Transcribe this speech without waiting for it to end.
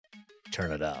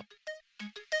Turn it up.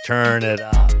 Turn it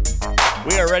up.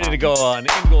 We are ready to go on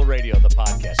In-Goal Radio, the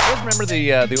podcast. You guys remember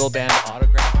the old band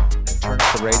Autograph and Turn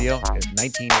Up the Radio? It's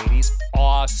 1980s.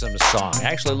 Awesome song.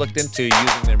 I actually looked into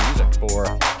using their music for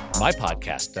my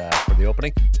podcast for the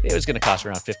opening. It was going to cost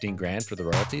around $15,000 for the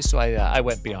royalties, so I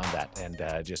went beyond that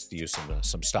and just used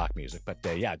some stock music. But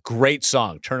yeah, great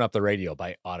song, Turn Up the Radio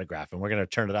by Autograph. And we're going to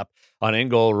turn it up on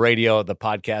In-Goal Radio, the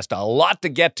podcast. A lot to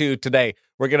get to today.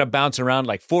 We're going to bounce around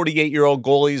like 48-year-old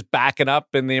goalies backing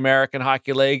up in the American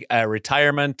Hockey League, a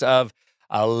retirement of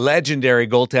a legendary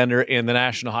goaltender in the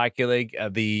National Hockey League,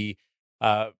 the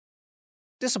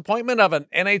disappointment of an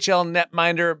NHL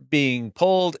netminder being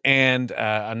pulled, and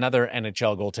another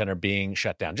NHL goaltender being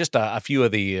shut down. Just a few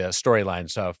of the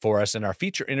storylines for us. And our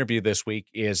feature interview this week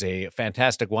is a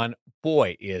fantastic one.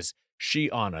 Boy, is she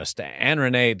honest.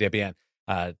 Anne-Renee Desbiens.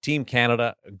 Team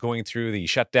Canada going through the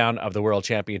shutdown of the World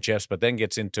Championships, but then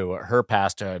gets into her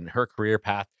past and her career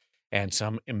path and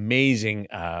some amazing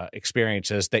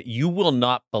experiences that you will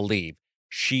not believe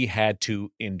she had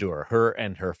to endure. Her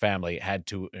and her family had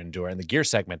to endure. And the gear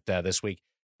segment this week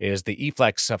is the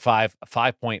E-Flex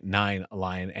 5.9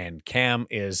 line, and Cam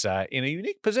is in a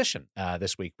unique position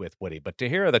this week with Woody. But to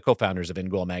hear the co-founders of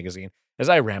In-Goal Magazine, as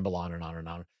I ramble on and on and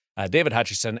on, David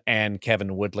Hutchison and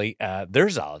Kevin Woodley.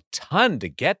 There's a ton to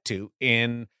get to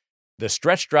in the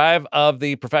stretch drive of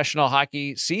the professional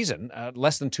hockey season,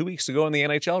 less than 2 weeks to go in the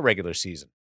NHL regular season.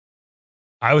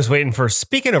 I was waiting for,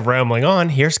 speaking of rambling on,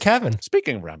 here's Kevin.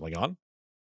 Speaking of rambling on.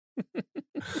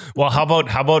 Well, how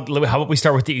about we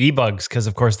start with the e-bugs? Because,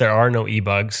 of course, there are no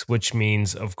e-bugs, which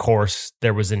means, of course,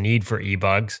 there was a need for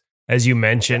e-bugs. As you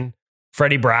mentioned,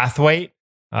 Freddie Brathwaite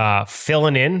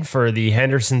filling in for the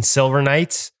Henderson Silver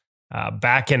Knights.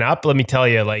 Backing up, let me tell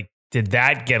you, did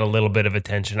that get a little bit of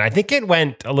attention? I think it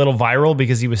went a little viral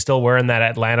because he was still wearing that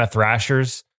Atlanta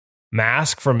Thrashers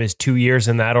mask from his 2 years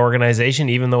in that organization,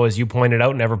 even though, as you pointed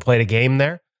out, never played a game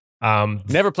there.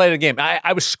 Never played a game.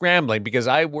 I was scrambling because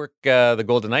I work the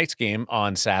Golden Knights game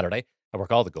on Saturday. I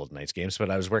work all the Golden Knights games, but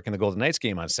I was working the Golden Knights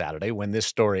game on Saturday when this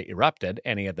story erupted,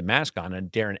 and he had the mask on, and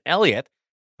Darren Elliott,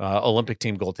 Olympic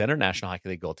team goaltender, National Hockey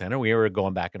League goaltender. We were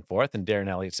going back and forth, and Darren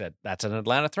Elliott said, that's an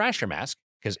Atlanta Thrasher mask,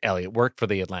 because Elliott worked for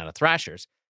the Atlanta Thrashers.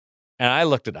 And I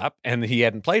looked it up, and he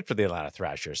hadn't played for the Atlanta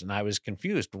Thrashers, and I was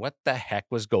confused. What the heck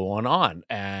was going on?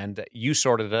 And you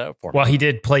sorted it out for me. Well, he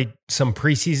did play some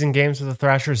preseason games with the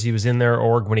Thrashers. He was in their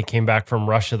org when he came back from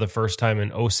Russia the first time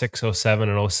in 06, 07,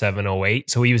 and 07,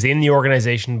 08. So he was in the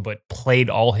organization, but played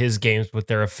all his games with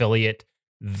their affiliate,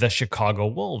 the Chicago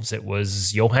Wolves. It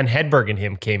was Johan Hedberg and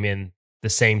him came in the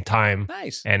same time.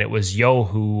 Nice. And it was Yo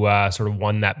who sort of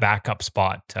won that backup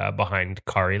spot behind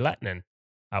Kari Lehtinen.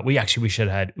 We should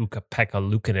have had Ukko-Pekka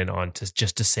Luukkonen on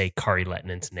just to say Kari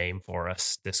Lehtinen's name for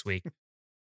us this week.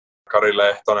 Kari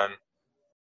Lehtonen.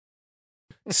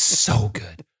 So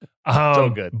good. So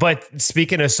good. But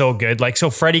speaking of so good, so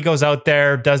Freddie goes out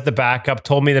there, does the backup,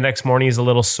 told me the next morning he's a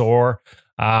little sore.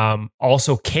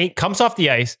 Also comes off the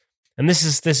ice. And this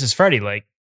is Freddie,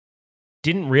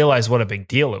 didn't realize what a big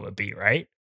deal it would be, right?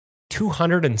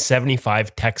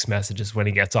 275 text messages when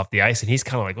he gets off the ice, and he's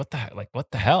kind of what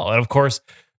the hell? And of course,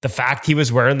 the fact he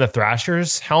was wearing the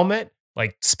Thrashers helmet,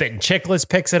 Spittin' Chicklets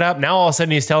picks it up. Now all of a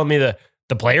sudden he's telling me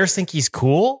the players think he's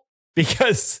cool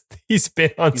because he's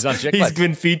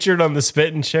been featured on the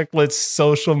Spittin' Chicklets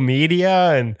social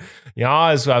media, and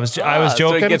I was joking.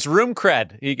 So he gets room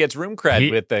cred. He gets room cred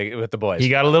with the boys. He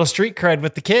got a little street cred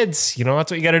with the kids.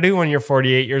 That's what you got to do when you're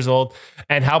 48 years old.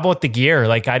 And how about the gear?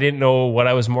 I didn't know what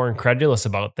I was more incredulous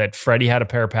about, that Freddie had a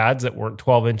pair of pads that weren't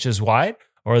 12 inches wide,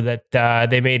 or that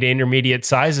they made intermediate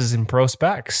sizes in pro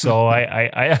specs. So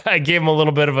I gave him a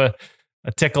little bit of a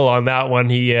tickle on that one.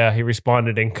 He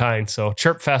responded in kind. So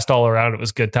chirp fest all around. It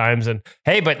was good times. And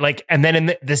hey, but and then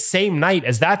in the same night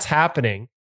as that's happening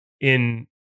in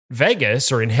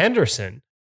Vegas or in Henderson,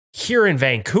 here in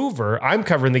Vancouver, I'm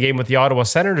covering the game with the Ottawa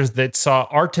Senators that saw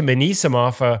Artem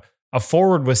Anisimov, a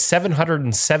forward with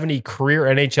 770 career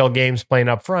NHL games playing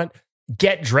up front,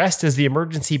 get dressed as the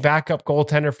emergency backup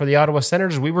goaltender for the Ottawa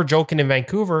Senators. We were joking in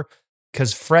Vancouver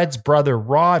because Fred's brother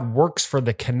Rod works for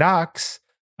the Canucks.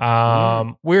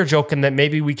 We were joking that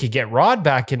maybe we could get Rod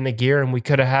back in the gear and we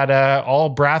could have had a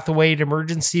all Brathwaite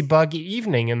emergency bug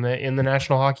evening in the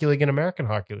National Hockey League and American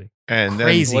Hockey League. And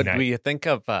crazy then what do you think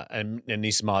of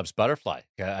Anisimov's butterfly?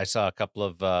 I saw a couple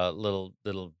of little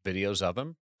videos of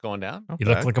him going down. He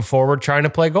looked like a forward trying to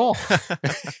play golf.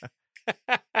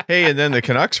 Hey, and then the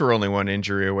Canucks were only one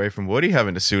injury away from Woody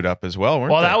having to suit up as well,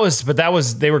 weren't Well, they?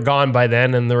 they were gone by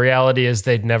then, and the reality is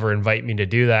they'd never invite me to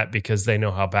do that because they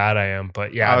know how bad I am.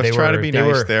 But yeah, I was trying to be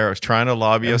nice there. I was trying to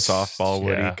lobby a was- softball,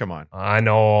 Woody. yeah. Come on. I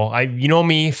know. You know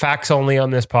me, facts only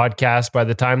on this podcast. By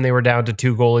the time they were down to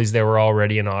 2 goalies, they were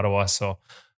already in Ottawa. So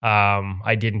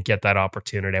I didn't get that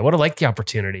opportunity. I would have liked the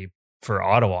opportunity for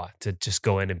Ottawa to just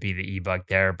go in and be the e-bug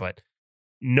there, but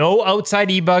no outside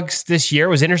e-bugs this year. It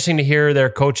was interesting to hear their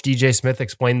coach, DJ Smith,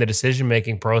 explain the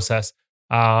decision-making process.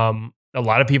 A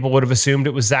lot of people would have assumed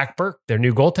it was Zach Burke, their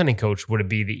new goaltending coach, would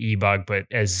be the e-bug. But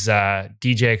as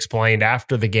DJ explained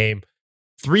after the game,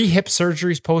 3 hip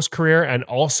surgeries post-career and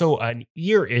also an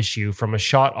ear issue from a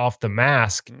shot off the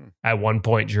mask at one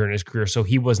point during his career. So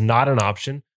he was not an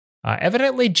option.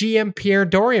 Evidently, GM Pierre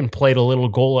Dorian played a little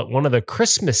goal at one of the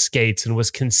Christmas skates and was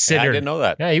considered. I didn't know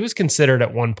that. Yeah, he was considered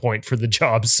at one point for the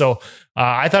job. So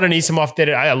I thought Anisimov did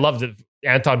it. I loved it.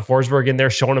 Anton Forsberg in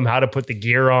there showing him how to put the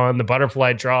gear on, the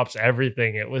butterfly drops,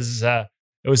 everything. It was a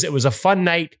fun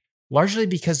night, largely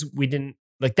because we didn't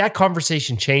like that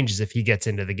conversation changes if he gets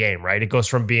into the game, right? It goes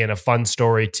from being a fun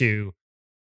story to,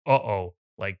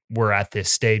 like we're at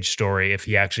this stage story if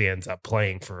he actually ends up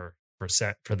playing for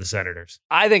the Senators.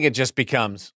 I think it just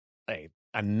becomes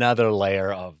another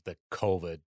layer of the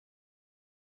COVID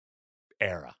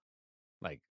era.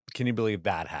 Like, can you believe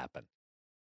that happened?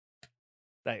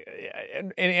 Like,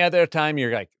 any other time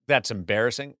you're like, that's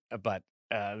embarrassing, but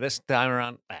this time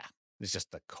around, it's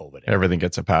just the COVID era. Everything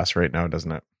gets a pass right now,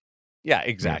 doesn't it? Yeah,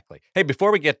 exactly. Hey,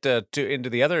 before we get into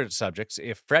the other subjects,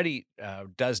 if Freddie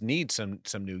does need some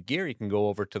new gear, you can go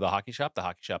over to the Hockey Shop,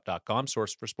 thehockeyshop.com,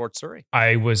 source for sports Surrey.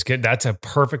 I was good. That's a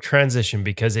perfect transition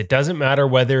because it doesn't matter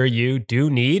whether you do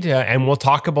need, and we'll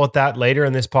talk about that later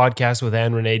in this podcast with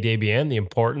Anne-Renee Desbiens, the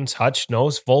importance Hutch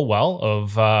knows full well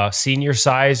of senior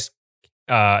size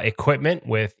equipment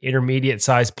with intermediate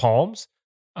size palms.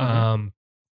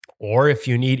 Or if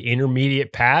you need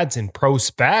intermediate pads in pro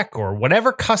spec or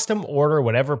whatever custom order,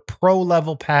 whatever pro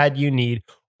level pad you need,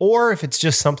 or if it's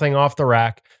just something off the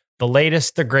rack, the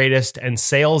latest, the greatest, and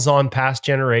sales on past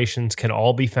generations can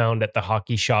all be found at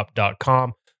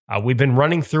thehockeyshop.com. We've been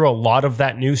running through a lot of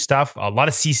that new stuff, a lot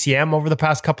of CCM over the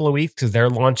past couple of weeks because their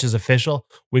launch is official.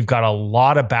 We've got a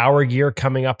lot of Bauer gear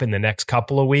coming up in the next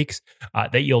couple of weeks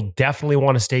that you'll definitely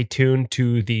want to stay tuned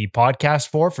to the podcast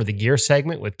for the gear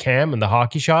segment with Cam and the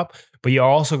Hockey Shop. But you're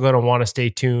also going to want to stay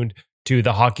tuned to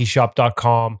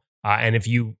thehockeyshop.com. And if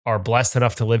you are blessed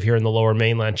enough to live here in the Lower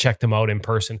Mainland, check them out in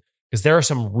person because there are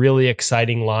some really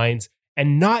exciting lines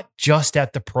and not just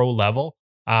at the pro level.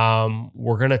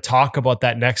 We're going to talk about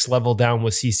that next level down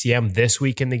with CCM this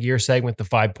week in the gear segment, the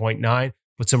 5.9,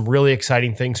 with some really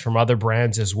exciting things from other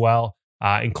brands as well,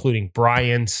 including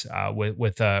Bryant's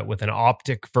with an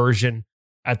optic version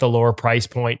at the lower price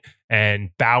point, and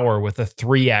Bauer with a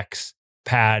 3X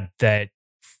pad that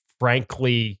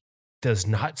frankly does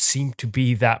not seem to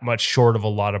be that much short of a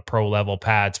lot of pro level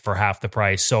pads for half the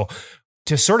price. So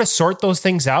to sort of sort those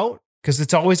things out, because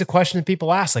it's always a question that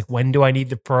people ask, like, when do I need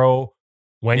the pro?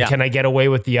 When can I get away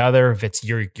with the other? If it's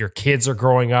your kids are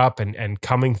growing up and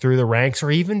coming through the ranks, or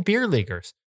even beer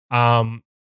leaguers.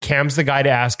 Cam's the guy to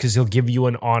ask because he'll give you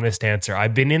an honest answer.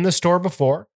 I've been in the store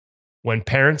before when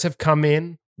parents have come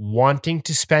in wanting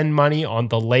to spend money on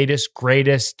the latest,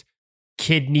 greatest,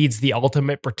 kid needs the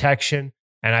ultimate protection.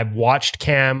 And I've watched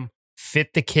Cam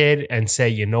fit the kid and say,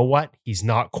 you know what? He's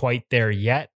not quite there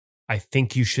yet. I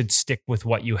think you should stick with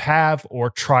what you have or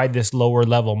try this lower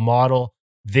level model.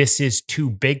 This is too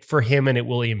big for him and it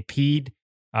will impede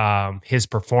his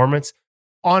performance.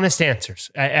 Honest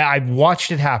answers. I've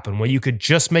watched it happen when you could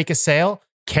just make a sale.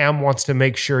 Cam wants to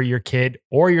make sure your kid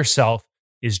or yourself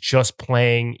is just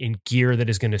playing in gear that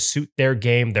is going to suit their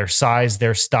game, their size,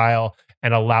 their style,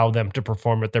 and allow them to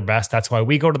perform at their best. That's why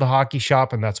we go to the Hockey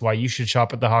Shop, and that's why you should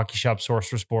shop at the Hockey Shop, source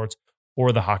for sports, or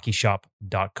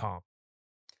thehockeyshop.com.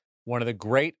 One of the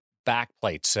great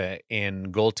backplates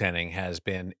in goaltending has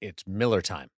been it's Miller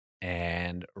time.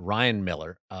 And Ryan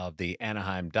Miller of the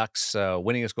Anaheim Ducks,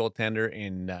 winningest goaltender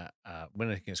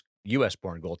winningest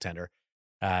U.S.-born goaltender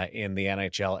in the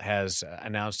NHL, has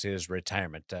announced his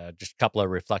retirement. Just a couple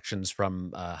of reflections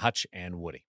from Hutch and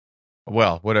Woody.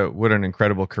 Well, what an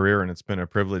incredible career, and it's been a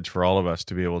privilege for all of us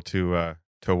to be able to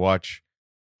watch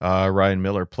Ryan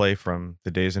Miller play from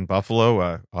the days in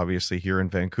Buffalo, obviously here in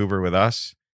Vancouver with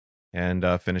us, and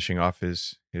finishing off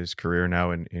his career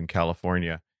now in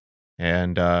California.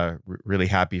 And really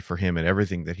happy for him and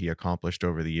everything that he accomplished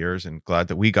over the years, and glad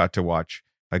that we got to watch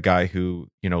a guy who,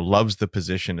 loves the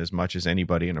position as much as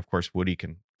anybody. And of course, Woody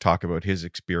can talk about his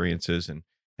experiences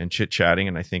and chit-chatting.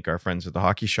 And I think our friends at the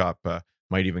Hockey Shop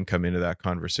might even come into that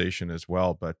conversation as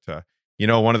well. But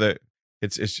one of the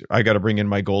it's I got to bring in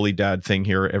my goalie dad thing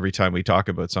here every time we talk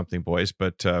about something, boys.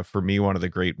 But for me, one of the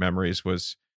great memories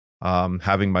was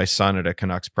having my son at a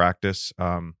Canucks practice.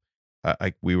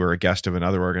 We were a guest of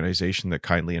another organization that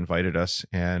kindly invited us,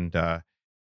 and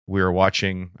we were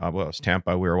watching. It was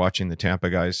Tampa. We were watching the Tampa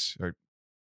guys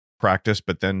practice,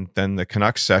 but then the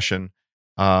Canucks session.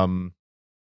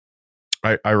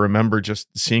 I remember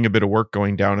just seeing a bit of work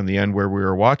going down in the end where we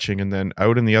were watching, and then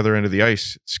out in the other end of the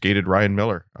ice skated Ryan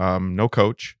Miller, no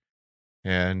coach,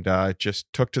 and just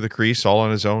took to the crease all on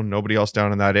his own, nobody else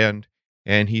down in that end.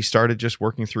 And he started just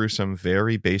working through some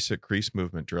very basic crease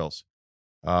movement drills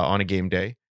on a game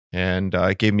day. And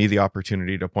it gave me the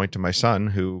opportunity to point to my son,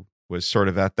 who was sort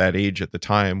of at that age at the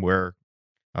time where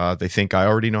they think I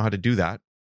already know how to do that.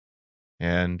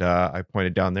 And I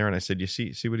pointed down there and I said, you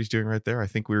see what he's doing right there? I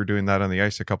think we were doing that on the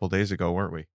ice a couple of days ago,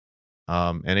 weren't we?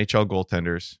 NHL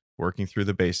goaltenders working through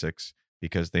the basics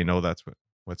because they know that's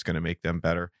what's going to make them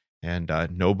better. And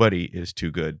nobody is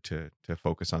too good to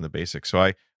focus on the basics. So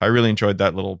I really enjoyed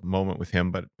that little moment with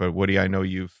him. But Woody, I know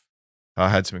you've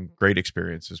had some great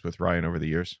experiences with Ryan over the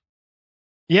years.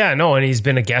 Yeah, no, and he's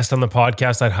been a guest on the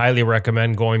podcast. I'd highly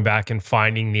recommend going back and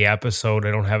finding the episode.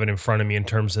 I don't have it in front of me in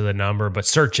terms of the number, but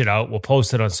search it out. We'll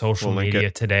post it on social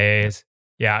media today.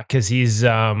 Yeah, because he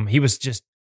was just,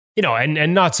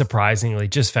 and not surprisingly,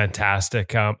 just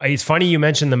fantastic. It's funny you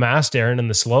mentioned the mask, Aaron, and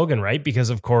the slogan, right? Because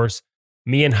of course,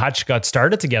 me and Hutch got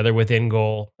started together with In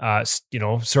Goal.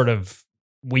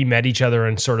 We met each other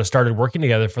and sort of started working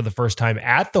together for the first time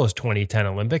at those 2010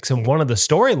 Olympics. And one of the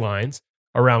storylines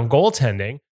around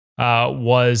goaltending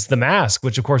was the mask,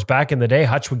 which of course back in the day,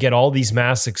 Hutch would get all these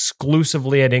masks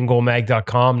exclusively at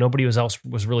ingoalmag.com. Nobody else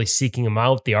was really seeking them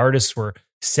out. The artists were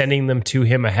sending them to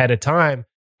him ahead of time.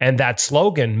 And that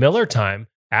slogan, Miller Time,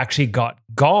 actually got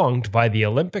gonged by the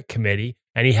Olympic Committee,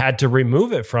 and he had to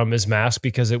remove it from his mask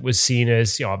because it was seen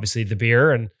as, obviously the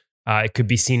beer, and it could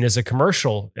be seen as a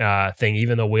commercial thing,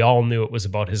 even though we all knew it was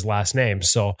about his last name.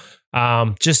 So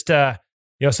so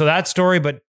that story.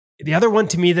 But the other one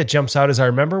to me that jumps out is I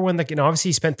remember when obviously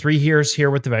he spent 3 years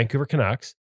here with the Vancouver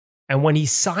Canucks. And when he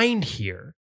signed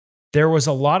here, there was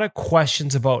a lot of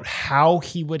questions about how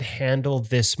he would handle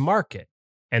this market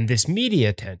and this media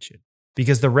attention,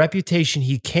 because the reputation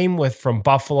he came with from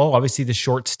Buffalo, obviously the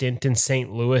short stint in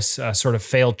St. Louis, sort of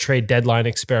failed trade deadline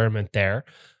experiment there,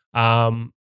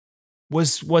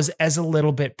 was as a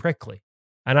little bit prickly.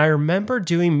 And I remember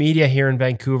doing media here in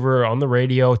Vancouver on the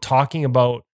radio, talking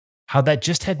about how that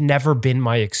just had never been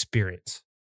my experience.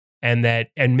 And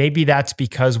maybe that's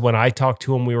because when I talked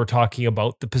to him, we were talking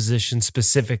about the position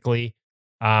specifically.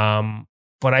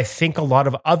 But I think a lot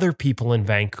of other people in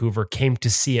Vancouver came to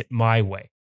see it my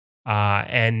way.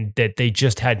 And that they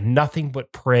just had nothing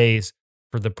but praise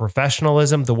for the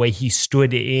professionalism, the way he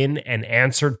stood in and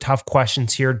answered tough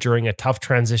questions here during a tough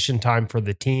transition time for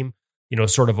the team,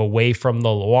 sort of away from the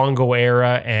Luongo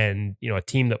era and, a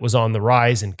team that was on the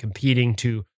rise and competing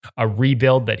to a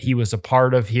rebuild that he was a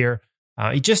part of here.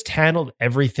 He just handled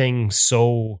everything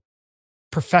so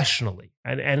professionally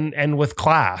and with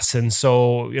class. And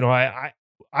so,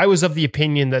 I was of the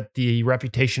opinion that the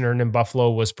reputation earned in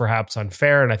Buffalo was perhaps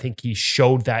unfair. And I think he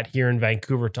showed that here in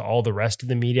Vancouver to all the rest of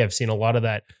the media. I've seen a lot of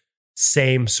that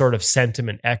same sort of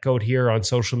sentiment echoed here on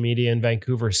social media in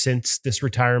Vancouver since this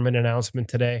retirement announcement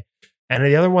today. And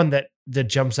the other one that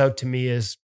jumps out to me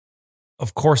is,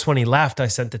 of course, when he left, I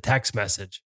sent a text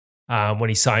message when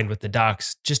he signed with the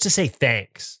Ducks just to say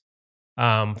thanks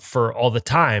for all the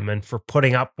time and for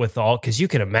putting up with all, because you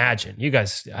can imagine, you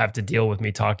guys have to deal with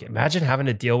me talking. Imagine having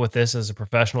to deal with this as a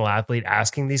professional athlete,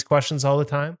 asking these questions all the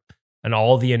time and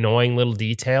all the annoying little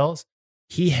details.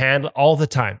 He handled all the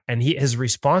time. And his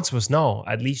response was no,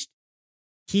 at least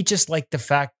he just liked the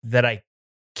fact that I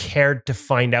cared to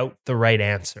find out the right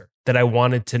answer, that I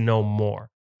wanted to know more.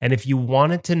 And if you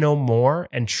wanted to know more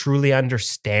and truly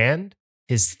understand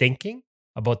his thinking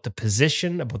about the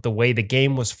position, about the way the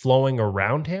game was flowing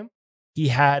around him, he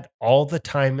had all the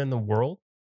time in the world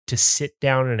to sit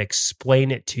down and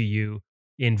explain it to you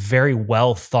in very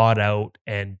well thought out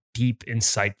and deep,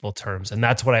 insightful terms. And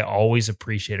that's what I always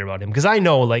appreciated about him. Because I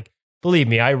know, believe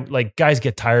me, guys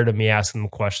get tired of me asking them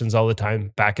questions all the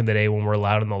time back in the day when we're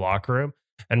allowed in the locker room.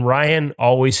 And Ryan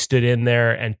always stood in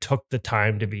there and took the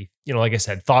time to be, like I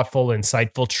said, thoughtful,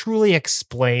 insightful, truly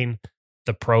explain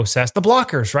the process. The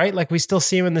blockers, right? We still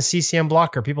see him in the CCM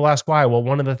blocker. People ask why. Well,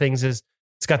 one of the things is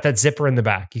it's got that zipper in the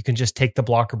back. You can just take the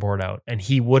blocker board out, and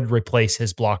he would replace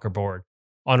his blocker board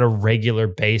on a regular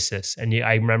basis. And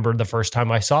I remember the first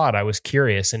time I saw it, I was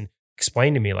curious, and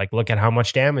explain to me, like, look at how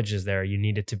much damage is there. You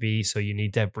need it to be, so you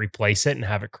need to replace it and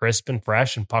have it crisp and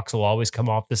fresh, and pucks will always come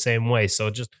off the same way. So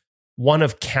just one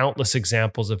of countless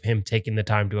examples of him taking the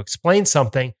time to explain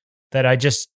something that I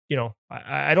just,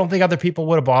 I don't think other people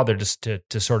would have bothered just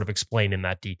to sort of explain in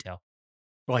that detail.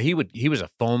 Well, he was a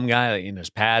foam guy in his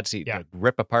pads. He'd Yeah.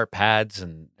 rip apart pads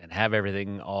and have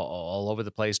everything all over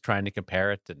the place trying to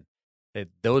compare it. And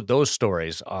those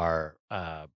stories are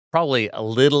probably a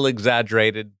little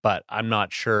exaggerated, but I'm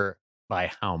not sure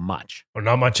by how much. Or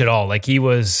not much at all. Like, he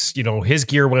was, his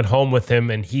gear went home with him,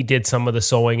 and he did some of the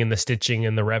sewing and the stitching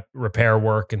and the repair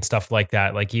work and stuff like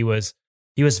that. Like, he was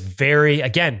very,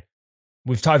 again,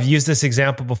 I've used this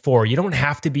example before. You don't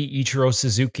have to be Ichiro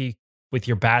Suzuki with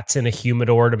your bats in a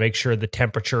humidor to make sure the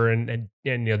temperature and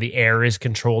the air is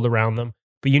controlled around them,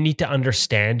 but you need to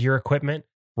understand your equipment.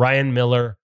 Ryan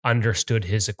Miller understood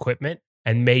his equipment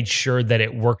and made sure that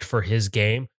it worked for his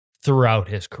game throughout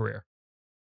his career.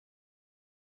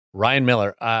 Ryan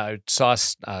Miller, I saw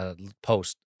a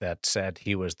post that said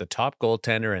he was the top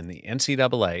goaltender in the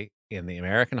NCAA, in the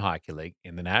American Hockey League,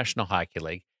 in the National Hockey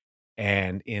League,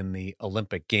 and in the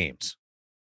Olympic Games.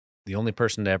 The only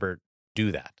person to ever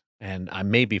do that. And I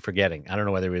may be forgetting. I don't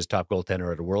know whether he was top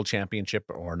goaltender at a world championship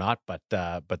or not, but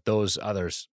those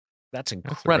others, that's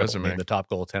incredible. That's a being the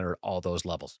top goaltender at all those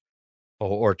levels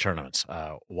or tournaments.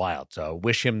 Wild. So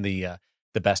wish him the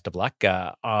best of luck.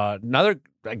 Another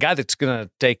guy that's going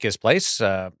to take his place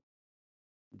down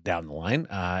the line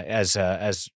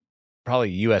as probably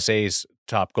USA's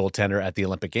top goaltender at the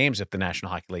Olympic Games, if the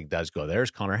National Hockey League does go there, is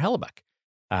Connor Hellebuyck.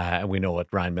 And we know what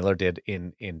Ryan Miller did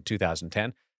in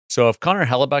 2010. So if Connor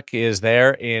Hellebuyck is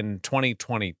there in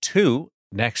 2022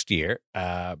 next year,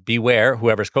 beware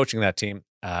whoever's coaching that team.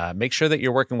 Make sure that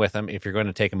you're working with him if you're going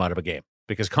to take him out of a game,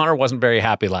 because Connor wasn't very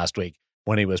happy last week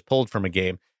when he was pulled from a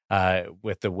game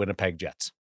with the Winnipeg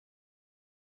Jets.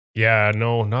 Yeah,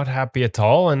 no, not happy at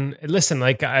all. And listen,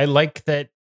 like, I like that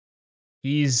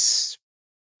he's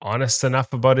honest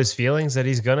enough about his feelings that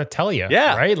he's going to tell you.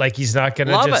 Yeah. Right? Like, he's not going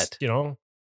to just,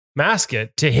 mask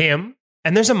it. To him,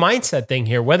 and there's a mindset thing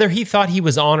here. Whether he thought he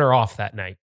was on or off that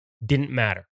night didn't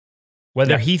matter.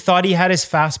 Whether he thought he had his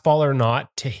fastball or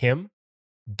not, to him,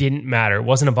 didn't matter. It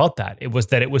wasn't about that. It was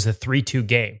that it was a 3-2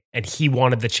 game, and he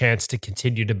wanted the chance to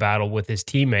continue to battle with his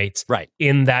teammates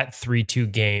in that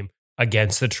 3-2 game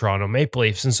against the Toronto Maple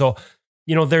Leafs. And so,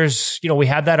 we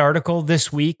had that article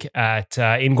this week at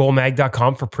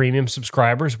ingoalmag.com for premium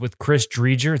subscribers with Chris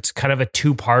Dreger. It's kind of a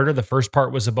two-parter. The first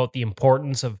part was about the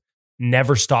importance of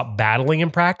never stop battling in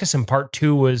practice, and part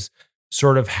two was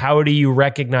sort of how do you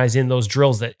recognize in those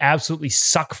drills that absolutely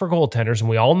suck for goaltenders, and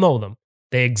we all know them.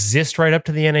 They exist right up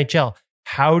to the NHL.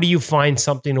 How do you find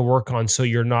something to work on so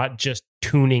you're not just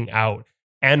tuning out?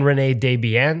 And Renee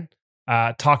Desbiens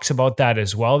talks about that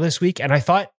as well this week. And I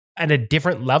thought at a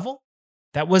different level,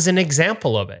 that was an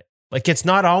example of it. Like, it's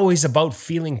not always about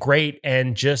feeling great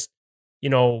and just,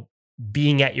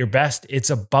 being at your best. It's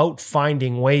about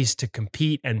finding ways to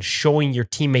compete and showing your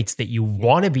teammates that you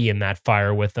want to be in that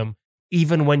fire with them,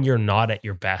 even when you're not at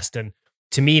your best. And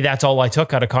to me, that's all I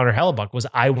took out of Connor Hellebuyck was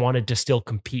I wanted to still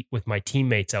compete with my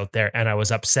teammates out there, and I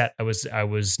was upset I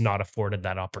was not afforded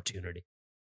that opportunity.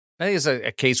 I think it's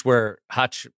a case where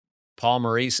Hutch, Paul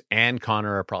Maurice, and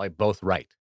Connor are probably both right.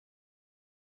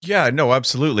 Yeah, no,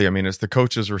 absolutely. I mean, it's the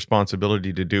coach's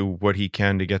responsibility to do what he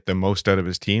can to get the most out of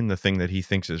his team, the thing that he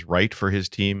thinks is right for his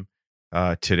team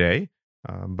today.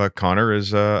 But Connor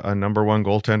is a number one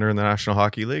goaltender in the National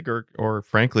Hockey League, or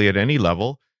frankly, at any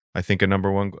level. I think a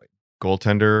number one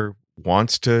goaltender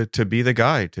wants to be the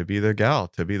guy, to be the gal,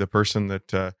 to be the person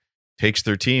that takes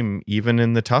their team even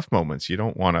in the tough moments. You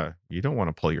don't want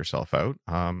to pull yourself out.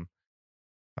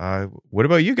 What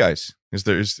about you guys?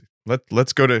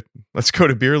 Let's go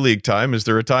to beer league time. Is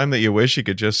there a time that you wish you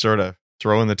could just sort of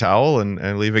throw in the towel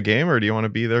and leave a game, or do you want to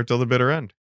be there till the bitter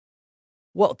end?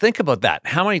 Well, think about that.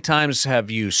 How many times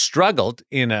have you struggled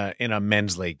in a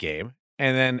men's league game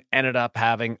and then ended up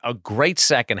having a great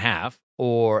second half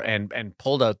and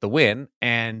pulled out the win,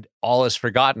 and all is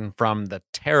forgotten from the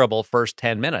terrible first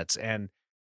 10 minutes? And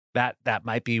that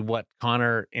might be what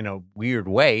Connor, in a weird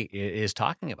way, is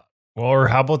talking about. Or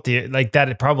how about that?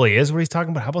 It probably is what he's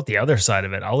talking about. How about the other side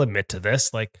of it? I'll admit to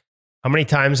this. Like, how many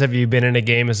times have you been in a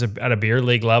game at a beer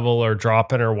league level or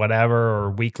dropping or whatever,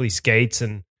 or weekly skates,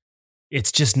 and it's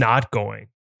just not going,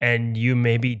 and you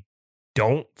maybe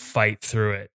don't fight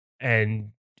through it, and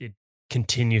it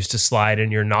continues to slide,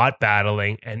 and you're not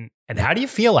battling, and how do you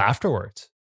feel afterwards?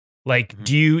 Like,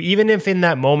 do you, even if in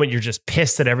that moment you're just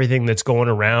pissed at everything that's going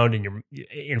around and you're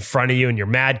in front of you and you're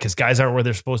mad because guys aren't where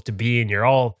they're supposed to be and you're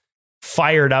all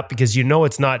fired up because you know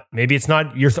it's not, maybe it's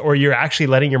not your, or you're actually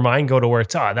letting your mind go to where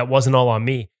it's, that wasn't all on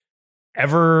me.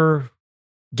 Ever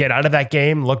get out of that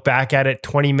game, look back at it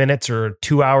 20 minutes or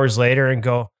 2 hours later and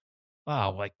go,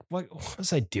 wow, like what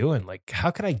was I doing? Like,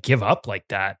 how could I give up like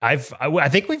that? I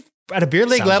think we've at a beer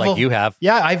league Sounds level. like you have.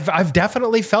 Yeah, I've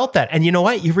definitely felt that. And you know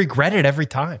what? You regret it every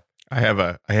time. I have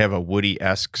a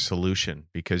Woody-esque solution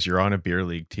because you're on a beer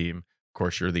league team. Of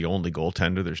course, you're the only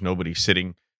goaltender. There's nobody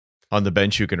sitting on the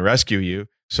bench who can rescue you.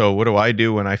 So what do I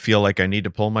do when I feel like I need to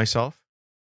pull myself?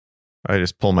 I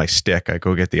just pull my stick. I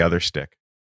go get the other stick.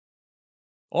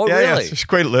 Oh, yeah, really? Yeah, it's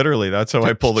quite literally. That's how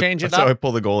I pull the change it that's how up? I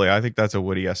pull the goalie. I think that's a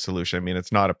Woody-esque solution. I mean,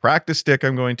 it's not a practice stick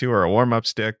I'm going to or a warm-up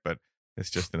stick, but it's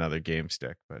just another game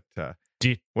stick. But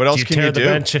what else can you do?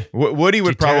 Bench? Woody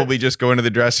would tear- probably just go into the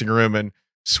dressing room and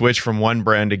switch from one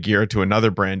brand of gear to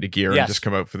another brand of gear Yes. and just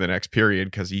come out for the next period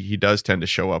because he does tend to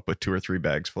show up with 2 or 3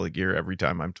 bags full of gear every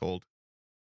time, I'm told.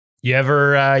 You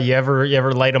ever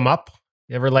light them up?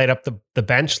 You ever light up the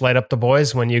bench, light up the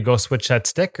boys when you go switch that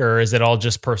stick, or is it all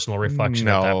just personal reflection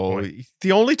at that point?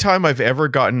 The only time I've ever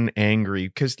gotten angry,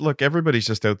 because look, everybody's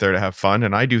just out there to have fun,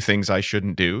 and I do things I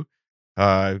shouldn't do.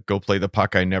 Go play the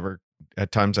puck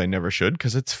at times I never should,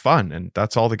 because it's fun, and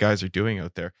that's all the guys are doing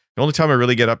out there. The only time I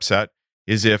really get upset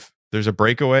is if there's a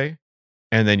breakaway,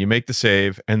 and then you make the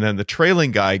save, and then the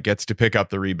trailing guy gets to pick up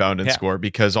the rebound and score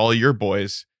because all your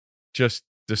boys just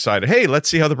decided, hey, let's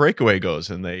see how the breakaway goes,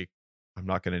 and I'm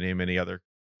not going to name any other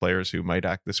players who might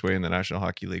act this way in the National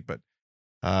Hockey League, but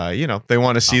they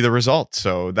want to see the results.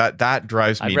 So that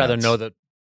drives me nuts.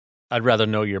 I'd rather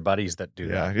know your buddies that do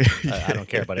Yeah. that. I don't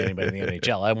care about anybody in the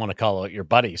NHL. I want to call out your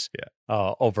buddies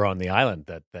over on the island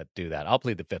that do that. I'll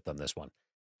plead the fifth on this one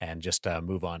and just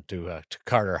move on to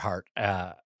Carter Hart.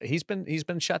 He's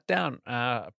been shut down.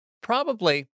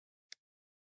 Probably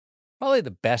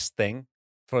the best thing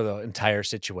for the entire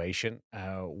situation,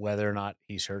 whether or not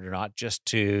he's hurt or not, just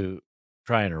to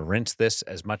try and rinse this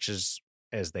as much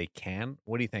as they can.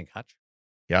 What do you think, Hutch?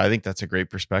 Yeah, I think that's a great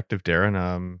perspective,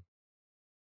 Darren.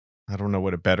 I don't know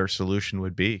what a better solution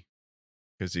would be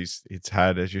because it's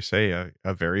had, as you say,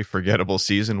 a very forgettable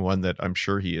season, one that I'm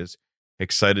sure he is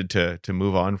excited to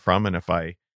move on from. And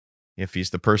if he's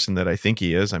the person that I think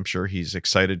he is, I'm sure he's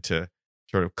excited to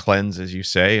sort of cleanse, as you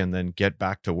say, and then get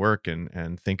back to work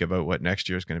and think about what next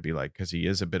year is going to be like, because he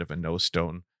is a bit of a no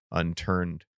stone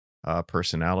unturned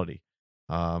personality.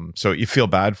 So you feel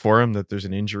bad for him that there's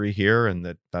an injury here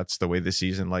and that's the way the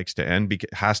season has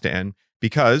to end,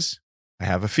 because I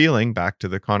have a feeling, back to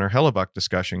the Connor Hellebuck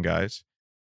discussion, guys,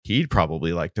 he'd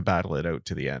probably like to battle it out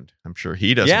to the end. I'm sure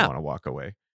he doesn't want to walk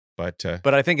away. But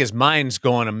I think his mind's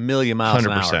going a million miles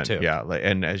an hour too. Yeah,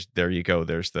 and there you go.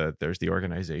 There's the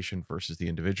organization versus the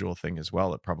individual thing as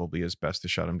well. It probably is best to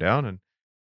shut him down.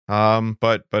 And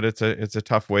but it's a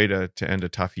tough way to end a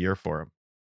tough year for him.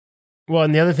 Well,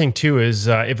 and the other thing too is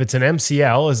if it's an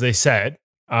MCL, as they said,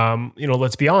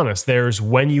 let's be honest. There's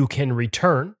when you can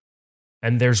return,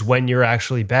 and there's when you're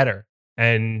actually better.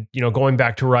 And going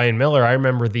back to Ryan Miller, I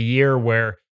remember the year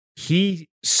where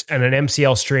an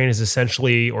MCL sprain is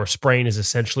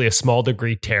essentially a small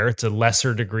degree tear. It's a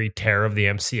lesser degree tear of the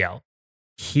MCL.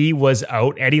 He was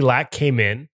out. Eddie Lack came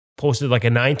in, posted like a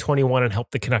 .921 and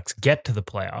helped the Canucks get to the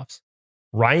playoffs.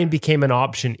 Ryan became an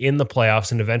option in the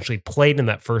playoffs and eventually played in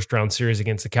that first round series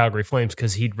against the Calgary Flames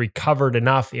because he'd recovered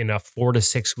enough in a 4 to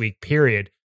 6 week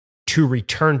period to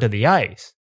return to the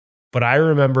ice. But I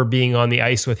remember being on the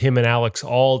ice with him and Alex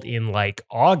Auld in like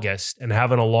August and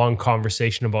having a long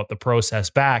conversation about the process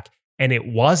back. And it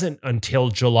wasn't until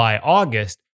July,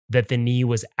 August that the knee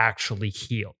was actually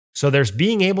healed. So there's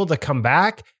being able to come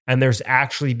back and there's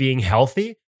actually being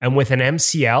healthy. And with an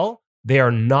MCL, they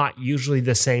are not usually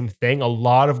the same thing. A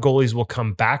lot of goalies will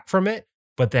come back from it,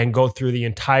 but then go through the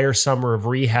entire summer of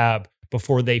rehab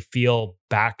before they feel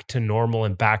back to normal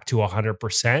and back to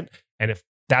 100%. And if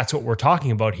that's what we're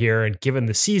talking about here, and given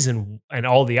the season and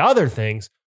all the other things,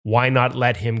 why not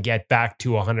let him get back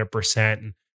to 100%?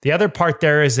 And the other part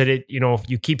there is that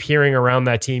you keep hearing around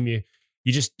that team,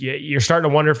 you're starting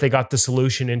to wonder if they got the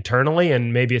solution internally,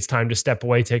 and maybe it's time to step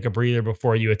away, take a breather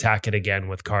before you attack it again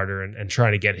with Carter and try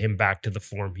to get him back to the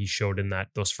form he showed in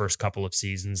those first couple of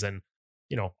seasons and,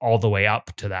 all the way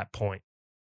up to that point.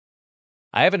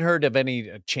 I haven't heard of any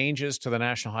changes to the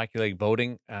National Hockey League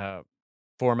voting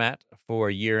format for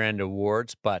year-end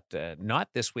awards, but not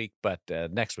this week, but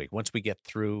next week, once we get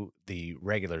through the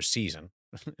regular season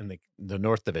in the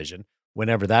North Division,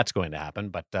 whenever that's going to happen.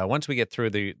 But once we get through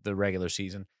the regular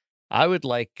season, I would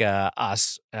like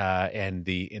us and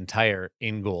the entire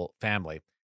in-goal family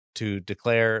to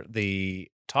declare the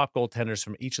top goaltenders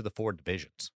from each of the 4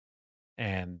 divisions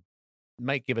and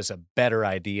might give us a better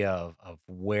idea of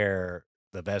where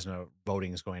the Vezina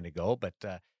voting is going to go.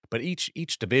 But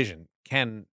each division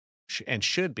can and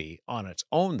should be on its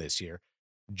own this year,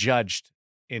 judged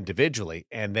individually,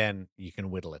 and then you can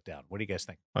whittle it down. What do you guys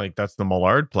think? I think that's the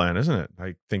Millard plan, isn't it?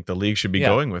 I think the league should be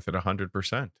going with it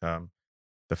 100%.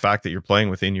 The fact that you're playing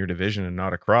within your division and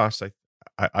not across,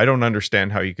 I don't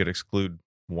understand how you could exclude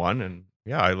one. And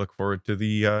yeah, I look forward to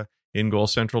the In Goal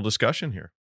Central discussion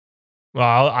here.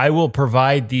 Well, I will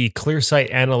provide the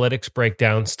ClearSight analytics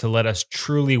breakdowns to let us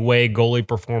truly weigh goalie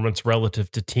performance relative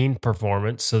to team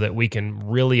performance so that we can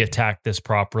really attack this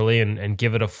properly and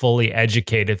give it a fully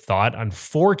educated thought.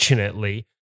 Unfortunately,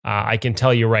 I can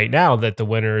tell you right now that the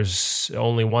winner's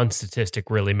only one statistic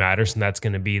really matters, and that's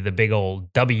going to be the big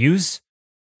old W's,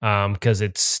 because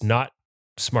it's not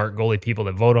smart goalie people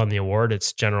that vote on the award.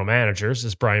 It's general managers.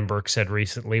 As Brian Burke said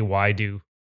recently, why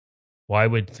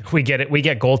would we get it? We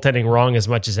get goaltending wrong as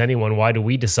much as anyone. Why do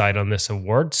we decide on this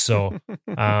award? So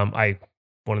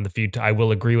one of the few, I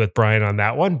will agree with Brian on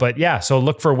that one. But yeah, so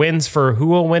look for wins for who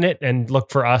will win it and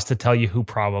look for us to tell you who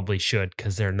probably should,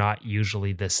 because they're not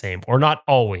usually the same or not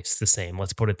always the same.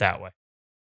 Let's put it that way.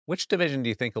 Which division do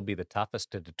you think will be the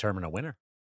toughest to determine a winner?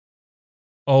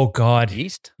 Oh God.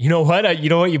 East? You know what?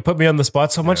 You put me on the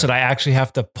spot so much that I actually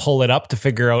have to pull it up to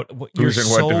figure out who's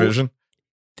in what division.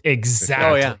 Exactly.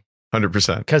 Oh yeah.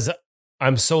 100%. Because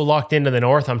I'm so locked into the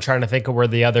North, I'm trying to think of where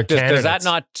the other candidates.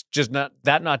 Does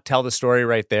that not tell the story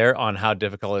right there on how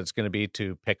difficult it's going to be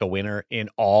to pick a winner in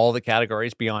all the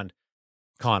categories beyond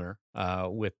Connor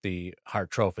with the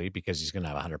Hart Trophy, because he's going to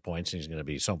have 100 points and he's going to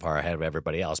be so far ahead of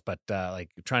everybody else. But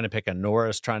like trying to pick a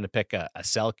Norris, trying to pick a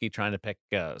Selke, trying to pick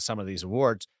some of these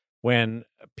awards when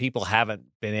people haven't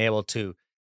been able to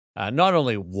not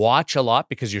only watch a lot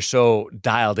because you're so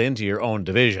dialed into your own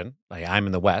division. Like I'm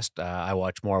in the West. I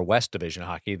watch more West Division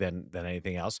hockey than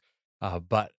anything else.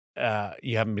 But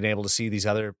you haven't been able to see these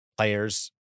other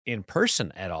players in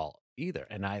person at all either.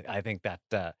 And I think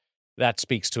that that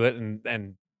speaks to it.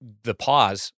 And the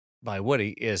pause by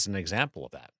Woody is an example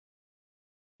of that.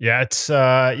 Yeah, it's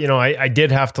I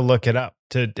did have to look it up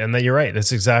and then you're right.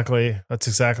 That's exactly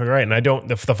right. And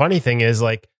the funny thing is,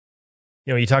 like,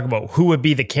 you talk about who would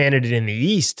be the candidate in the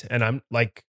East, and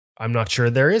I'm not sure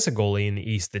there is a goalie in the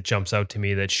East that jumps out to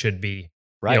me that should be,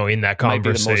 right, in that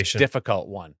conversation. Might be the most difficult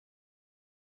one.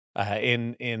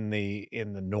 In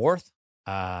the North,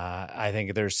 I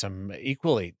think there's some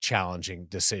equally challenging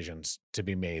decisions to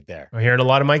be made there. I'm hearing a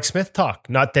lot of Mike Smith talk.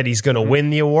 Not that he's going to win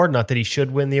the award, not that he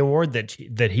should win the award,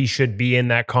 that he should be in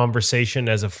that conversation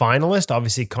as a finalist.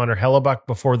 Obviously, Connor Hellebuck,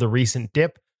 before the recent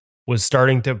dip, was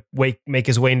starting to make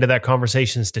his way into that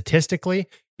conversation statistically.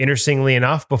 Interestingly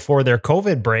enough, before their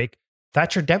COVID break,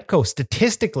 Thatcher Demko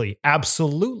statistically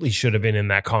absolutely should have been in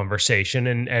that conversation.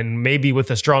 And maybe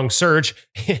with a strong surge,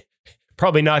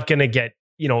 probably not going to get,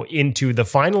 into the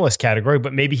finalist category,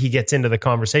 but maybe he gets into the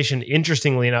conversation.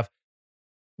 Interestingly enough,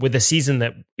 with a season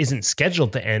that isn't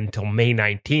scheduled to end till May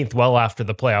 19th, well after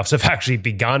the playoffs have actually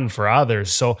begun for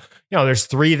others. So, there's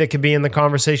three that could be in the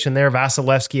conversation there.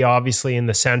 Vasilevsky, obviously, in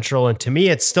the Central. And to me,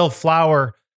 it's still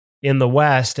Flower in the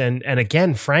West. And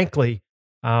again, frankly,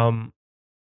 the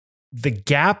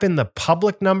gap in the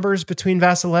public numbers between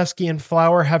Vasilevsky and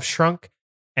Flower have shrunk.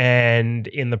 And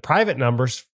in the private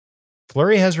numbers,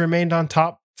 Fleury has remained on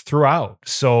top throughout.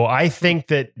 So I think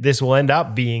that this will end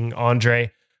up being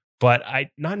Andre, but I'm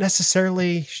not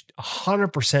necessarily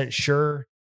 100% sure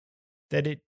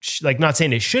that not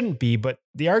saying it shouldn't be, but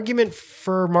the argument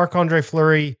for Marc-Andre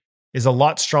Fleury is a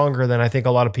lot stronger than I think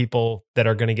a lot of people that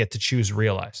are going to get to choose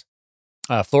realize.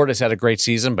 Florida's had a great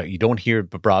season, but you don't hear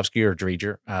Bobrovsky or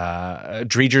Dreger.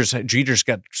 Dreger's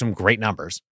got some great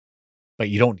numbers, but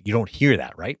you don't hear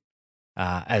that, right?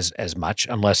 As much,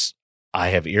 unless I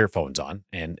have earphones on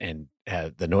and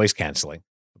have the noise canceling.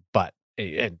 But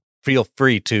feel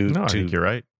free to I think you're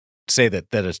right. Say that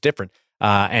it's different.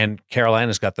 And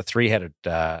Carolina's got the three-headed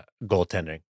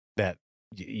goaltending that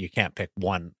you can't pick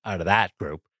one out of that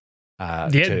group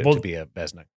to be a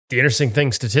Vezina. The interesting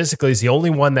thing statistically is the only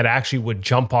one that actually would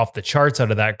jump off the charts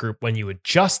out of that group when you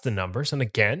adjust the numbers. And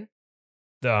again,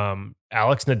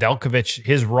 Alex Nedeljkovic,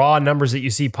 his raw numbers that you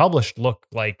see published look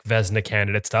like Vezina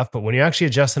candidate stuff. But when you actually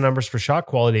adjust the numbers for shot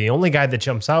quality, the only guy that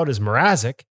jumps out is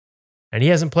Mrazek. And he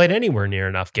hasn't played anywhere near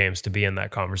enough games to be in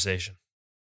that conversation.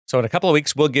 So in a couple of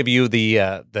weeks, we'll give you the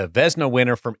Vezina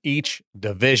winner from each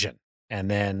division, and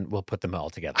then we'll put them all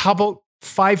together. How about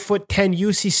 5'10"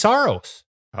 UC Saros?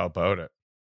 How about it?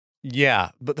 Yeah,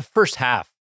 but the first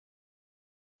half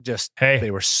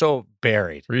they were so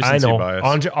buried. Recency I know.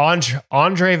 bias.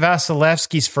 Andre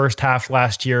Vasilevsky's first half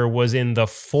last year was in the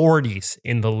 40s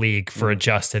in the league for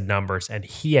adjusted numbers, and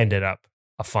he ended up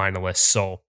a finalist.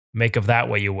 So make of that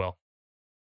what you will.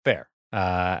 Fair.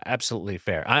 Absolutely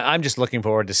fair. I'm just looking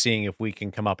forward to seeing if we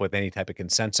can come up with any type of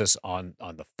consensus on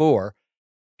the 4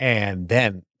 and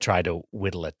then try to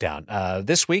whittle it down.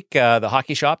 This week, the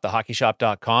Hockey Shop,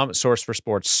 thehockeyshop.com, source for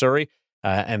sports Surrey,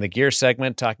 and the gear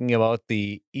segment talking about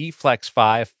the eFlex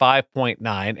 5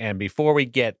 5.9. And before we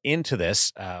get into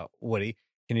this, Woody,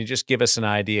 can you just give us an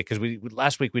idea? Because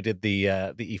last week we did the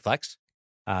eFlex,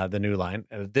 the new line.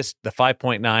 The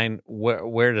 5.9,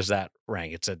 where does that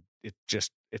rank? It's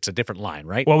a different line,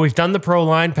 right? Well, we've done the Pro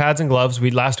line, pads and gloves.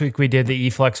 Last week we did the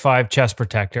eFlex 5 chest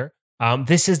protector.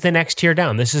 This is the next tier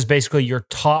down. This is basically your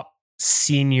top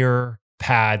senior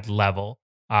pad level,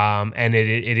 and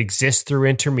it exists through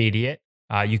intermediate.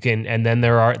 And then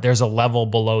there's a level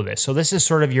below this. So this is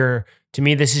sort of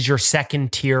this is your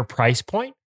second tier price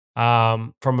point.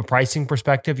 From a pricing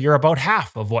perspective, you're about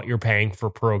half of what you're paying for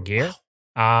pro gear.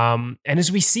 And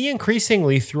as we see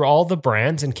increasingly through all the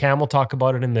brands, and Cam will talk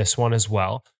about it in this one as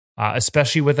well,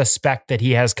 especially with a spec that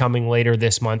he has coming later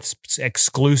this month,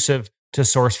 exclusive to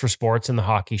Source for Sports in the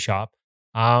Hockey Shop,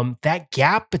 that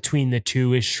gap between the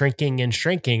two is shrinking and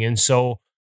shrinking. And so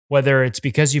whether it's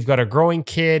because you've got a growing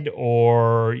kid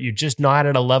or you're just not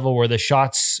at a level where the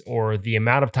shots or the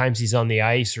amount of times he's on the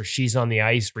ice or she's on the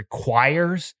ice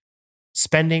requires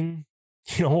spending,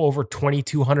 over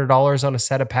 $2,200 on a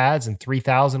set of pads and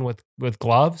 $3,000 with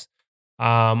gloves,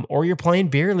 or you're playing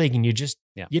beer league and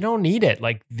you don't need it.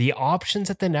 Like, the options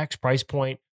at the next price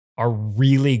point are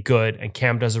really good, and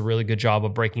Cam does a really good job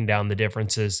of breaking down the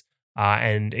differences.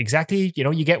 And exactly,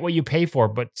 you get what you pay for,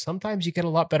 but sometimes you get a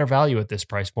lot better value at this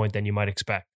price point than you might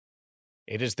expect.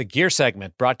 It is the gear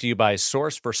segment brought to you by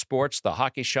Source for Sports, the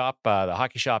Hockey Shop,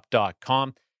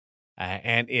 thehockeyshop.com.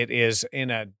 And it is in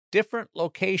a different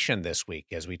location this week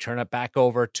as we turn it back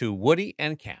over to Woody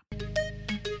and Cam.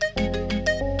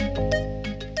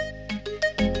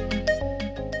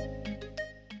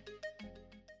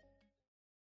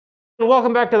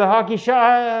 Welcome back to the Hockey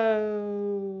Shop.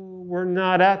 We're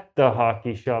not at the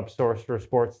Hockey Shop, Source for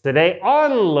Sports today.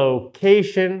 On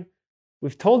location,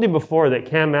 we've told you before that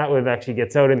Cam Matwiv actually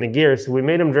gets out in the gear, so we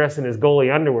made him dress in his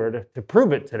goalie underwear to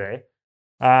prove it today.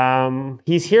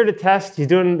 He's here to test. They're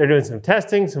doing some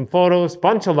testing, some photos,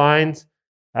 bunch of lines,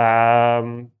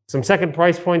 some second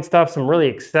price point stuff, some really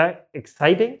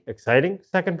exciting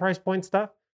second price point stuff.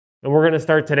 And we're going to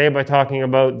start today by talking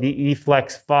about the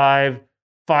eFlex 5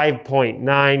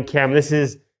 5.9. Cam, this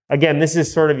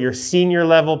is sort of your senior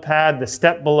level pad, the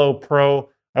step below pro.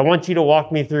 I want you to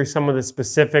walk me through some of the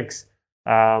specifics,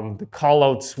 the call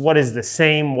outs. What is the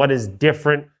same? What is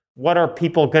different? What are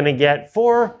people going to get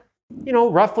for,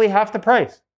 roughly half the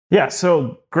price? Yeah,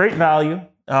 so great value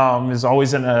is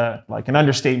always an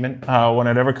understatement when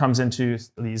it ever comes into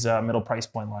these middle price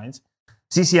point lines.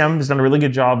 CCM has done a really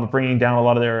good job of bringing down a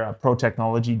lot of their pro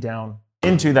technology down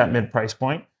into that mid price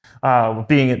point.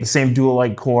 Being at the same dual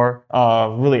light core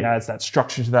really adds that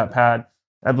structure to that pad.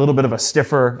 A little bit of a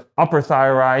stiffer upper thigh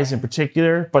rise in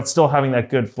particular, but still having that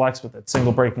good flex with that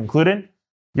single break included.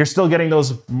 You're still getting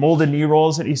those molded knee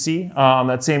rolls that you see,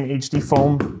 that same HD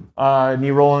foam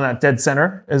knee roll in that dead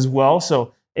center as well.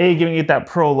 So giving it that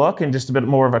pro look and just a bit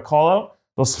more of a call out.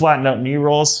 Those flattened out knee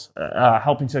rolls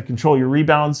helping to control your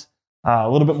rebounds. A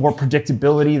little bit more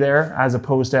predictability there as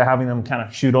opposed to having them kind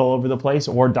of shoot all over the place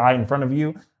or die in front of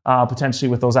you, potentially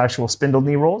with those actual spindle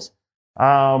knee rolls.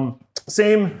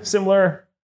 Similar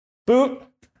boot,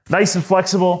 nice and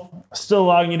flexible, still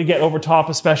allowing you to get over top,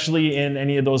 especially in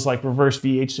any of those like reverse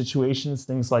VH situations,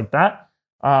 things like that.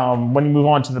 When you move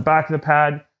on to the back of the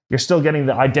pad, you're still getting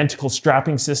the identical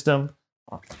strapping system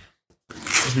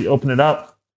as we open it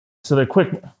up. So the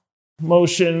quick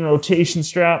motion rotation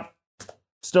strap,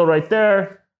 still right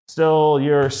there, still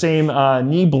your same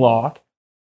knee block.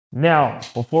 Now,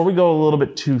 before we go a little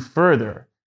bit too further,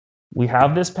 we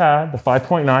have this pad, the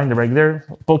 5.9, the regular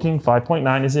booking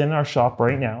 5.9 is in our shop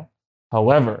right now.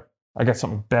 However, I got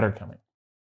something better coming.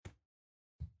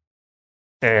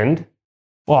 And?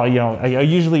 Well, I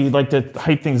usually like to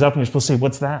hype things up and you're supposed to say,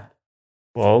 what's that?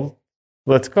 Well,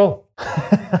 let's go.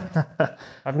 I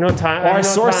have no time. Our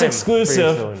source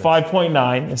exclusive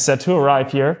 5.9 is set to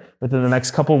arrive here within the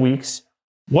next couple weeks.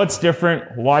 What's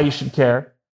different? Why you should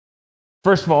care?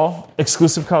 First of all,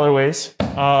 exclusive colorways.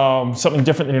 Something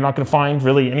different that you're not going to find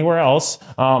really anywhere else,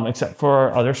 except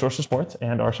for other Source of Sports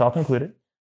and our shop included.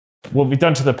 What we've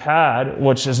done to the pad,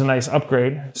 which is a nice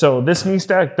upgrade. So this knee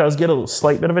stack does get a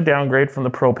slight bit of a downgrade from the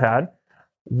Pro pad.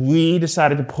 We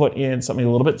decided to put in something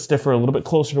a little bit stiffer, a little bit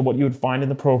closer to what you would find in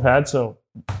the Pro pad. So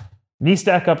knee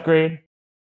stack upgrade,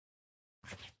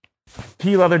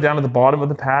 P leather down to the bottom of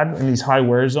the pad in these high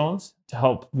wear zones to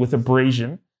help with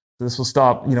abrasion. This will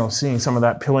stop, seeing some of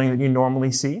that pilling that you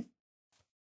normally see.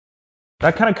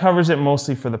 That kind of covers it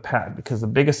mostly for the pad because the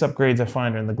biggest upgrades I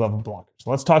find are in the glove and blocker. So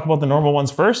let's talk about the normal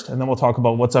ones first, and then we'll talk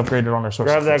about what's upgraded on our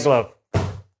source. Grab that glove. All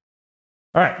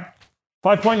right,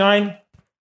 5.9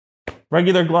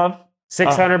 regular glove.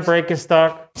 600 brake is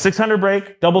stock. 600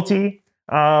 brake, double T.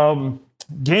 Game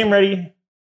ready,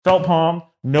 felt palm.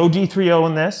 No D3O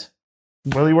in this.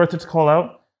 Really worth it to call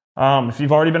out. If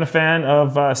you've already been a fan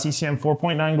of CCM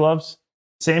 4.9 gloves,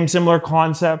 similar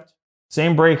concept,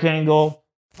 same brake angle.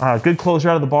 Good closure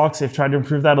out of the box. They've tried to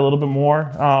improve that a little bit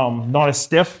more. Not as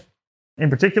stiff in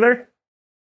particular.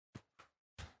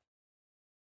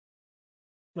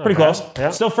 Pretty close. Yeah.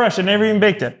 Still fresh. I never even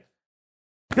baked it.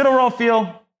 Good overall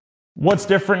feel. What's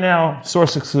different now?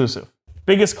 Source exclusive.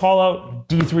 Biggest call out,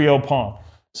 D3O palm.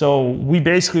 So we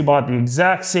basically bought the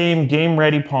exact same game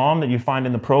ready palm that you find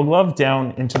in the Pro Glove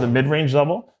down into the mid-range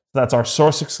level. That's our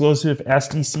source exclusive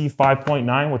SDC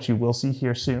 5.9, which you will see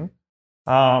here soon.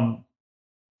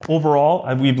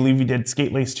 Overall, we believe we did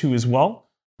Skate Lace 2 as well.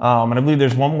 And I believe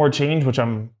there's one more change, which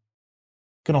I'm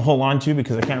going to hold on to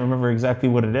because I can't remember exactly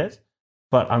what it is.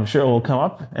 But I'm sure it will come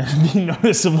up and be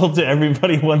noticeable to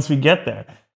everybody once we get there.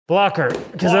 Blocker.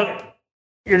 Because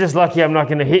you're just lucky I'm not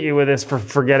going to hit you with this for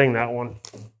forgetting that one.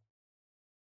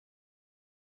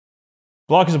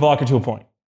 Blocker's a blocker to a point.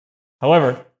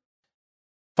 However,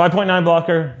 5.9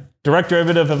 blocker, direct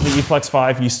derivative of the eFlex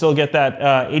 5. You still get that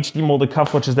HD molded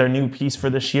cuff, which is their new piece for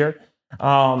this year.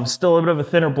 Still a bit of a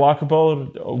thinner blocker board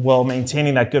while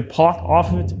maintaining that good pop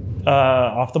off of it,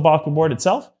 off the blocker board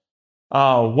itself.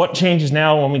 What changes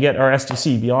now when we get our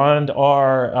SDC? Beyond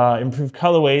our improved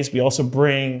colorways, we also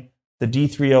bring the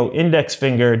D3O index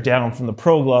finger down from the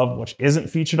Pro Glove, which isn't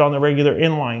featured on the regular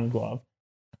inline glove.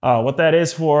 What that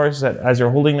is for is that as you're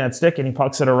holding that stick, any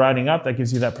pucks that are riding up, that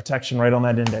gives you that protection right on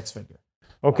that index finger.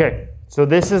 Okay, so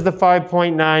this is the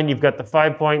 5.9. You've got the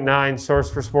 5.9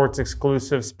 Source for Sports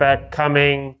exclusive spec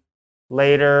coming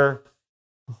later.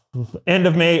 End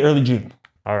of May, early June.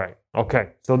 All right, okay.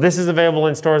 So this is available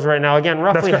in stores right now. Again,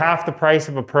 roughly half the price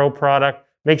of a Pro product.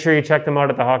 Make sure you check them out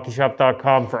at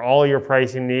thehockeyshop.com for all your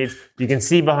pricing needs. You can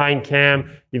see behind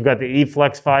Cam, you've got the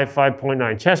eFlex 5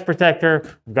 5.9 chest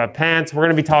protector. We've got pants. We're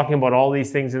going to be talking about all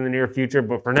these things in the near future.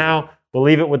 But for now, we'll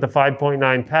leave it with the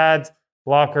 5.9 pads,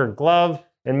 blocker, glove,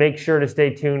 and make sure to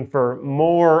stay tuned for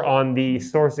more on the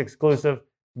Source exclusive.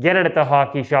 Get it at the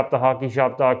Hockey Shop,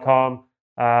 thehockeyshop.com.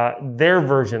 Their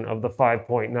version of the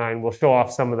 5.9. We'll show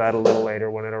off some of that a little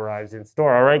later when it arrives in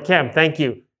store. All right, Cam, thank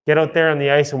you. Get out there on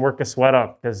the ice and work a sweat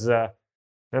up because, to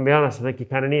be honest, I think you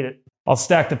kind of need it. I'll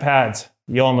stack the pads.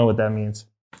 You all know what that means.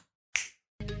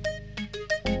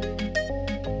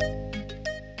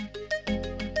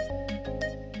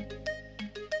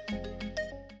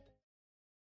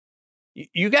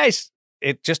 You guys,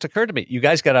 it just occurred to me, you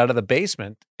guys got out of the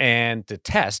basement and to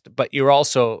test, but you're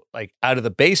also like out of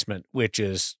the basement, which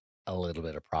is a little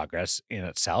bit of progress in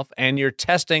itself. And you're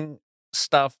testing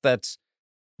stuff that's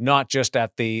not just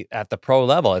at the pro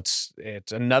level. It's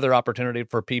another opportunity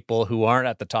for people who aren't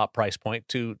at the top price point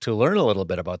to learn a little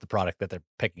bit about the product that they're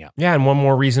picking up. Yeah, and one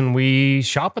more reason we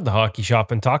shop at the Hockey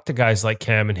Shop and talk to guys like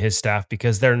Cam and his staff,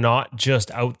 because they're not just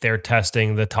out there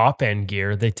testing the top end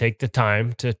gear. They take the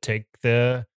time to take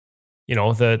that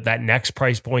next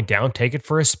price point down, take it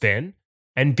for a spin,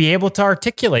 and be able to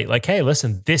articulate like, hey,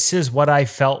 listen, this is what I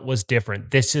felt was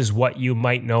different. This is what you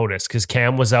might notice. Because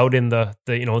Cam was out in the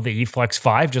eFlex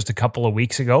 5 just a couple of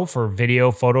weeks ago for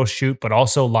video, photo shoot, but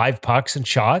also live pucks and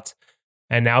shots.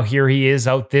 And now here he is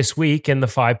out this week in the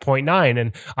 5.9.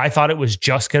 And I thought it was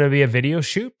just going to be a video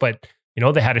shoot, but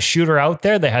they had a shooter out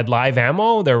there. They had live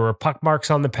ammo. There were puck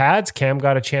marks on the pads. Cam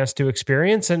got a chance to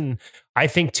experience. And I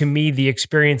think to me, the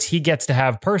experience he gets to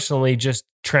have personally just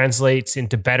translates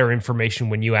into better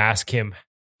information when you ask him,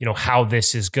 how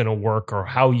this is going to work or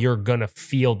how you're going to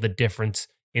feel the difference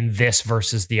in this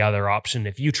versus the other option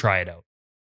if you try it out.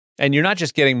 And you're not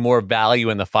just getting more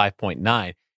value in the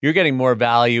 5.9. You're getting more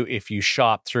value if you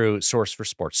shop through Source for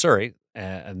Sports Surrey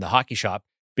and the Hockey Shop,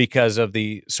 because of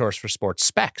the Source for Sports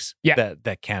specs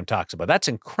that Cam talks about. That's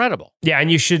incredible. Yeah,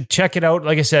 and you should check it out.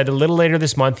 Like I said, a little later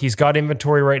this month. He's got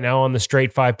inventory right now on the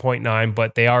straight 5.9,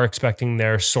 but they are expecting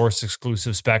their Source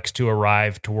exclusive specs to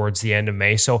arrive towards the end of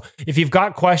May. So if you've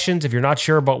got questions, if you're not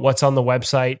sure about what's on the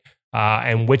website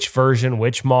and which version,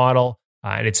 which model,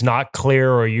 and it's not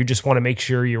clear, or you just want to make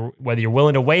sure whether you're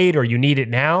willing to wait or you need it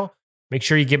now, make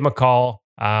sure you give him a call.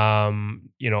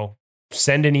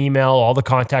 send an email. All the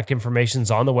contact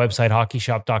information's on the website,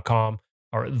 hockeyshop.com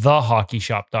or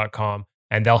thehockeyshop.com,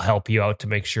 and they'll help you out to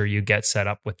make sure you get set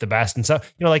up with the best. And so,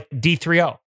 like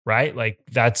D3O, right? Like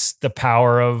that's the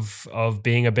power of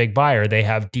being a big buyer. They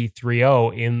have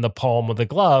D3O in the palm of the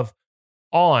glove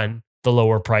on the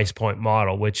lower price point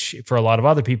model, which for a lot of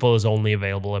other people is only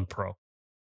available in Pro.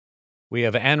 We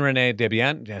have Anne-Renee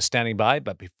Debian standing by,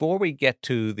 but before we get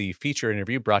to the feature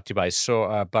interview brought to you by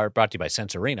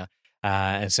Sensorina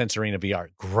and Sensorina VR,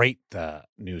 great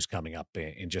news coming up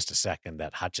in just a second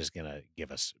that Hutch is going to give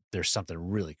us. There's something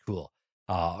really cool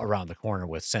around the corner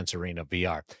with Sensorina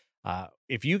VR.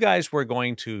 If you guys were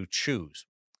going to choose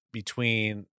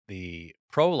between the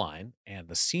Pro line and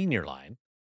the Senior line,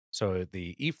 so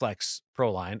the eFlex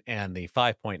Pro line and the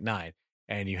 5.9,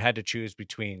 and you had to choose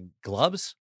between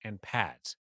gloves and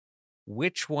pads,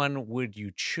 which one would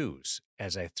you choose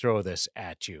as I throw this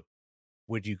at you?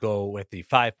 Would you go with the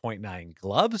 5.9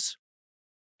 gloves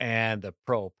and the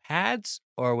Pro pads,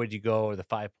 or would you go with the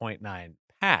 5.9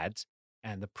 pads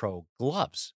and the Pro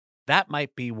gloves? That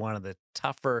might be one of the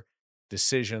tougher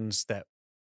decisions that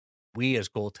we as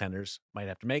goaltenders might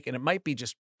have to make, and it might be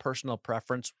just personal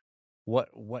preference, what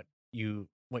you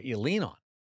lean on.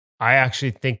 I actually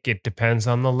think it depends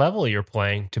on the level you're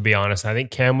playing, to be honest. I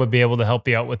think Cam would be able to help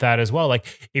you out with that as well.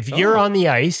 Like if you're on the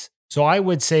ice, so I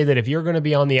would say that if you're going to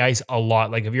be on the ice a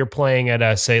lot, like if you're playing at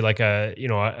a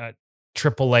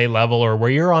AAA level, or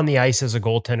where you're on the ice as a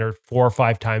goaltender 4 or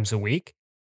 5 times a week,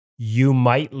 you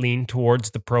might lean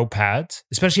towards the Pro pads,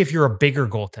 especially if you're a bigger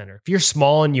goaltender. If you're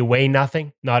small and you weigh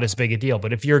nothing, not as big a deal.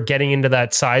 But if you're getting into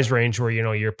that size range where,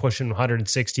 you're pushing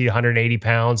 160 to 180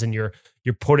 pounds and you're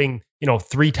putting,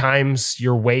 3 times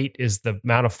your weight is the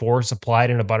amount of force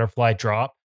applied in a butterfly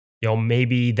drop,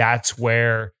 maybe that's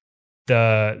where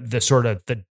the sort of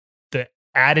the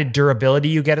added durability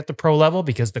you get at the Pro level,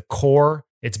 because the core,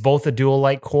 it's both a dual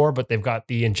light core, but they've got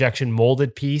the injection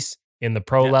molded piece in the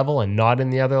Pro level and not in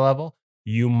the other level.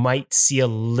 You might see a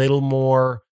little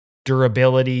more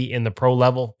durability in the Pro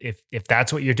level. If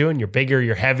that's what you're doing, you're bigger,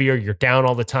 you're heavier, you're down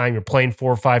all the time, you're playing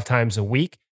 4 or 5 times a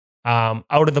week. Out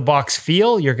of the box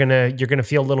feel, you're gonna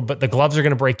feel a little bit. The gloves are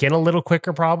gonna break in a little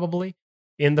quicker probably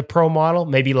in the Pro model,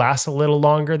 maybe last a little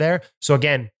longer there. So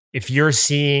again, if you're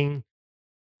seeing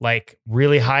like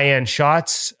really high end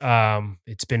shots,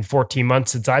 it's been 14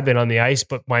 months since I've been on the ice,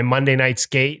 but my Monday night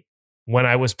skate when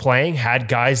I was playing had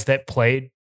guys that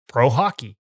played pro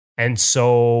hockey. And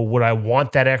so would I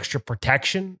want that extra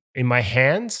protection in my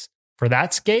hands for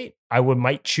that skate? I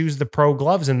might choose the Pro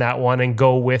gloves in that one and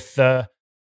go with the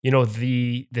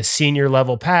senior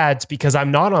level pads, because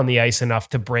I'm not on the ice enough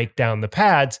to break down the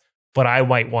pads, but I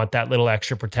might want that little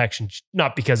extra protection,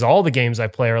 not because all the games I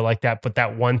play are like that, but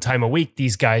that one time a week,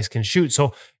 these guys can shoot.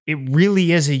 So it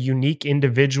really is a unique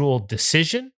individual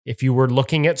decision if you were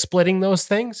looking at splitting those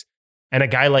things. And a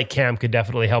guy like Cam could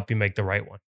definitely help you make the right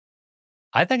one.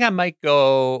 I think I might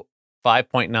go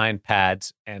 5.9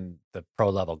 pads and the Pro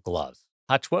level gloves.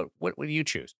 Hutch, what would you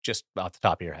choose just off the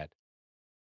top of your head?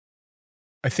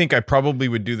 I think I probably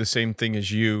would do the same thing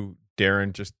as you,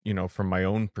 Darren, just, from my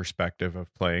own perspective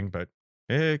of playing, but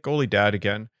goalie dad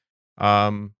again.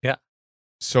 Yeah.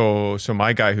 So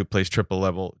my guy who plays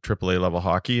AAA level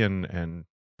hockey and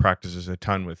practices a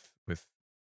ton with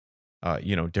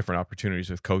different opportunities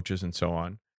with coaches and so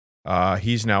on.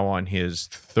 He's now on his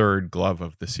 3rd glove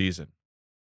of the season.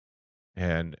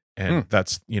 And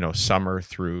that's, summer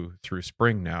through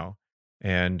spring now.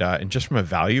 And just from a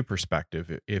value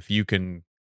perspective, if you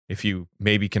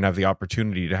maybe can have the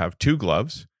opportunity to have 2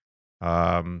 gloves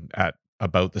at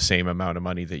about the same amount of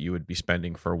money that you would be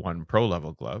spending for one Pro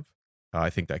level glove, I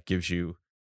think that gives you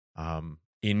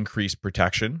increased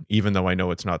protection, even though I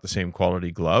know it's not the same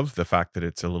quality glove. The fact that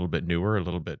it's a little bit newer, a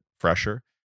little bit fresher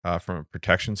from a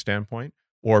protection standpoint,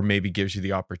 or maybe gives you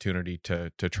the opportunity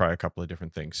to try a couple of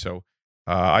different things. So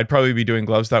I'd probably be doing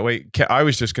gloves that way. I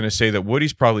was just going to say that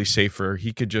Woody's probably safer.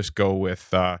 He could just go with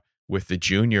the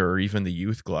junior or even the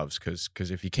youth gloves,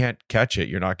 because if you can't catch it,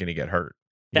 you're not going to get hurt.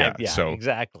 Yeah,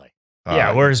 exactly.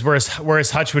 Yeah,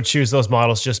 whereas Hutch would choose those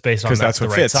models just based on that's the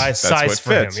right fits. size what for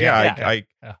fits. him. Yeah,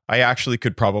 I actually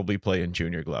could probably play in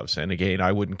junior gloves, and again,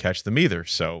 I wouldn't catch them either.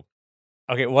 So,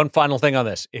 okay, one final thing on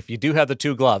this: if you do have the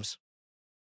 2 gloves,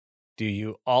 do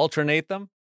you alternate them,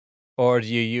 or do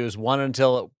you use one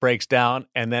until it breaks down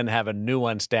and then have a new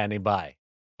one standing by?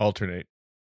 Alternate.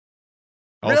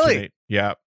 Really?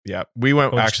 Yeah. We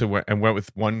went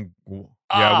with one.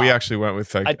 Yeah, we actually went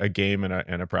with a game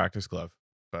and a practice glove.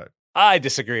 But I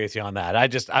disagree with you on that.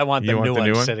 I want the new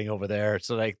one one sitting over there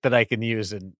so that I can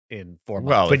use in 4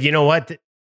 months. But you know what?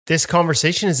 this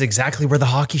conversation is exactly where the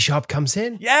hockey shop comes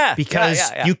in. Yeah.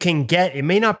 Because yeah. you can get, it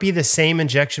may not be the same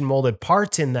injection molded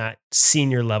parts in that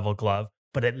senior level glove,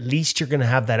 but at least you're going to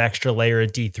have that extra layer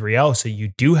of D3O. So you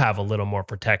do have a little more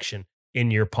protection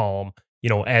in your palm, you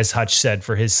know, as Hutch said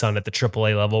for his son at the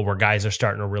AAA level, where guys are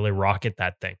starting to really rocket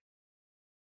that thing.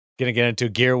 Going to get into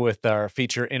gear with our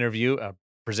feature interview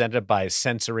presented by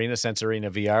Sensorina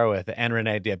VR with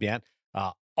Anne-Renee Debian.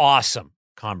 Awesome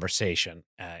conversation,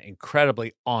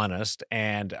 incredibly honest,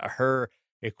 and her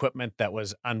equipment that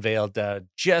was unveiled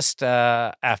just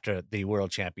after the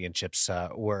World Championships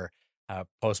were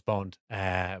postponed,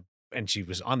 and she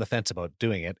was on the fence about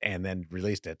doing it and then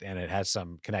released it, and it has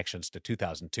some connections to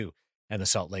 2002 and the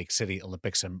Salt Lake City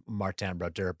Olympics and Martin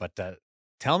Brodeur. But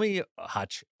tell me,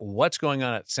 Hutch, what's going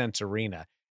on at Sensorina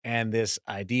and this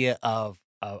idea of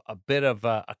a bit of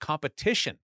a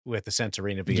competition with the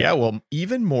Sensorina VR? Yeah, well,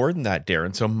 even more than that,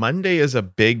 Darren. So Monday is a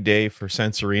big day for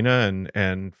Sensorina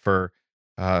and for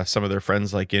some of their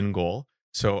friends like In Goal.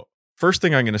 So first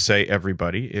thing I'm going to say,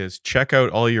 everybody, is check out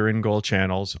all your In Goal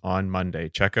channels on Monday.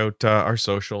 Check out our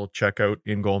social, check out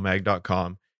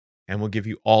ingoalmag.com, and we'll give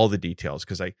you all the details,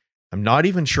 because I'm not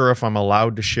even sure if I'm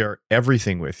allowed to share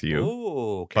everything with you.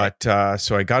 Ooh, okay. But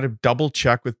so I got to double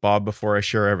check with Bob before I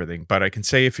share everything. But I can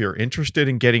say if you're interested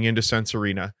in getting into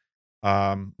Sensorina,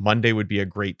 Monday would be a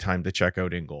great time to check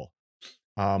out In Goal.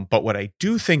 But what I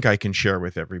do think I can share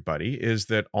with everybody is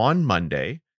that on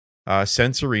Monday,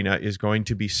 Sensorina is going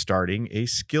to be starting a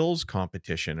skills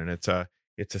competition, and it's a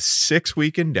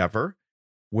 6-week endeavor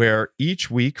where each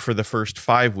week for the first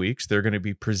 5 weeks, they're going to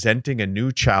be presenting a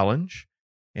new challenge,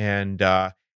 and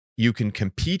you can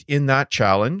compete in that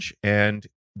challenge, and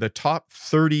the top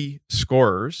 30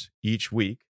 scorers each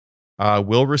week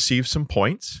will receive some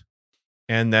points.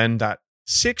 And then that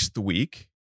 6th week,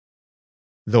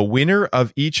 the winner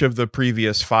of each of the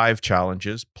previous 5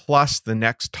 challenges, plus the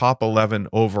next top 11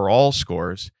 overall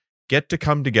scores, get to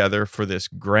come together for this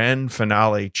grand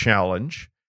finale challenge.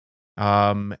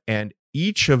 And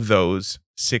each of those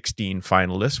 16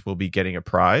 finalists will be getting a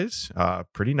prize.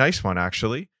 Pretty nice one,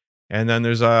 actually. And then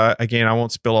there's again, I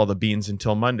won't spill all the beans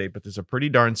until Monday, but there's a pretty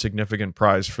darn significant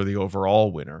prize for the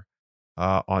overall winner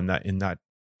in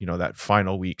that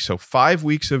final week. So 5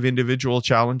 weeks of individual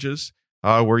challenges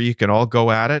where you can all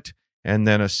go at it, and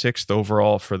then a 6th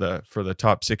overall for the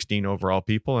top 16 overall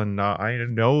people. And I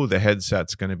know the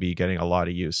headset's going to be getting a lot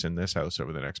of use in this house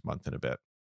over the next month and a bit.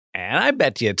 And I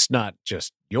bet you it's not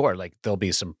just there'll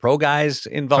be some pro guys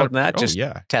involved in that, just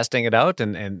testing it out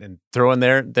and throwing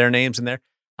their names in there.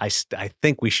 I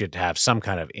think we should have some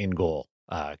kind of in-goal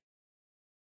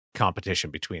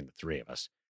competition between the three of us.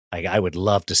 Like, I would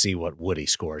love to see what Woody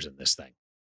scores in this thing.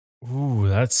 Ooh,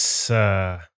 that's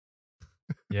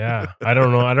yeah. I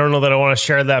don't know that I want to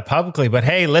share that publicly, but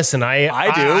hey, listen, I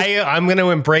do. I'm going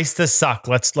to embrace the suck.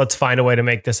 Let's find a way to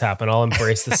make this happen. I'll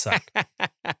embrace the suck.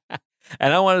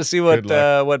 And I want to see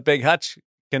what Big Hutch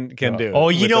can do. Oh,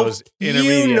 you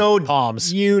know,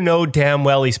 palms. You know damn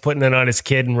well he's putting it on his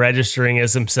kid and registering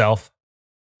as himself.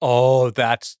 Oh,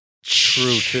 that's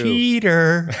true too.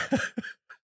 Cheater.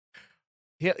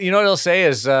 You know what he'll say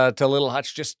is to little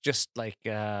Hutch, just like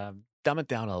dumb it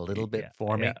down a little bit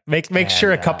for me. Make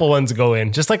sure a couple ones go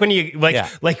in. Just like when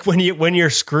you when you're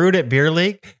screwed at beer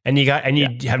league and you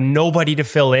have nobody to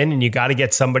fill in, and you got to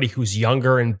get somebody who's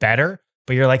younger and better.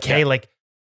 But you're like, hey,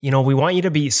 we want you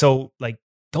to be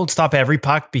don't stop every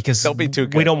puck, because don't be too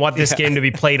good. We don't want this game to be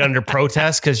played under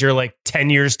protest because you're like 10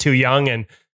 years too young and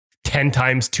 10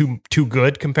 times too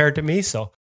good compared to me.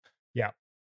 So, yeah.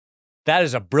 That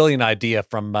is a brilliant idea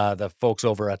from the folks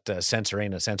over at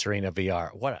Sensorina VR.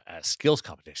 What a skills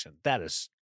competition. That is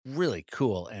really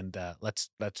cool. And let's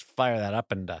fire that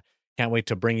up, and can't wait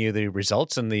to bring you the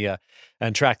results and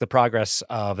track the progress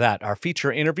of that. Our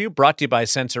feature interview brought to you by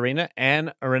Sensorina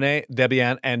and Renee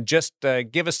Debian. And just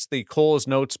give us the Cole's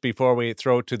notes before we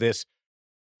throw to this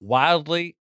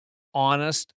wildly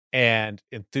honest and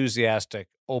enthusiastic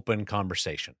open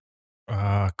conversation.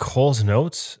 Cole's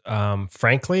notes,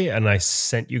 frankly, and I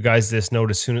sent you guys this note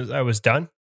as soon as I was done.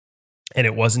 And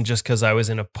it wasn't just because I was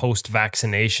in a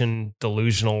post-vaccination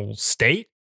delusional state.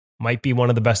 Might be one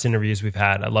of the best interviews we've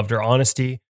had. I loved her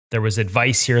honesty. There was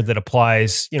advice here that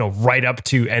applies, right up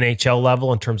to NHL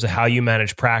level in terms of how you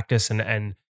manage practice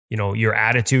and your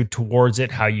attitude towards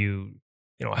it, how you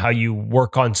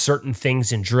work on certain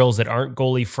things in drills that aren't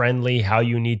goalie friendly, how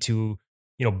you need to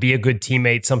be a good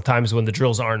teammate sometimes when the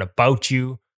drills aren't about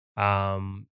you.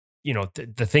 The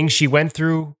things she went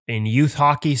through in youth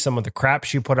hockey, some of the crap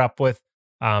she put up with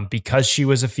because she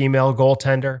was a female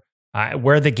goaltender.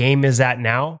 where the game is at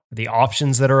now, the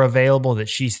options that are available that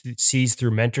she sees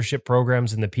through mentorship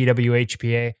programs in the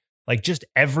PWHPA, like just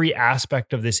every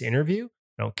aspect of this interview.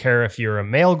 I don't care if you're a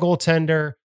male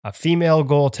goaltender, a female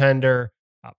goaltender,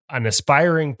 an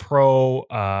aspiring pro,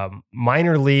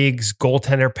 minor leagues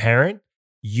goaltender parent,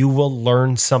 you will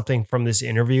learn something from this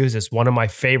interview. It's one of my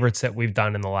favorites that we've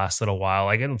done in the last little while.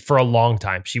 Like for a long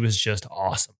time, she was just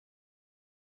awesome.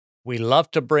 We love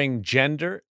to bring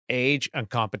gender, age, and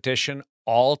competition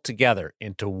all together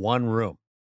into one room.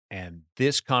 And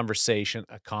this conversation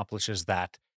accomplishes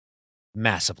that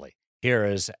massively. Here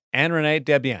is Anne-Renee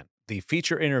Desbiens, the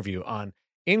feature interview on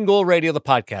In Goal Radio, the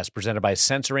podcast presented by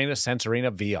Sense Arena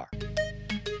VR.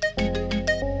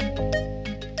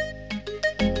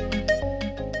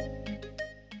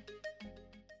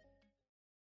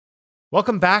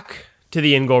 Welcome back to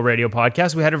the In Goal Radio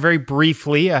podcast. We had it very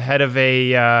briefly ahead of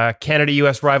a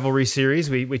Canada-US rivalry series.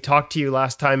 We talked to you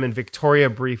last time in Victoria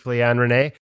briefly,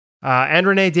 Anne-Renee.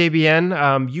 Anne-Renee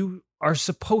Desbiens, you are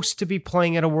supposed to be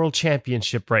playing at a world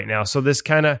championship right now. So this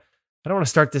kind of, I don't want to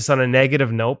start this on a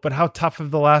negative note, but how tough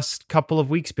have the last couple of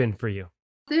weeks been for you?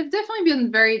 They've definitely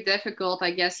been very difficult.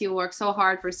 I guess you work so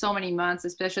hard for so many months,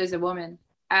 especially as a woman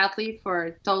athlete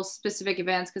for those specific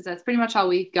events, because that's pretty much how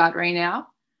we got right now.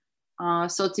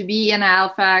 So to be in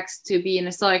Halifax, to be in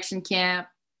a selection camp,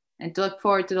 and to look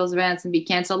forward to those events and be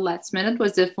canceled last minute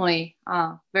was definitely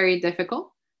very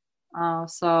difficult.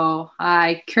 So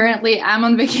I currently am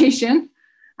on vacation.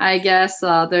 I guess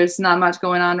there's not much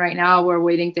going on right now. We're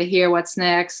waiting to hear what's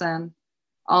next and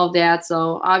all of that.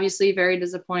 So obviously very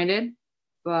disappointed,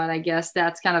 but I guess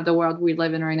that's kind of the world we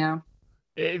live in right now.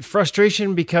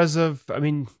 Frustration because of, I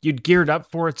mean, you'd geared up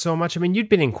for it so much. I mean, you'd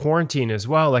been in quarantine as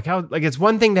well. Like it's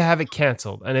one thing to have it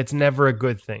canceled and it's never a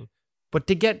good thing, but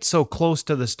to get so close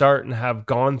to the start and have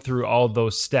gone through all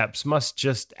those steps must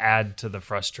just add to the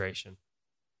frustration.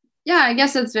 Yeah, I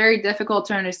guess it's very difficult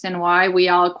to understand why. We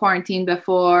all quarantined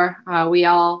before. We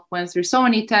all went through so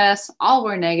many tests. All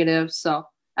were negative. So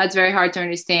that's very hard to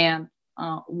understand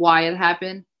why it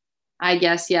happened. I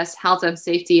guess, yes, health and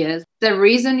safety is the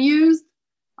reason used.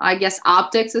 I guess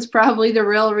optics is probably the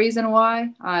real reason why.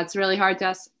 It's really hard to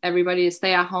ask everybody to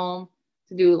stay at home,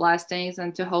 to do less things,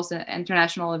 and to host an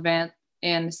international event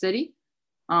in the city.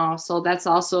 So that's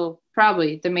also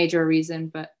probably the major reason.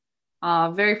 But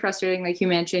very frustrating, like you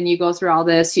mentioned. You go through all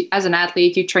this. As an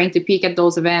athlete, you train to peak at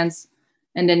those events,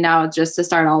 and then now it's just to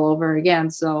start all over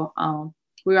again. So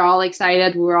we were all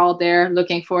excited. We were all there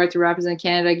looking forward to represent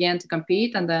Canada again to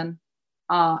compete, and then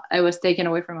it was taken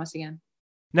away from us again.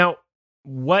 Now,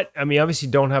 obviously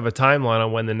you don't have a timeline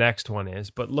on when the next one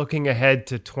is, but looking ahead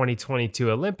to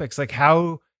 2022 Olympics, like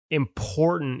how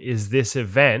important is this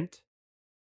event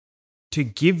to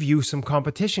give you some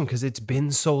competition? Because it's been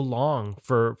so long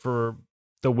for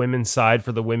the women's side,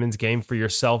 for the women's game, for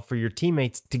yourself, for your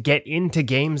teammates to get into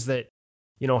games that,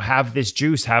 have this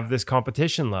juice, have this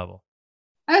competition level.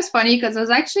 That's funny because I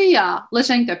was actually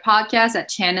listening to a podcast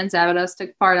that Shannon Zavadas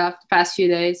took part of the past few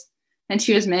days. And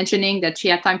she was mentioning that she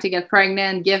had time to get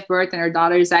pregnant, give birth, and her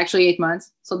daughter is actually 8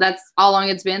 months. So that's how long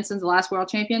it's been since the last World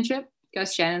Championship,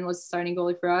 because Shannon was the starting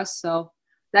goalie for us. So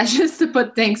that's just to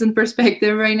put things in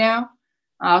perspective right now.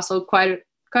 So quite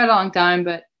a long time.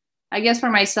 But I guess for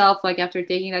myself, like after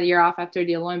taking that year off after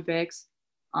the Olympics,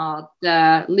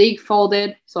 the league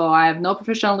folded. So I have no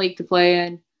professional league to play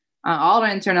in. All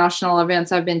the international events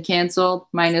have been canceled,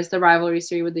 minus the rivalry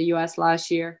series with the U.S.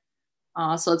 last year.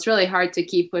 So it's really hard to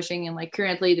keep pushing. And like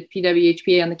currently the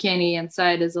PWHPA on the Canadian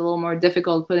side is a little more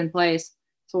difficult to put in place.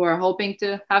 So we're hoping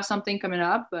to have something coming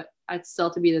up, but it's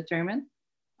still to be determined.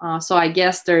 So I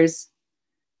guess there's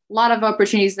a lot of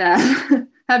opportunities that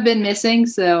have been missing.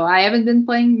 So I haven't been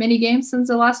playing many games since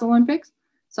the last Olympics.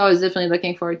 So I was definitely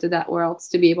looking forward to that Worlds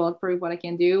to be able to prove what I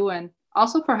can do. And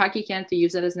also for Hockey Canada to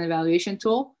use it as an evaluation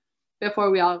tool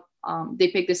before they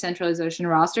pick the centralization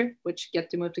roster, which get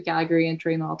to move to Calgary and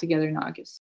train all together in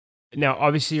August. Now,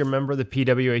 obviously, you're a member of the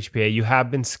PWHPA. You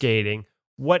have been skating.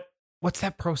 What's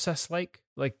that process like?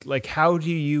 Like, how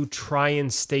do you try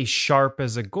and stay sharp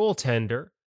as a goaltender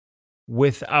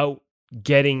without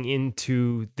getting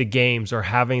into the games or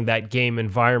having that game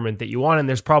environment that you want? And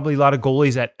there's probably a lot of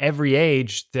goalies at every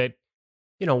age that,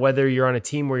 whether you're on a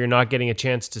team where you're not getting a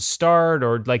chance to start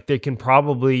or like they can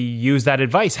probably use that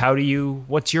advice.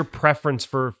 What's your preference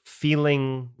for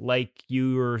feeling like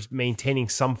you're maintaining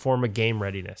some form of game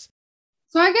readiness?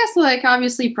 So I guess like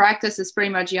obviously practice is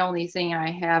pretty much the only thing I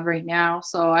have right now.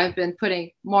 So I've been putting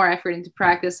more effort into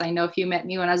practice. I know if you met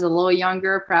me when I was a little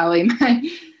younger, probably my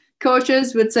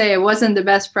coaches would say I wasn't the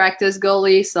best practice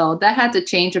goalie. So that had to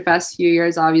change the past few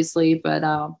years, obviously. But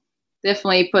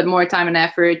definitely put more time and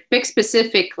effort, pick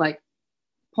specific like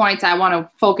points I want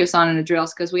to focus on in the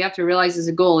drills, because we have to realize as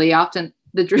a goalie, often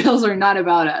the drills are not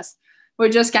about us. We're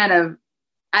just kind of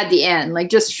at the end, like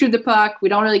just shoot the puck. We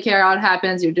don't really care how it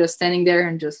happens. You're just standing there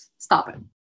and just stop it.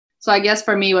 So I guess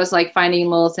for me it was like finding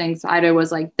little things, either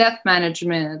was like depth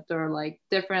management or like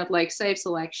different like save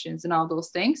selections and all those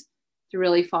things to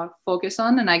really focus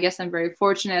on. And I guess I'm very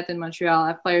fortunate in Montreal. I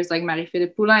have players like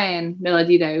Marie-Philippe Poulin and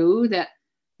Melody Daou that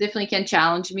definitely can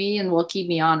challenge me and will keep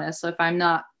me honest. So if I'm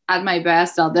not at my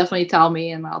best, they'll definitely tell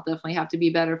me, and I'll definitely have to be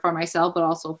better for myself, but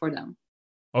also for them.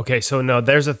 Okay, so no,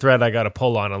 there's a thread I got to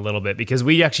pull on a little bit, because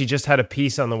we actually just had a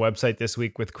piece on the website this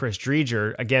week with Chris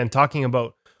Dreger, again, talking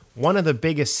about one of the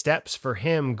biggest steps for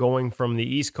him going from the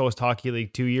East Coast Hockey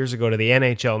League 2 years ago to the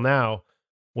NHL now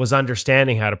was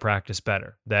understanding how to practice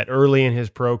better. That early in his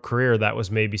pro career, that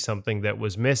was maybe something that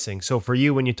was missing. So for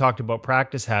you, when you talked about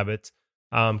practice habits,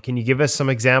 can you give us some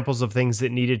examples of things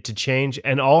that needed to change?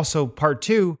 And also part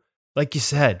two, like you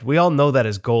said, we all know that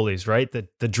as goalies, right?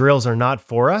 That the drills are not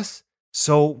for us.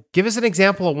 So give us an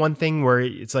example of one thing where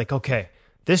it's like, okay,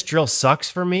 this drill sucks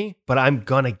for me, but I'm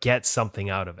going to get something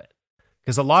out of it.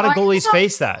 Because a lot of goalies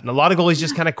face that, and a lot of goalies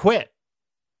just kind of quit.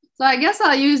 So I guess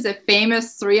I'll use the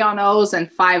famous 3-on-0s and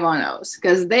 5-on-0s,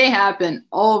 because they happen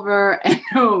over and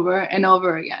over and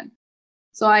over again.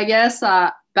 So I guess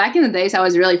back in the days, I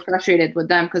was really frustrated with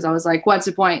them, because I was like, what's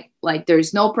the point? Like,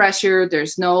 there's no pressure.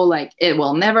 There's no, like, it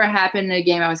will never happen in a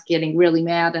game. I was getting really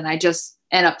mad, and I just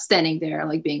end up standing there,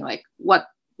 like being like,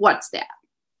 what's that?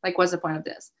 Like, what's the point of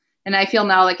this? And I feel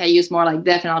now like I use more like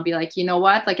depth, and I'll be like, you know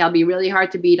what? Like, I'll be really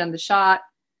hard to beat on the shot.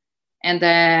 And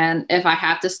then if I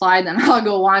have to slide, then I'll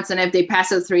go once. And if they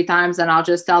pass it 3 times, then I'll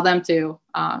just tell them to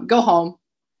go home,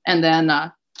 and then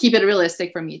keep it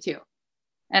realistic for me too.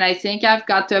 And I think I've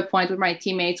got to a point with my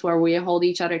teammates where we hold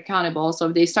each other accountable. So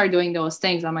if they start doing those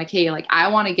things, I'm like, hey, like, I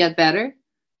want to get better.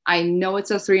 I know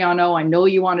it's a 3-on-0. I know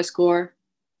you want to score.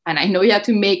 And I know you have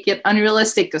to make it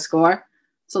unrealistic to score.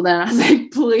 So then I was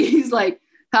like, please, like,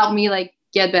 help me, like,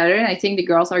 get better. And I think the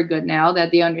girls are good now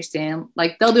that they understand.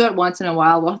 Like, they'll do it once in a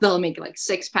while. Well, they'll make like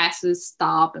 6 passes,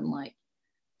 stop, and like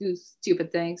do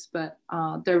stupid things. But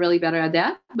they're really better at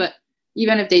that. But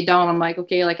even if they don't, I'm like,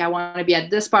 okay, like, I want to be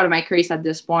at this part of my crease at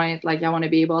this point. Like, I want to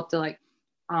be able to, like,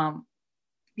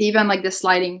 even like the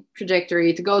sliding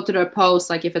trajectory to go to the post,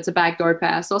 like if it's a backdoor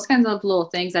pass, those kinds of little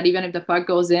things that even if the puck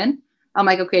goes in, I'm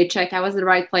like, okay, check, I was in the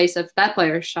right place. If that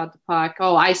player shot the puck,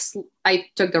 oh, I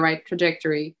took the right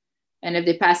trajectory. And if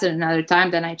they pass it another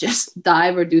time, then I just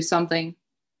dive or do something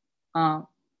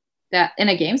that in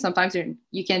a game, sometimes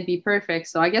you can't be perfect.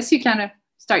 So I guess you kind of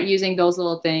start using those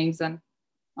little things, and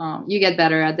you get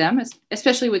better at them,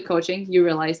 especially with coaching. You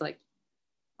realize like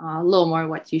a little more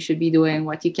what you should be doing,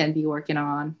 what you can be working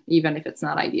on, even if it's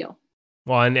not ideal.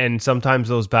 Well, and sometimes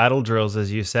those battle drills,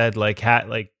 as you said,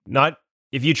 not,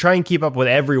 if you try and keep up with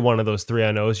every one of those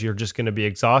 3-on-0s, you're just going to be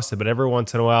exhausted. But every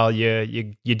once in a while,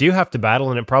 you do have to battle,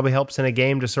 and it probably helps in a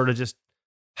game to sort of just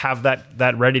have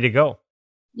that ready to go.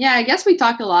 Yeah, I guess we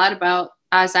talk a lot about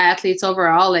as athletes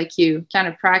overall, like you kind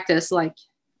of practice, like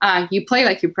you play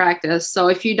like you practice. So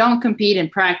if you don't compete in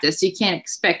practice, you can't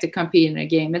expect to compete in a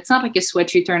game. It's not like a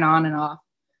switch you turn on and off.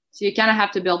 So you kind of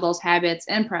have to build those habits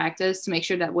in practice to make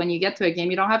sure that when you get to a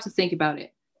game, you don't have to think about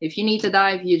it. If you need to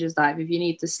dive, you just dive. If you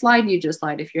need to slide, you just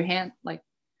slide. If your hand, like,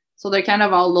 so they're kind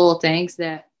of all little things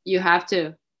that you have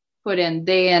to put in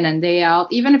and day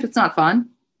out, even if it's not fun.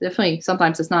 Definitely,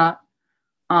 sometimes it's not.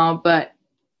 But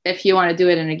if you want to do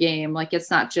it in a game, like,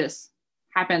 it's not just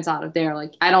happens out of there.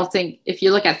 Like, I don't think if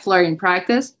you look at Fleury in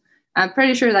practice, I'm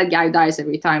pretty sure that guy dives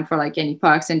every time for like any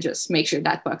pucks and just make sure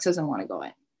that puck doesn't want to go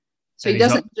in. So he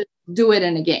doesn't just do it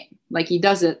in a game. Like, he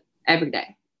does it every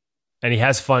day. And he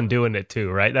has fun doing it too,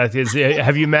 right? That is,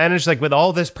 have you managed, like, with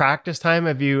all this practice time?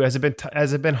 Has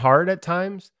it been hard at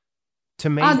times to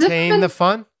maintain the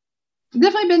fun?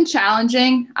 Definitely been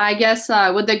challenging. I guess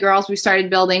with the girls, we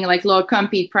started building like little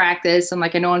compete practice, and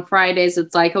like I know on Fridays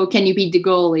it's like, oh, can you beat the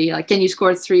goalie? Like, can you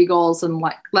score 3 goals in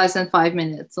like less than 5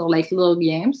 minutes? So like little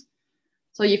games.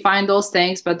 So you find those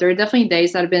things, but there are definitely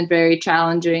days that have been very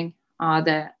challenging.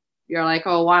 That you're like,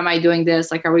 oh, why am I doing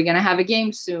this? Like, are we going to have a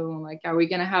game soon? Like, are we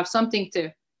going to have something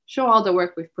to show all the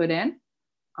work we've put in?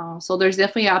 So there's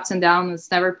definitely ups and downs.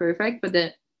 It's never perfect. But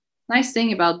the nice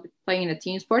thing about playing in a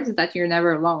team sport is that you're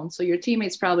never alone. So your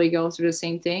teammates probably go through the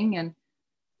same thing. And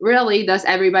really, does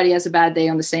everybody has a bad day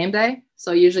on the same day?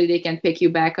 So usually they can pick you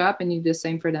back up, and you do the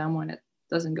same for them when it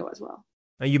doesn't go as well.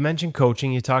 Now, you mentioned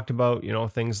coaching. You talked about,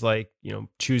 things like,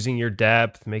 choosing your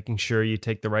depth, making sure you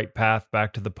take the right path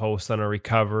back to the post on a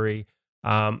recovery.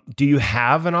 Do you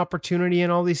have an opportunity in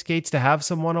all these skates to have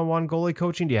some one-on-one goalie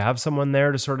coaching? Do you have someone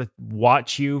there to sort of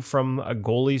watch you from a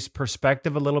goalie's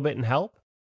perspective a little bit and help?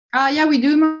 Yeah, we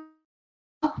do.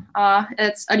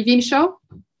 It's Olivier Show.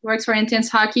 Works for Intense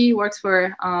Hockey. Works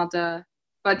for the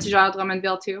Bâtisseur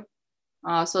Drummondville too.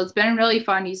 So it's been really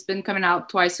fun. He's been coming out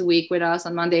twice a week with us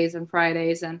on Mondays and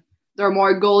Fridays, and they're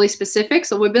more goalie specific.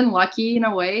 So we've been lucky in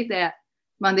a way that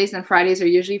Mondays and Fridays are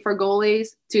usually for goalies.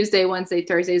 Tuesday, Wednesday,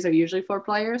 Thursdays are usually for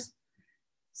players.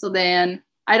 So then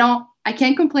I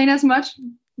can't complain as much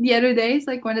the other days,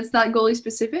 like when it's not goalie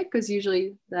specific, because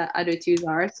usually the other twos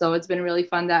are. So it's been really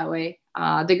fun that way.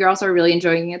 The girls are really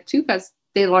enjoying it too, because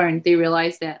they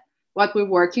realize that what we're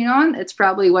working on, it's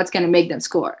probably what's going to make them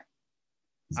score.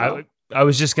 So. I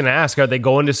was just going to ask, are they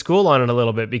going to school on it a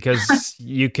little bit? Because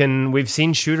we've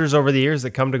seen shooters over the years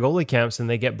that come to goalie camps and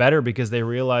they get better because they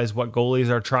realize what goalies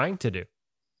are trying to do.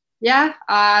 Yeah.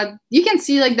 You can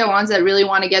see like the ones that really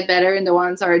want to get better and the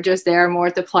ones that are just there more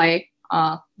to play.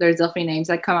 There's definitely names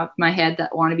that come up in my head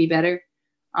that want to be better.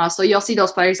 So you'll see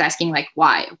those players asking like,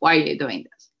 why are you doing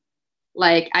this?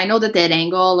 Like, I know that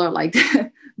angle or like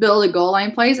build a goal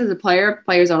line plays as a player,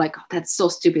 players are like, oh, that's so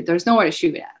stupid. There's nowhere to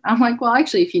shoot at. I'm like, well,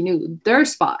 actually, if you knew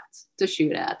there's spots to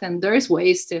shoot at and there's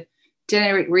ways to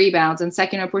generate rebounds and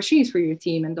second opportunities for your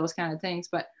team and those kind of things.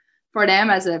 But for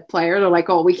them as a player, they're like,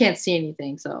 oh, we can't see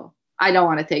anything. So I don't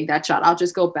want to take that shot. I'll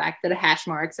just go back to the hash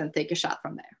marks and take a shot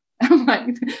from there. I'm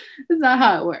like, that's not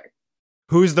how it works.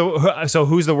 Who's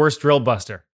the worst drill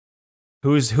buster?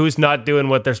 Who's not doing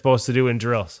what they're supposed to do in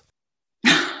drills?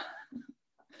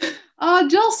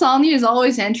 Jill Saulnier is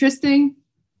always interesting.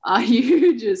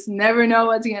 You just never know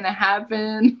what's going to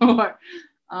happen.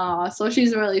 So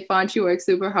she's really fun. She works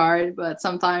super hard, but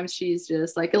sometimes she's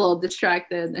just like a little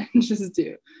distracted and just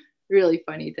do really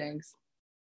funny things.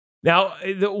 Now,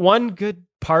 the one good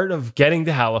part of getting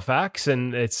to Halifax,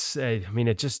 and it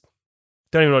just,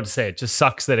 don't even know what to say. It just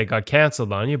sucks that it got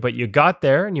canceled on you, but you got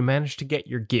there and you managed to get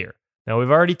your gear. Now,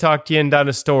 we've already talked to you and done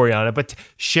a story on it, but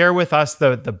share with us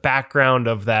the background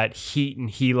of that Heat and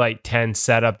Helite 10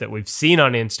 setup that we've seen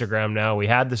on Instagram now. We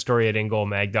had the story at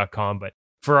InGoalMag.com, but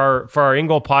for our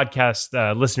InGoal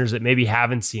podcast listeners that maybe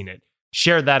haven't seen it,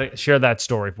 share that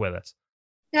story with us.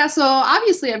 Yeah, so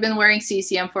obviously I've been wearing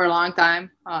CCM for a long time,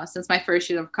 since my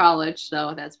first year of college,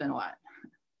 so that's been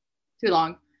too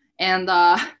long. And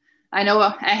I know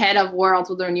ahead of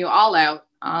Worlds with their new All Out,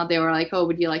 they were like, oh,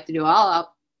 would you like to do All Out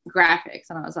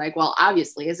graphics? And I was like, well,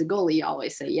 obviously as a goalie you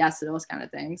always say yes to those kind of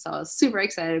things, so I was super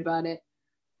excited about it.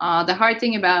 The hard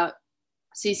thing about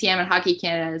CCM and Hockey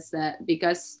Canada is that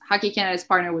because Hockey Canada is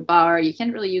partnered with Bauer, you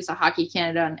can't really use a Hockey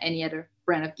Canada on any other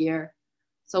brand of gear,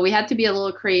 so we had to be a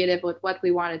little creative with what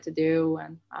we wanted to do.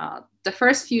 And the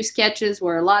first few sketches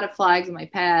were a lot of flags on my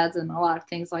pads and a lot of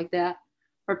things like that.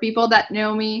 For people that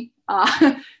know me,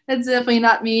 it's definitely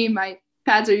not me. My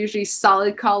pads are usually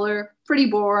solid color, pretty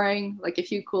boring, like a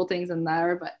few cool things in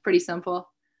there, but pretty simple.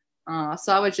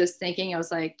 So I was just thinking, I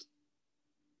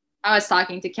was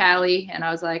talking to Callie and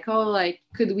I was like, oh, like,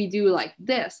 could we do like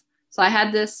this? So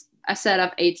I set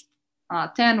up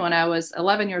H10 when I was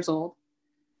 11 years old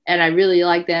and I really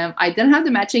liked them. I didn't have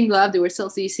the matching glove. They were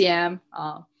still CCM.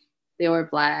 They were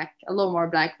black, a little more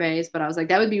black base, but I was like,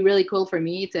 that would be really cool for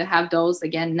me to have those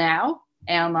again now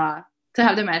and to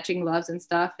have the matching gloves and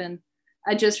stuff. And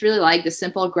I just really like the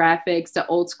simple graphics, the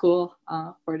old school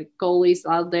for the goalies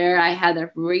out there. I had a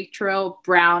retro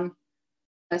brown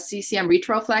CCM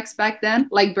retro flex back then,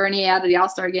 like Bernier had at the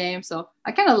All-Star game. So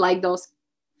I kind of like those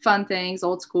fun things,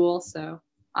 old school. So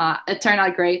it turned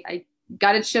out great. I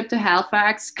got it shipped to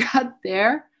Halifax, got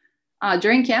there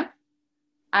during camp.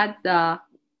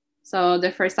 So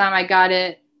the first time I got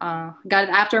it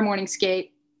after a morning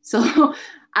skate. So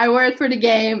I wore it for the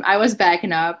game. I was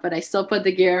backing up, but I still put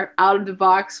the gear out of the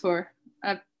box for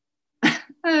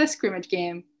a scrimmage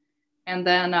game. And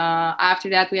then after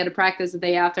that, we had a practice the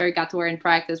day after. I got to wear it in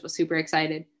practice, was super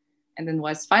excited. And then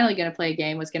was finally going to play a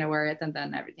game, was going to wear it. And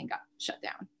then everything got shut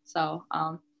down. So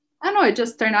I don't know, it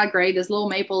just turned out great. There's little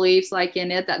maple leaves like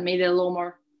in it that made it a little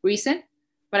more recent.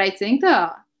 But I think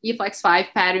the eFlex 5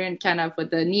 pattern kind of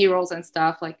with the knee rolls and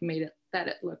stuff like made it that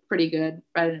it looked pretty good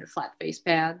rather than a flat face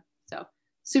pad. So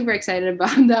super excited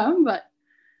about them. But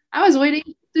I was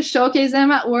waiting to showcase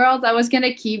them at Worlds. I was going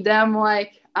to keep them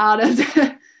like out of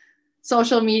the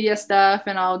social media stuff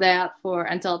and all that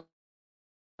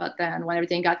but then when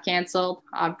everything got canceled,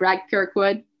 Brad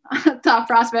Kirkwood, top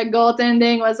prospect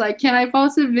goaltending, was like, can I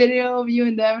post a video of you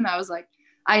and them? And I was like,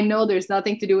 I know there's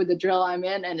nothing to do with the drill I'm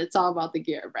in and it's all about the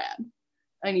gear, Brad.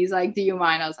 And he's like, do you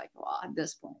mind? I was like, well, at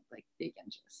this point, like they can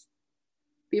just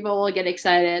people will get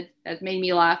excited. That made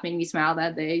me laugh, made me smile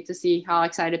that day to see how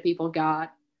excited people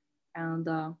got. And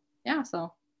yeah,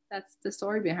 so that's the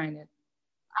story behind it.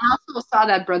 I also saw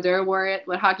that Brodeur wore it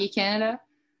with Hockey Canada.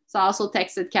 So I also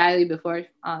texted Kylie before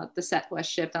the set was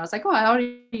shipped. I was like, oh, I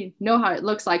already know how it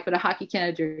looks like with a Hockey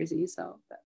Canada jersey. So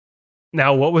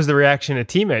Now, what was the reaction of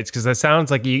teammates? Because it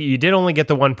sounds like you did only get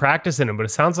the one practice in them, but it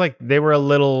sounds like they were a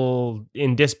little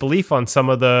in disbelief on some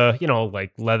of the,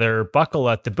 like leather buckle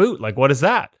at the boot. Like, what is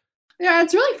that? yeah,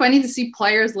 it's really funny to see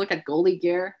players look at goalie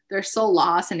gear. They're so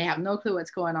lost and they have no clue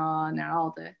what's going on and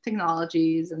all the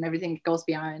technologies and everything that goes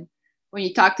behind. When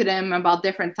you talk to them about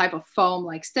different type of foam,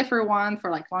 like stiffer one for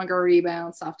like longer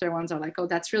rebounds, softer ones are like, oh,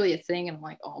 that's really a thing. And I'm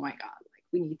like, oh my God, like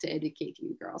we need to educate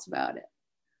you girls about it.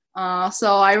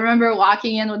 So I remember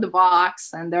walking in with the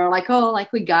box and they're like, oh,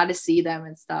 like we got to see them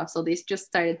and stuff. So they just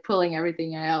started pulling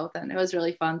everything out and it was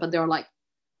really fun. But they were like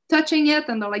touching it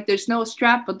and they're like, there's no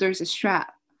strap, but there's a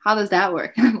strap. How does that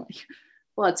work? And I'm like,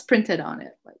 well, it's printed on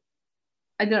it. Like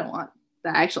I didn't want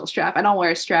the actual strap. I don't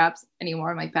wear straps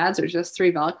anymore. My pads are just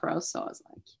 3 Velcros. So I was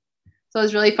like, so it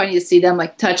was really funny to see them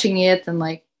like touching it and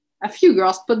like a few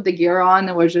girls put the gear on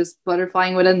and were just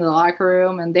butterflying within the locker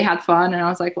room and they had fun. And I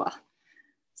was like, well,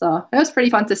 so it was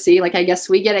pretty fun to see. Like, I guess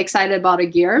we get excited about a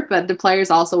gear, but the players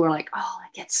also were like, oh,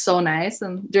 like it's so nice.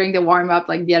 And during the warm up,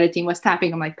 like the other team was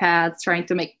tapping on my pads, trying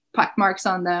to make puck marks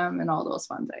on them and all those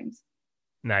fun things.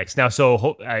 Nice. Now,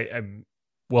 so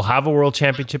we'll have a world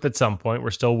championship at some point.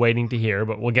 We're still waiting to hear,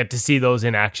 but we'll get to see those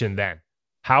in action then.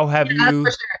 How have you? That's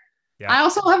for sure. Yeah. I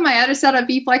also have my other set of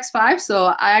eFlex 5,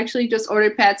 so I actually just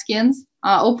ordered pad skins.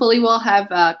 Hopefully, we'll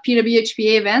have a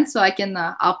PWHPA event, so I can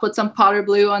I'll put some powder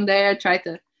blue on there, try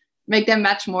to make them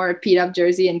match more beat up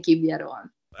jersey and keep the other one.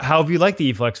 How have you liked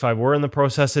the eFlex 5? We're in the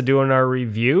process of doing our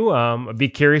review. I'd be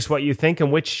curious what you think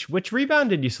and which rebound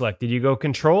did you select? Did you go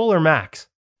control or max?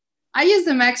 I used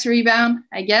the max rebound.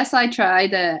 I guess I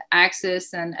tried the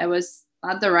Axis and it was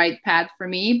not the right pad for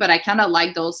me, but I kind of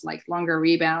like those like longer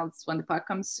rebounds when the puck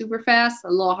comes super fast, a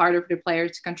little harder for the player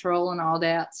to control and all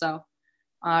that. So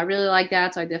I really like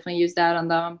that. So I definitely use that on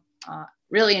them.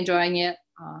 Really enjoying it.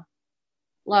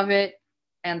 Love it.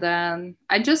 And then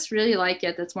I just really like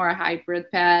it. It's more a hybrid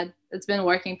pad. It's been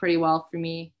working pretty well for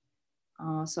me.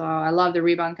 So I love the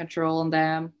rebound control on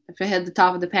them. If I hit the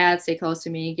top of the pad, stay close to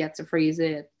me, get to freeze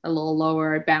it a little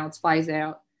lower, bounce, flies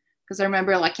out. Because I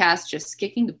remember like Cass just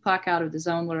kicking the puck out of the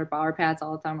zone with her power pads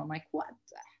all the time. I'm like, what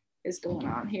is going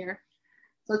on here?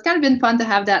 So it's kind of been fun to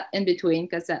have that in between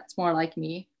because that's more like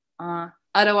me.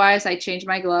 Otherwise, I changed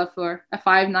my glove for a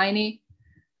 590.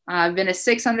 I've been a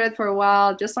 600 for a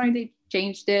while. Just learned they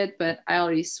changed it, but I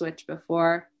already switched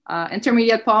before.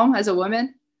 Intermediate palm as a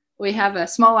woman. We have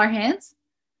smaller hands.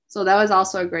 So that was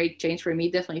also a great change for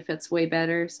me. Definitely fits way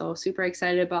better. So super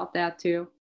excited about that too.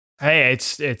 Hey,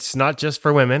 it's not just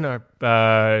for women.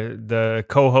 The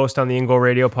co-host on the In Goal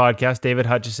Radio podcast, David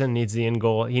Hutchison, needs the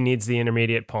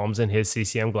intermediate palms in his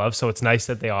CCM gloves. So it's nice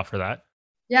that they offer that.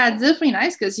 Yeah, it's definitely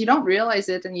nice because you don't realize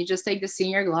it and you just take the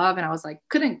senior glove and I was like,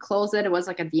 couldn't close it. It was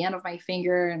like at the end of my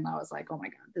finger and I was like, oh my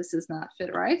God, this is not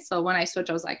fit right. So when I switched,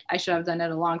 I was like, I should have done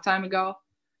it a long time ago.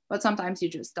 But sometimes you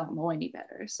just don't know any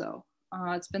better. So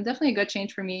it's been definitely a good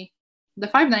change for me. The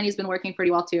 590 has been working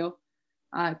pretty well too.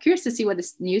 Curious to see what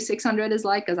this new 600 is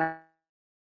like because I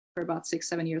for about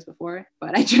 6-7 years before,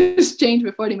 but I just changed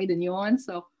before they made the new one.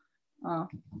 So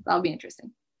that'll be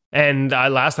interesting. And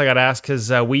last I got to ask,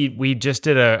 because we just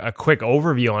did a quick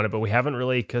overview on it, but we haven't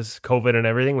really, because COVID and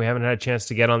everything, we haven't had a chance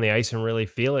to get on the ice and really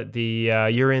feel it.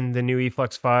 You're in the new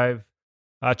eFlex 5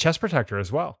 chest protector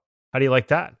as well. How do you like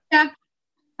that? Yeah,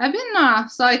 I've been,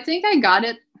 so I think I got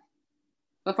it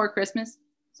before Christmas,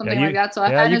 something like that. So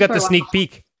I've had you it got for the a while. sneak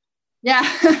peek. Yeah,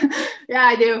 yeah,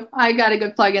 I do. I got a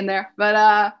good plug in there.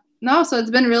 But no, so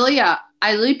it's been really, I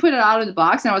really put it out of the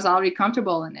box and I was already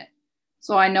comfortable in it.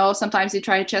 So I know sometimes you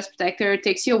try a chest protector, it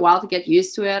takes you a while to get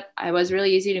used to it. I was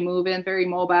really easy to move in, very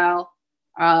mobile.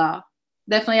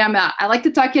 Definitely, I like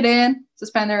to tuck it in,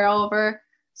 suspender over.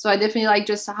 So I definitely like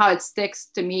just how it sticks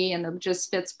to me and it just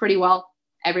fits pretty well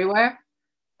everywhere.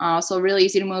 So really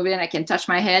easy to move in. I can touch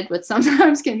my head, but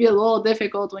sometimes can be a little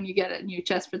difficult when you get a new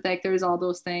chest protectors, all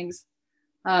those things.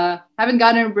 Haven't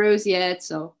gotten a bruise yet,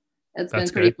 so it's been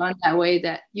pretty fun that way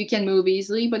that you can move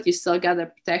easily, but you still got the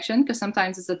protection because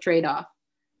sometimes it's a trade-off.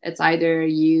 It's either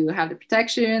you have the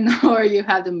protection or you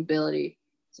have the mobility.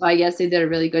 So I guess they did a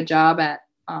really good job at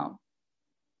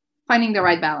finding the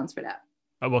right balance for that.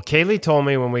 Well, Kaylee told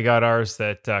me when we got ours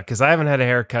that, because I haven't had a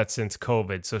haircut since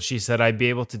COVID, so she said I'd be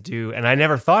able to do, and I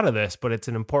never thought of this, but it's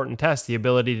an important test, the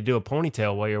ability to do a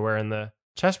ponytail while you're wearing the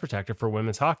chest protector for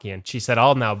women's hockey. And she said,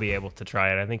 I'll now be able to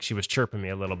try it. I think she was chirping me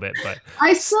a little bit, but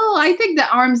I take the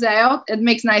arms out. It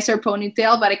makes nicer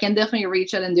ponytail, but I can definitely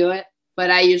reach it and do it. But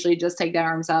I usually just take the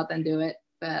arms out and do it.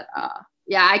 But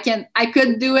yeah, I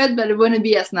could do it, but it wouldn't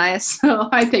be as nice. So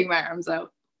I take my arms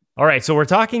out. all right, so we're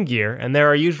talking gear, and there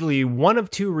are usually one of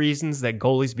two reasons that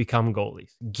goalies become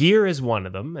goalies. Gear is one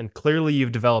of them, and clearly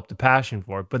you've developed a passion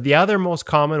for it. But the other most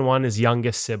common one is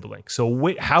youngest sibling.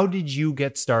 So how did you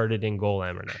get started in goal,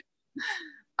 Amrina?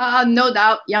 No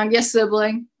doubt, youngest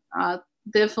sibling.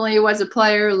 Definitely was a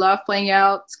player, loved playing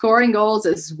out. Scoring goals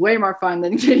is way more fun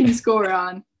than getting scored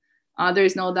on.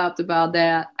 There's no doubt about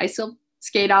that. I still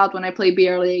skate out when I play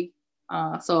beer league,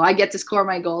 so I get to score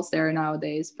my goals there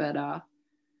nowadays. But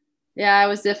yeah, it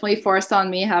was definitely forced on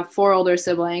me. I have 4 older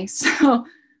siblings, so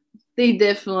they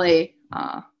definitely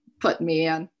put me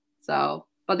in. So,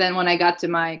 but then when I got to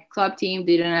my club team,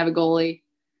 they didn't have a goalie.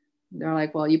 They're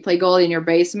like, well, you play goalie in your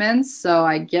basement, so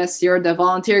I guess you're the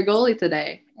volunteer goalie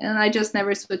today. And I just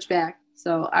never switched back.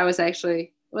 So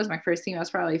it was my first team. I was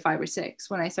probably 5 or 6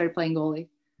 when I started playing goalie.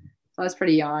 So I was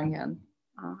pretty young, and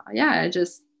yeah, I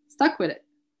just stuck with it.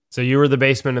 So you were the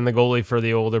basement and the goalie for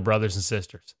the older brothers and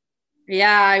sisters.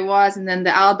 Yeah, I was. And then the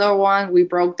outdoor one, we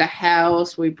broke the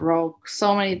house. We broke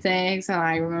so many things. And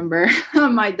I remember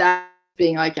my dad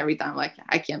being like every time, like,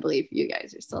 I can't believe you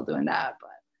guys are still doing that.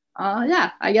 But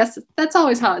yeah, I guess that's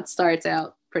always how it starts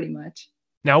out, pretty much.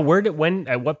 Now,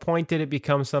 at what point did it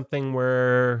become something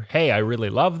where, hey, I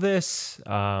really love this.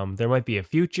 There might be a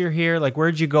future here. Like,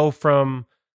 where'd you go from,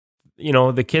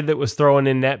 the kid that was throwing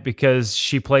in net because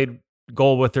she played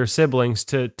goal with her siblings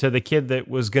to the kid that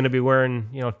was going to be wearing,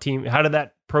 team? How did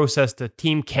that process to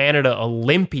Team Canada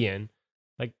Olympian?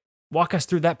 Like, walk us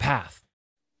through that path.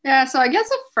 Yeah, so I guess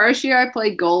the first year I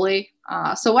played goalie.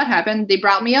 So what happened? They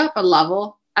brought me up a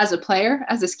level as a player,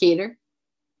 as a skater,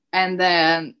 and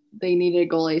then they needed a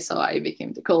goalie, so I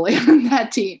became the goalie on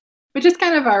that team, which is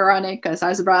kind of ironic because I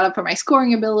was brought up for my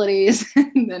scoring abilities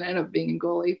and then ended up being a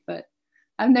goalie. But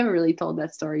I've never really told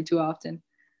that story too often.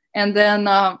 And then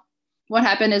what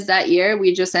happened is that year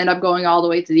we just ended up going all the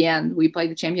way to the end. We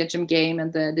played the championship game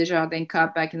and the Desjardins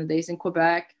Cup back in the days in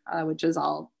Quebec, which is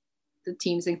all the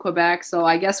teams in Quebec. So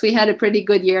I guess we had a pretty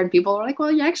good year, and people were like,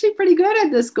 well, you're actually pretty good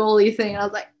at this goalie thing. And I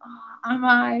was like, oh, am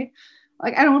I?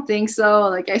 Like, I don't think so.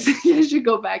 Like, I think I should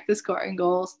go back to scoring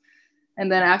goals.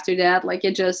 And then after that, like,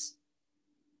 it just,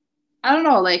 I don't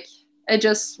know, like, it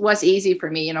just was easy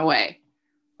for me in a way.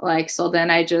 Like, so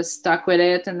then I just stuck with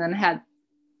it and then had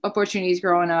opportunities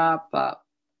growing up.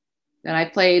 Then I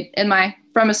played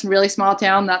from a really small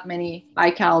town, not many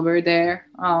high caliber there.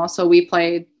 So we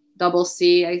played double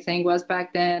C, I think was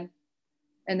back then.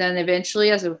 And then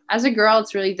eventually as a girl,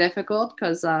 it's really difficult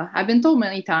because I've been told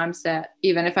many times that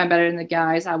even if I'm better than the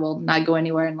guys, I will not go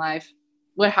anywhere in life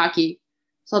with hockey,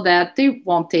 so that they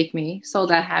won't take me. So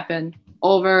that happened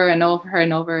over and over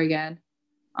and over again.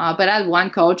 But I had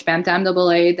one coach, Bantam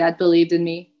AA, that believed in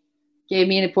me, gave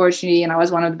me an opportunity, and I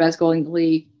was one of the best goalies in the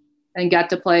league, and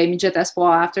got to play Midget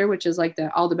Espoir after, which is like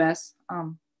all the best.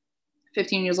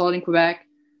 15 years old in Quebec.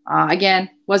 Again,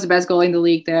 was the best goalie in the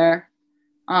league there.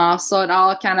 So it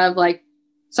all kind of like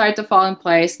started to fall in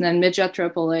place. And then Midget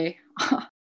AAA,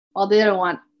 well, they didn't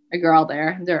want a girl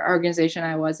there, their organization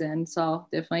I was in. So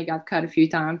definitely got cut a few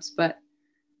times. But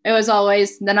it was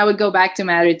always, then I would go back to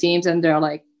my other teams, and they're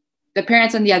like, the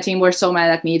parents on the other team were so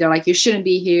mad at me. They're like, you shouldn't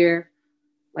be here.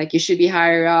 Like, you should be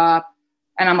higher up.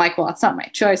 And I'm like, well, it's not my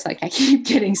choice. Like, I keep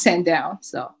getting sent down.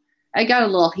 So I got a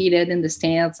little heated in the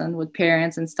stands and with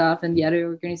parents and stuff and the other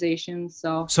organizations.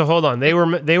 So hold on. They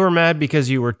were mad because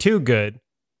you were too good,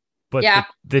 but yeah,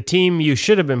 the team you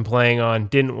should have been playing on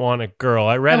didn't want a girl.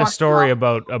 I read a story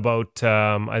about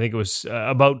I think it was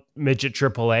about Midget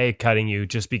AAA cutting you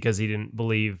just because he didn't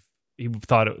believe,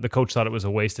 the coach thought it was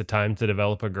a waste of time to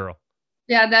develop a girl.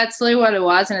 Yeah, that's really what it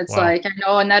was. And it's like, I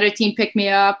know another team picked me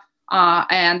up,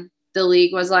 and the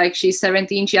league was like, she's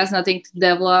 17. She has nothing to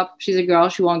develop. She's a girl.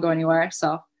 She won't go anywhere.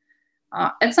 So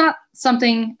it's not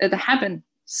something that happened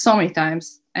so many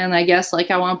times. And I guess like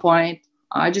at one point,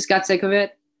 I just got sick of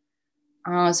it.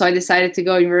 So I decided to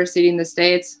go to university in the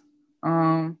States.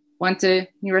 Went to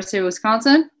University of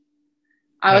Wisconsin.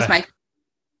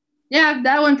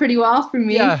 That went pretty well for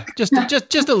me. Yeah,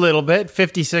 just a little bit.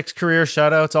 56 career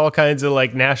shutouts, all kinds of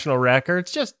like national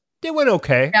records. It went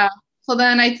okay. Yeah. So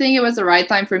then I think it was the right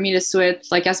time for me to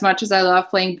switch. Like, as much as I love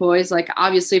playing boys, like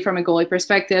obviously from a goalie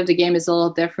perspective, the game is a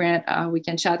little different. We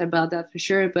can chat about that for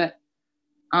sure. But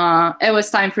it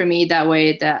was time for me that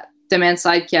way that the men's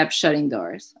side kept shutting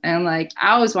doors. And like,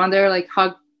 I always wonder like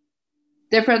how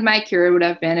different my career would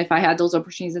have been if I had those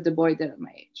opportunities that the boy did at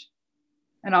my age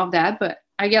and all of that. But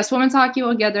I guess women's hockey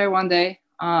will get there one day.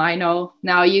 I know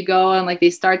now you go and like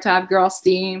they start to have girls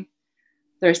team.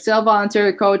 There's still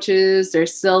volunteer coaches.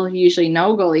 There's still usually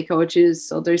no goalie coaches.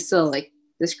 So there's still like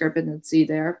discrepancy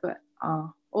there, but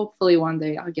hopefully one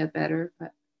day I'll get better.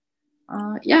 But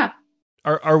yeah.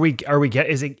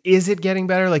 Is it getting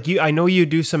better? Like I know you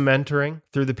do some mentoring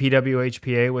through the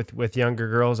PWHPA with younger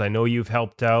girls. I know you've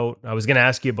helped out. I was going to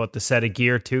ask you about the set of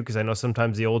gear too, because I know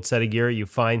sometimes the old set of gear, you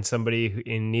find somebody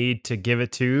in need to give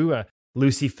it to.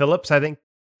 Lucy Phillips, I think,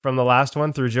 from the last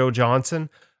one through Joe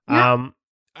Johnson. Yeah.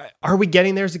 Are we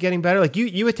getting there? Is it getting better? Like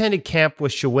you attended camp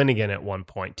with Shawinigan at one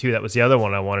point too. That was the other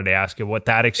one I wanted to ask you what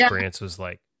that experience was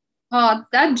like.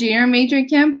 That junior major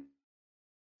camp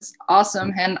was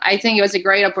awesome. And I think it was a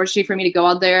great opportunity for me to go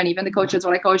out there. And even the coaches,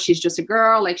 what I coach, she's just a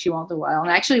girl, like she won't do well. And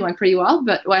it actually went pretty well.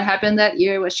 But what happened that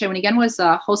year was Shawinigan was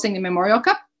hosting the Memorial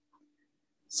Cup.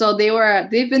 So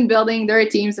they've been building their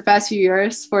teams the past few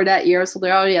years for that year. So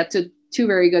they already had two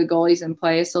very good goalies in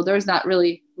place. So there's not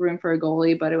really room for a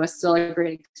goalie, but it was still a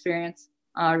great experience.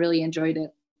 I really enjoyed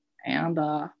it. And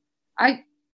I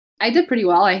did pretty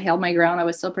well. I held my ground. I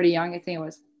was still pretty young. I think it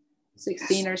was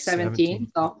 16 or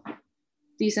 17. So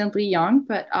decently young,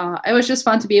 but it was just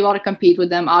fun to be able to compete with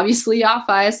them. Obviously off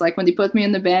ice, like when they put me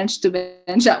on the bench to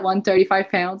bench at 135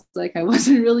 pounds, like I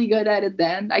wasn't really good at it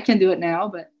then. I can do it now,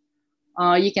 but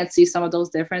you can see some of those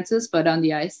differences. But on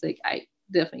the ice, like I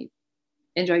definitely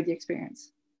enjoyed the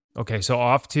experience. Okay, so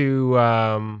off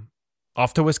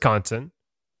to Wisconsin,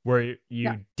 where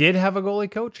you did have a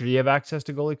goalie coach, or do you have access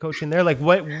to goalie coaching there? Like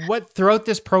what throughout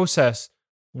this process,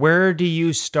 where do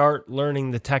you start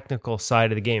learning the technical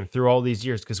side of the game through all these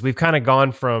years? Because we've kind of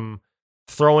gone from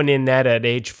throwing in net at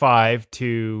age 5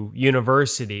 to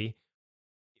university.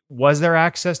 Was there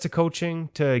access to coaching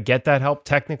to get that help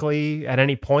technically at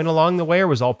any point along the way, or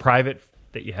was all private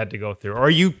that you had to go through? Or are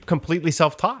you completely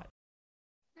self-taught?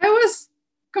 I was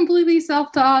completely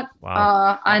self-taught.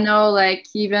 Wow. I know, like,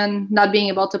 even not being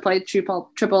able to play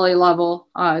AAA level,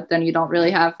 then you don't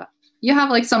really have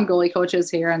like some goalie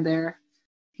coaches here and there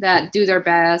that do their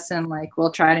best and like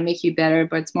will try to make you better,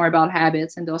 but it's more about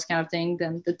habits and those kind of things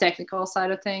than the technical side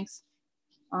of things.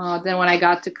 Then when I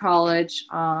got to college,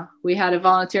 we had a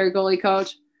volunteer goalie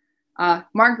coach,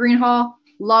 Mark Greenhall.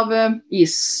 Love him.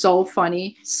 He's so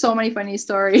funny. So many funny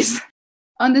stories.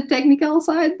 On the technical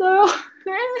side, though,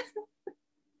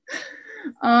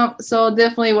 so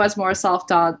definitely was more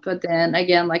self-taught. But then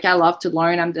again, like I love to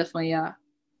learn. I'm definitely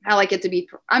I like it to be.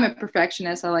 I'm a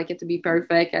perfectionist. I like it to be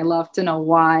perfect. I love to know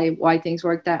why things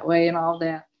work that way and all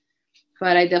that.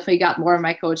 But I definitely got more of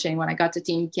my coaching when I got to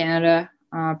Team Canada.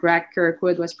 Brad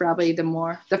Kirkwood was probably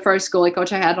the first goalie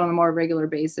coach I had on a more regular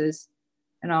basis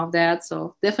and all of that.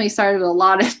 So definitely started a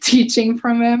lot of teaching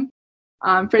from him.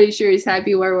 I'm pretty sure he's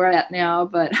happy where we're at now,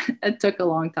 but it took a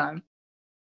long time.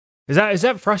 Is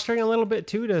that frustrating a little bit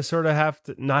too, to sort of have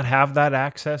to not have that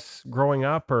access growing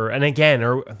up? Or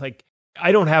like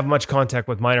I don't have much contact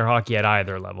with minor hockey at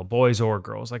either level, boys or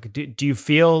girls. Like, do you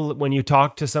feel when you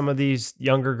talk to some of these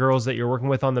younger girls that you're working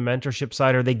with on the mentorship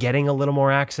side, are they getting a little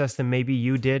more access than maybe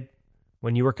you did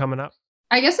when you were coming up?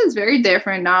 I guess it's very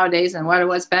different nowadays than what it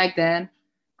was back then.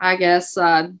 I guess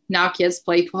now kids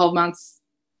play 12 months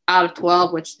out of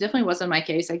 12, which definitely wasn't my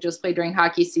case. I just played during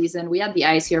hockey season. We had the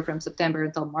ice here from September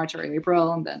until March or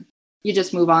April, and then you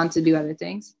just move on to do other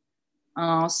things.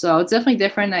 So it's definitely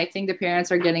different. I think the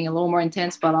parents are getting a little more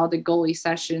intense about all the goalie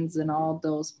sessions and all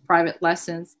those private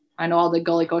lessons. I know all the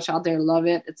goalie coach out there love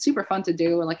it. It's super fun to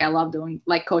do. Like I love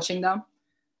coaching them.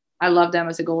 I love them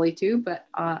as a goalie too, but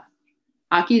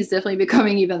hockey is definitely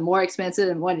becoming even more expensive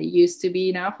than what it used to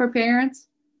be now for parents.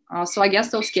 So I guess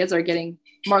those kids are getting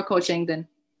more coaching than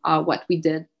what we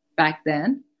did back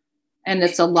then. And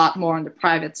it's a lot more on the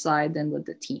private side than with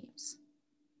the teams.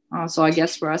 So I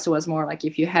guess for us, it was more like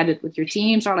if you had it with your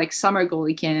teams or like summer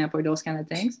goalie camp or those kind of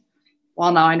things.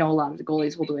 Well, now I know a lot of the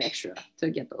goalies will do extra to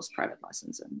get those private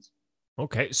lessons in.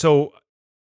 Okay, so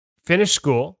finish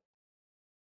school,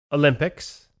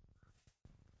 Olympics,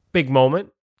 big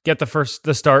moment. Get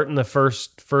the start in the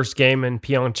first game in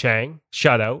Pyeongchang,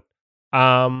 shutout,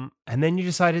 and then you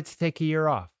decided to take a year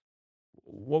off.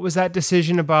 What was that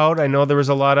decision about? I know there was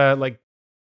a lot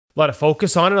of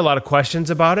focus on it, a lot of questions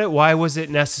about it. Why was it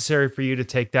necessary for you to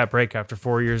take that break after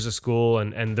 4 years of school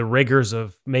and the rigors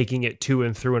of making it to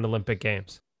and through an Olympic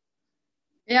Games?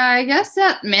 Yeah, I guess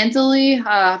that mentally,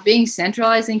 being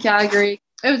centralized in Calgary,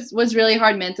 it was really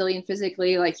hard mentally and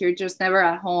physically. Like you're just never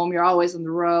at home. You're always on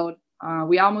the road.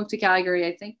 We all moved to Calgary.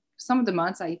 I think some of the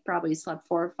months I probably slept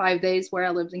 4 or 5 days where I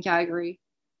lived in Calgary.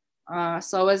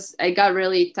 So it got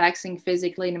really taxing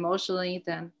physically and emotionally.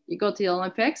 Then you go to the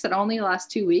Olympics. It only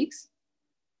lasts 2 weeks.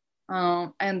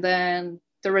 And then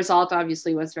the result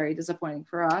obviously was very disappointing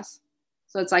for us.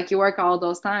 So it's like you work all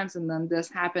those times and then this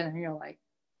happened and you're like,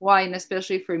 why? And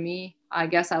especially for me, I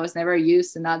guess I was never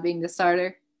used to not being the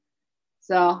starter.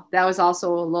 So that was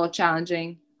also a little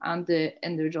challenging on the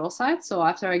individual side. So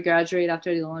after I graduated,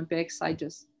 after the Olympics, I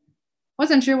just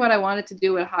wasn't sure what I wanted to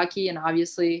do with hockey. And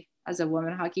obviously, as a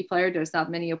women hockey player, there's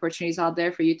not many opportunities out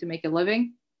there for you to make a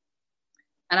living.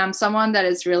 And I'm someone that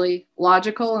is really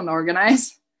logical and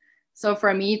organized. So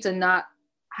for me to not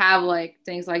have like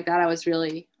things like that, I was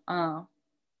really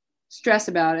stressed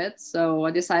about it. So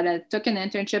I decided I took an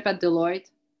internship at Deloitte.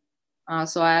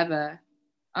 So I have a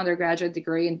undergraduate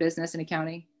degree in business and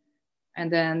accounting,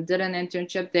 and then did an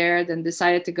internship there, then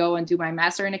decided to go and do my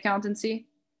master in accountancy.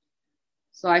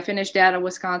 So I finished that at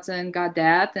Wisconsin, got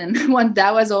that. And when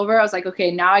that was over, I was like,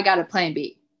 okay, now I got a plan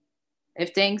B.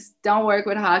 If things don't work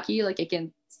with hockey, like I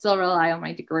can still rely on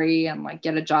my degree and like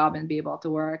get a job and be able to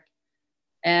work.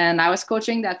 And I was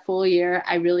coaching that full year.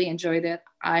 I really enjoyed it.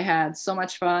 I had so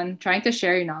much fun trying to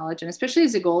share your knowledge. And especially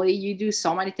as a goalie, you do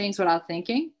so many things without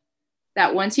thinking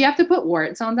that once you have to put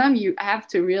words on them, you have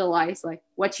to realize like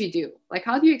what you do. Like,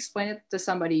 how do you explain it to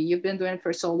somebody? You've been doing it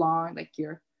for so long, like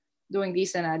you're doing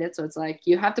decent at it. So it's like,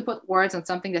 you have to put words on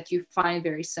something that you find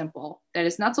very simple, that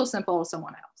is not so simple as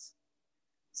someone else.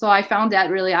 So I found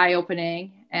that really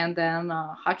eye-opening. And then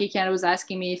Hockey Canada was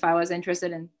asking me if I was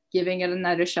interested in giving it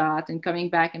another shot and coming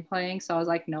back and playing. So I was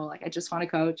like, no, like I just want to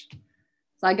coach.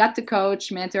 So I got to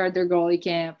coach, mentor at their goalie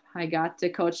camp. I got to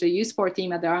coach the youth sport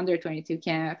team at their under 22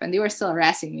 camp. And they were still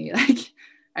harassing me. Like,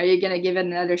 are you going to give it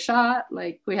another shot?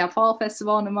 Like, we have fall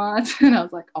festival in a month. And I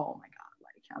was like, oh my God,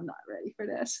 like I'm not ready for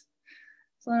this.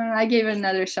 So I gave it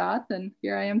another shot and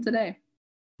here I am today.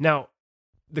 Now,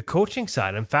 the coaching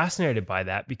side, I'm fascinated by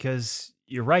that because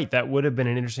you're right. That would have been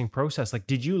an interesting process. Like,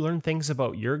 did you learn things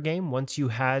about your game once you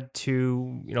had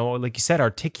to, like you said,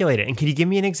 articulate it? And can you give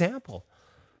me an example?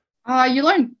 You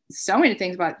learn so many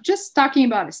things about just talking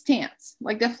about a stance,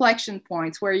 like deflection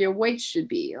points, where your weight should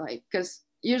be. Like, because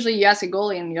usually you ask a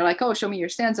goalie and you're like, oh, show me your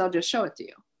stance. I'll just show it to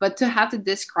you. But to have to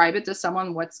describe it to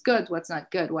someone, what's good, what's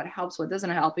not good, what helps, what doesn't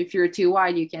help. If you're too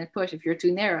wide, you can't push. If you're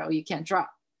too narrow, you can't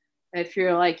drop. If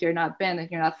you're like, you're not bent and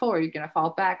you're not forward, you're going to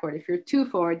fall backward. If you're too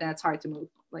forward, then it's hard to move.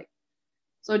 Like,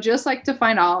 so just like to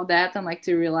find all of that and like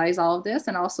to realize all of this.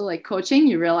 And also like coaching,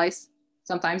 you realize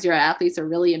sometimes your athletes are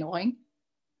really annoying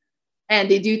and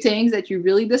they do things that you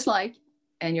really dislike.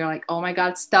 And you're like, oh my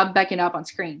God, stop backing up on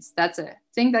screens. That's a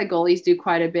thing that goalies do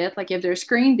quite a bit. Like if they're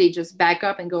screened, they just back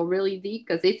up and go really deep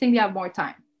because they think they have more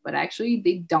time, but actually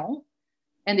they don't.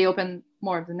 And they open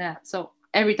more of the net. So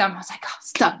every time I was like, oh,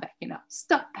 stop backing up.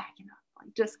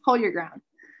 Like, just hold your ground.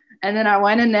 And then I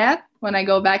went in net when I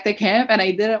go back to camp and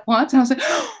I did it once. And I was like,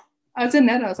 oh, I was in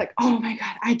net. And I was like, oh my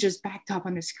God, I just backed up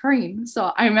on the screen.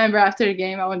 So I remember after the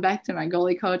game, I went back to my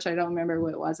goalie coach. I don't remember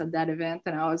what it was at that event.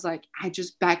 And I was like, I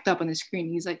just backed up on the screen.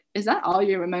 He's like, is that all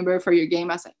you remember for your game?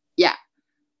 I was like, yeah.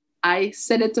 I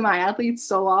said it to my athletes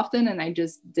so often and I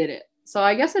just did it. So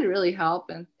I guess it really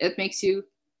helped. And it makes you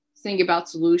think about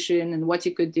solution and what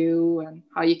you could do and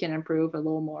how you can improve a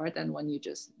little more than when you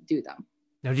just do them.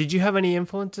 Now, did you have any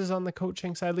influences on the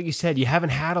coaching side? Like you said, you haven't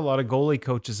had a lot of goalie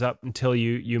coaches up until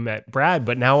you met Brad,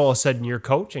 but now all of a sudden you're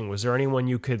coaching. Was there anyone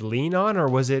you could lean on, or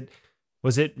was it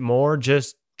more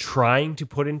just trying to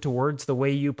put into words the way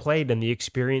you played and the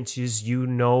experiences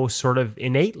sort of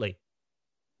innately?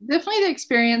 Definitely the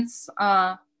experience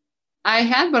I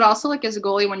had, but also like as a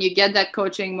goalie, when you get that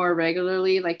coaching more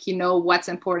regularly, like you know what's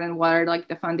important, what are like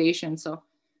the foundation. So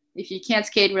if you can't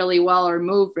skate really well or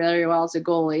move really well as a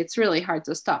goalie, it's really hard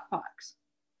to stop pucks.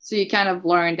 So you kind of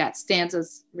learn that stance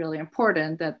is really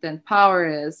important, that then power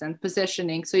is, and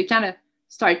positioning. So you kind of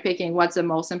start picking what's the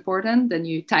most important, then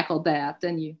you tackle that,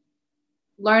 then you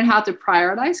learn how to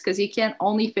prioritize because you can't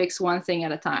only fix one thing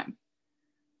at a time.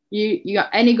 You got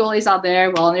any goalies out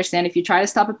there will understand if you try to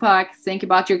stop a puck, think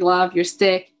about your glove, your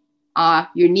stick,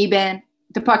 your knee bend,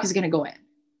 the puck is going to go in.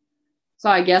 So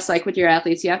I guess like with your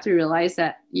athletes, you have to realize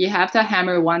that you have to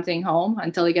hammer one thing home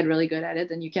until you get really good at it,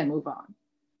 then you can move on.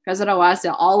 Because otherwise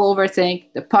they'll all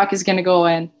overthink, the puck is going to go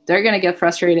in, they're going to get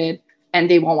frustrated,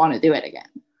 and they won't want to do it again.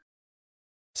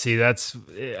 See,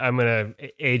 I'm going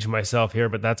to age myself here,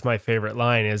 but that's my favorite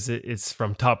line it's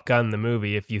from Top Gun, the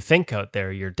movie. If you think out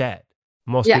there, you're dead.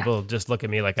 Most people just look at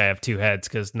me like I have two heads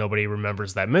because nobody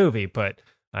remembers that movie, but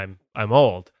I'm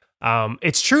old.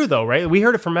 It's true though, right? We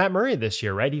heard it from Matt Murray this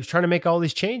year, right? He was trying to make all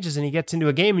these changes and he gets into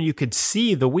a game and you could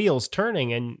see the wheels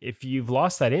turning. And if you've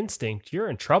lost that instinct, you're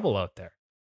in trouble out there.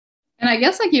 And I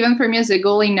guess like even for me as a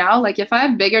goalie now, like if I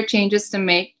have bigger changes to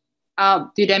make,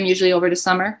 I'll do them usually over the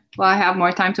summer while I have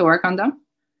more time to work on them.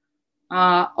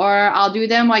 Or I'll do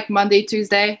them like Monday,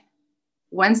 Tuesday,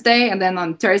 Wednesday, and then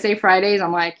on Thursday, Fridays,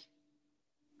 I'm like,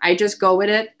 I just go with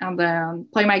it and then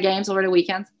play my games over the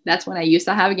weekends. That's when I used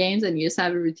to have games and used to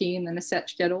have a routine and a set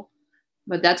schedule.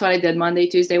 But that's what I did. Monday,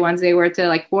 Tuesday, Wednesday were to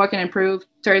like work and improve.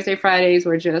 Thursday, Fridays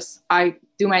were just I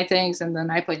do my things and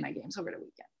then I played my games over the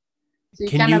weekend. So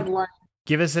you kind of learn.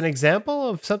 Give us an example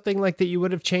of something like that you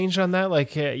would have changed on that.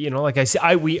 Like like I see,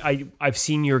 I've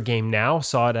seen your game now.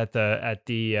 Saw it at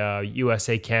the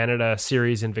USA Canada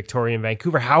series in Victoria and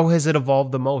Vancouver. How has it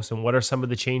evolved the most, and what are some of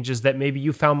the changes that maybe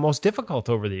you found most difficult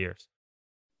over the years?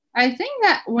 I think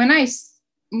that when I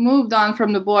moved on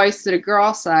from the boys to the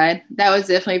girls side, that was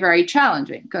definitely very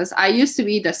challenging because I used to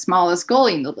be the smallest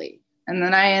goalie in the league, and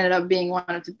then I ended up being one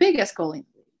of the biggest goalies.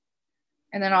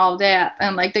 And then all of that.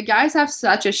 And like the guys have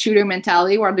such a shooter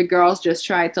mentality where the girls just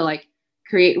try to like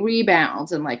create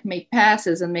rebounds and like make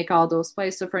passes and make all those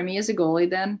plays. So for me as a goalie,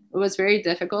 then it was very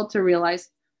difficult to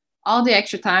realize all the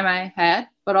extra time I had,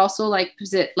 but also like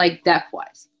depth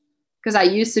wise. Because I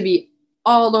used to be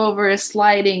all over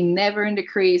sliding, never in the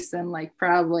crease, and like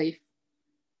probably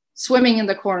swimming in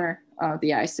the corner of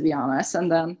the ice, to be honest.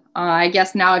 And then I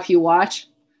guess now if you watch,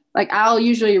 like I'll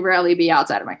usually rarely be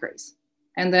outside of my crease.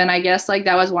 And then I guess like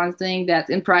that was one thing that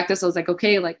in practice I was like,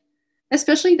 okay, like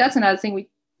especially that's another thing we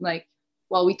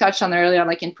touched on earlier.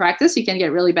 Like in practice, you can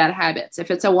get really bad habits. If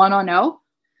it's a 1-on-0,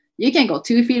 you can go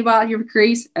 2 feet above your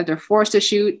crease. If they're forced to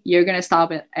shoot, you're gonna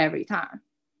stop it every time.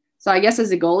 So I guess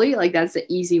as a goalie, like that's the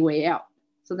easy way out.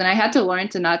 So then I had to learn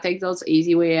to not take those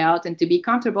easy way out and to be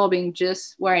comfortable being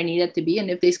just where I needed to be. And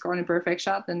if they score a perfect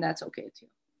shot, then that's okay too.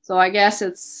 So I guess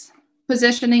it's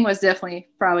positioning was definitely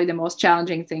probably the most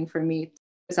challenging thing for me.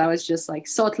 I was just like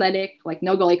so athletic, like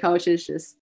no goalie coaches,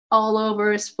 just all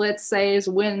over, split saves,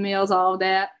 windmills, all of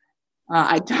that.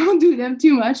 I don't do them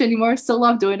too much anymore. Still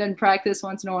love doing it in practice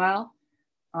once in a while,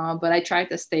 but I try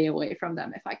to stay away from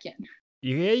them if I can.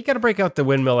 You got to break out the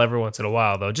windmill every once in a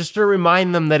while, though, just to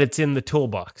remind them that it's in the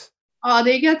toolbox. Oh,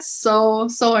 they get so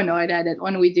annoyed at it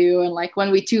when we do. And like when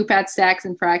we 2-pad stacks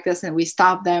in practice and we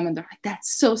stop them and they're like,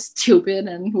 that's so stupid.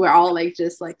 And we're all like,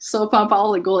 just like so pumped.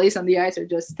 All the goalies on the ice are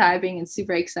just typing and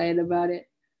super excited about it.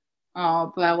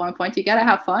 But at one point you got to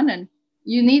have fun and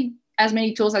you need as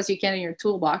many tools as you can in your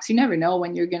toolbox. You never know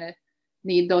when you're going to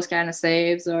need those kind of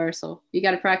saves or so you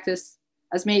got to practice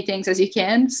as many things as you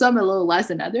can. Some a little less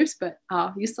than others, but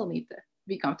you still need to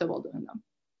be comfortable doing them.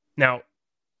 Now,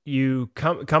 you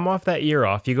come off that year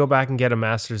off, you go back and get a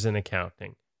master's in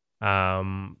accounting.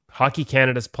 Hockey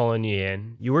Canada's pulling you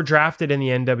in. You were drafted in the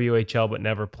NWHL, but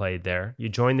never played there. You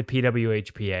joined the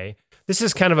PWHPA. This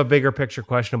is kind of a bigger picture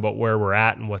question about where we're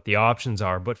at and what the options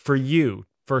are. But for you,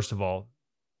 first of all,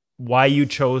 why you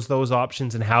chose those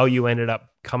options and how you ended up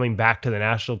coming back to the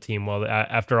national team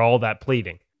after all that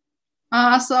pleading.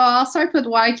 So I'll start with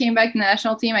why I came back to the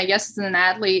national team. I guess as an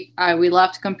athlete, we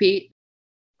love to compete.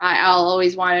 I'll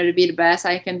always wanted to be the best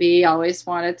I can be. I always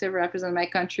wanted to represent my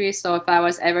country. So if I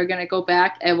was ever going to go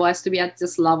back, it was to be at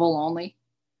this level only.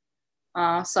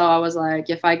 So I was like,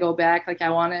 if I go back, like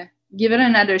I want to give it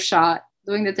another shot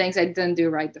doing the things I didn't do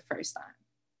right the first time.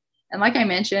 And like I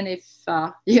mentioned, if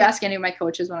you ask any of my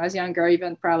coaches when I was younger,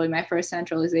 even probably my first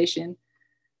centralization,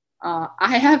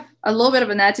 I have a little bit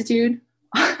of an attitude,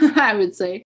 I would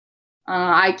say.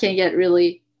 I can get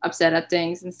really upset at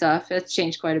things and stuff. It's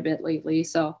changed quite a bit lately.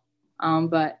 So,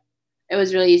 but it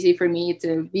was really easy for me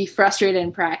to be frustrated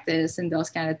in practice and those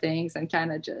kind of things and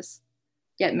kind of just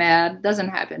get mad. Doesn't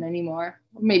happen anymore.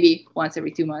 Maybe once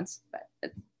every 2 months, but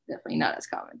it's definitely not as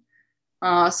common.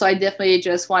 So I definitely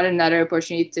just wanted another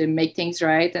opportunity to make things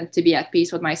right and to be at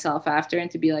peace with myself after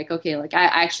and to be like, okay, like I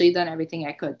actually done everything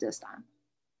I could this time,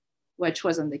 which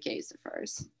wasn't the case at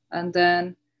first. And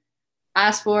then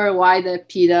as for why the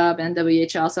PW and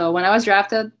WHL, so when I was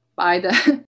drafted by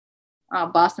the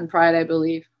Boston Pride, I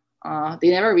believe, they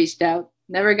never reached out,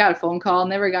 never got a phone call,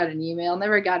 never got an email,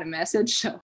 never got a message. So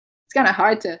it's kind of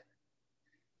hard to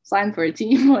sign for a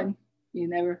team when you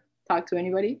never talk to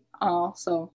anybody.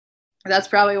 So that's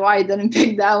probably why I didn't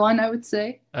pick that one, I would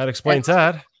say. That explains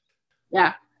that.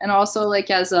 Yeah. And also like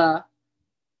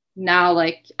now,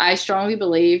 like I strongly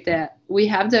believe that we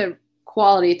have the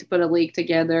quality to put a league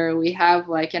together. We have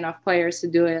like enough players to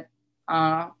do it,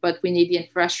 but we need the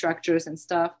infrastructures and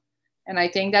stuff. And I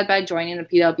think that by joining the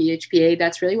PWHPA,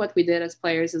 that's really what we did as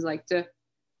players is like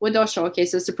with those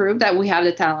showcases to prove that we have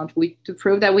the talent, to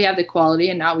prove that we have the quality,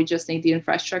 and now we just need the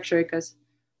infrastructure. Because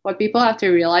what people have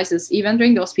to realize is even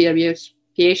during those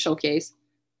PWHPA showcase,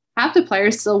 half the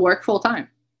players still work full time.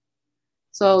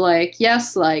 So like,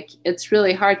 yes, like it's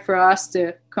really hard for us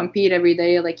to compete every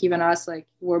day. Like even us, like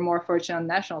we're more fortunate on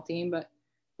the national team, but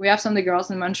We have some of the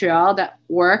girls in Montreal that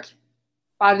work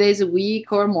 5 days a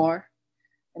week or more,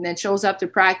 and then shows up to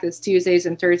practice Tuesdays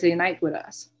and Thursday night with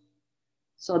us.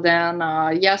 So then,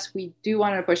 yes, we do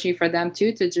want to push you for them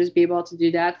too, to just be able to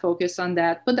do that, focus on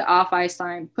that, put the off ice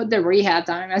time, put the rehab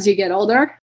time as you get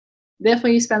older.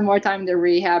 Definitely spend more time in the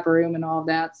rehab room and all of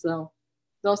that. So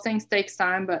those things takes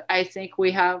time, but I think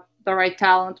we have the right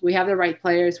talent, we have the right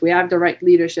players, we have the right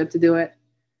leadership to do it.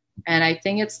 And I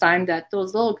think it's time that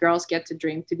those little girls get to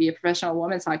dream to be a professional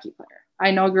women's hockey player. I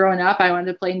know growing up, I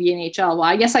wanted to play in the NHL. Well,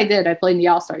 I guess I did. I played in the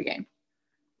All-Star game.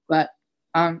 But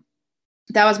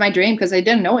that was my dream because I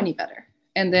didn't know any better.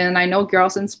 And then I know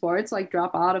girls in sports like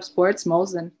drop out of sports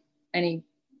most than any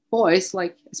boys,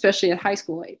 like especially at high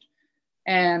school age.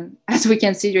 And as we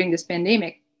can see during this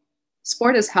pandemic,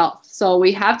 sport is health. So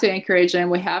we have to encourage them.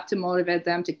 We have to motivate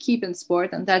them to keep in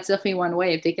sport. And that's definitely one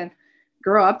way. If they can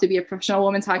grow up to be a professional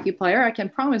women's hockey player, I can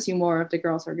promise you more of the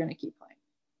girls are going to keep playing.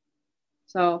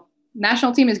 So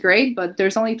national team is great, but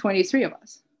there's only 23 of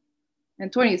us.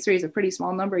 And 23 is a pretty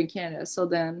small number in Canada. So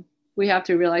then we have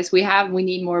to realize we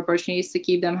need more opportunities to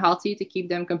keep them healthy, to keep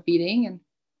them competing.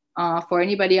 And for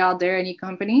anybody out there, any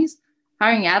companies,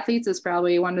 hiring athletes is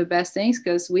probably one of the best things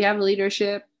because we have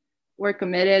leadership, we're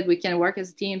committed, we can work as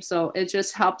a team. So it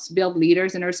just helps build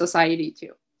leaders in our society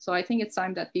too. So I think it's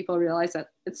time that people realize that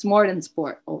it's more than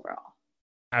sport overall.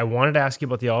 I wanted to ask you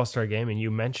about the All-Star game and you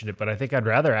mentioned it, but I think I'd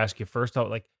rather ask you first out,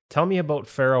 like, tell me about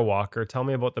Farrah Walker. Tell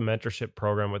me about the mentorship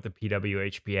program with the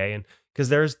PWHPA. And because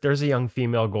there's a young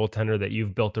female goaltender that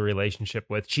you've built a relationship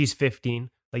with. She's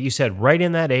 15. Like you said, right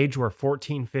in that age where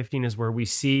 14, 15 is where we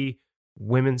see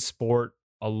women's sport.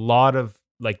 A lot of,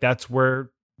 like, that's where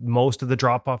most of the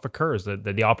drop off occurs.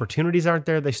 The opportunities aren't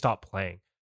there. They stop playing.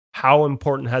 How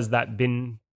important has that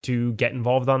been to get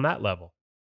involved on that level?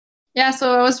 Yeah,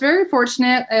 so I was very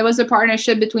fortunate. It was a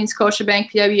partnership between Scotiabank,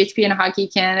 PWHP, and Hockey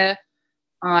Canada.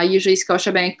 Usually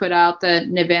Scotiabank put out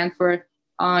an event for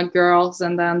girls,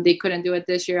 and then they couldn't do it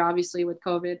this year, obviously, with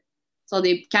COVID. So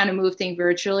they kind of moved things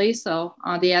virtually. So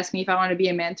they asked me if I want to be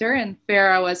a mentor, and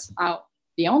Farrah was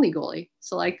the only goalie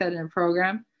selected in the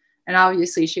program. And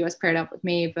obviously she was paired up with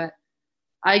me, but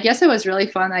I guess it was really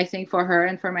fun, I think, for her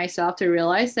and for myself to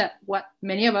realize that what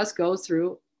many of us go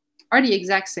through are the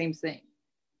exact same thing.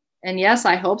 And yes,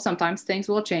 I hope sometimes things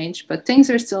will change, but things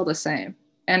are still the same.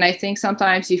 And I think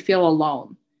sometimes you feel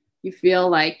alone. You feel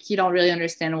like you don't really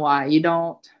understand why. You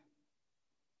don't,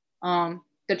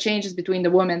 the changes between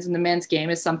the women's and the men's game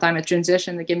is sometimes a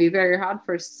transition that can be very hard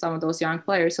for some of those young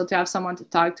players. So to have someone to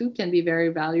talk to can be very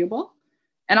valuable.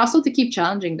 And also to keep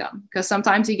challenging them, because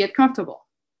sometimes you get comfortable.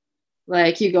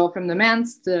 Like you go from the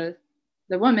men's to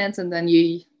the women's, and then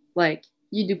you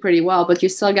do pretty well, but you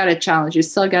still got to challenge. You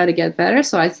still got to get better.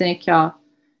 So I think it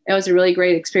was a really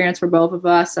great experience for both of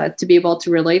us to be able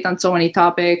to relate on so many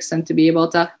topics and to be able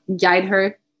to guide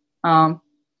her,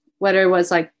 whether it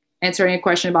was like answering a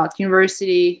question about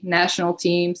university, national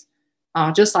teams,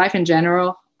 just life in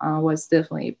general was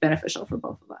definitely beneficial for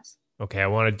both of us. Okay,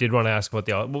 did want to ask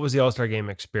about what was the All-Star game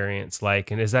experience like,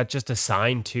 and is that just a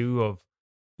sign too of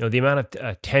the amount of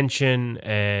attention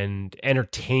and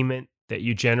entertainment that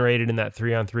you generated in that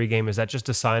 3-on-3 game? Is that just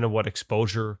a sign of what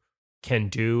exposure can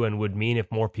do and would mean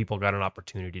if more people got an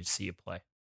opportunity to see you play?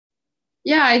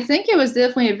 Yeah, I think it was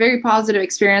definitely a very positive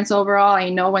experience overall. I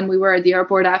know when we were at the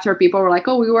airport after, people were like,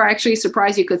 "Oh, we were actually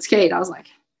surprised you could skate." I was like,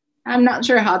 I'm not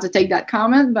sure how to take that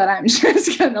comment, but I'm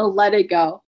just gonna let it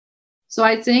go. So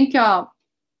I think, it's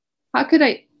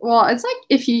like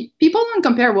people don't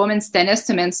compare women's tennis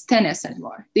to men's tennis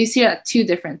anymore. They see it as two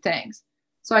different things.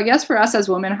 So I guess for us as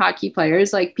women hockey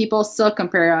players, like people still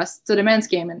compare us to the men's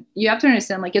game. And you have to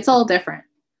understand, like, it's all different.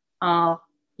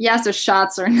 Yes, the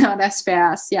shots are not as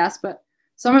fast. Yes, but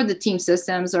some of the team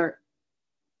systems are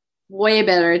way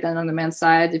better than on the men's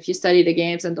side if you study the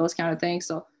games and those kind of things.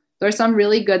 So there's some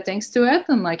really good things to it.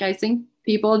 And like, I think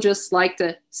people just like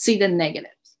to see the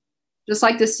negatives, just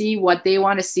like to see what they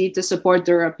want to see to support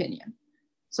their opinion.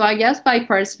 So I guess by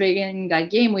participating in that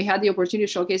game, we had the opportunity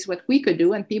to showcase what we could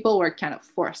do, and people were kind of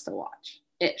forced to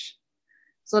watch-ish.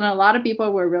 So then a lot of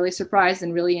people were really surprised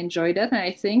and really enjoyed it. And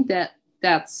I think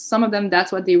that's some of them,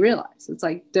 that's what they realize. It's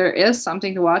like, there is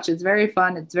something to watch. It's very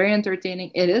fun. It's very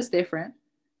entertaining. It is different.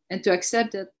 And to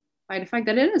accept it by the fact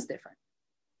that it is different.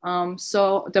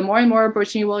 So the more and more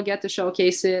opportunity we'll get to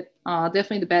showcase it,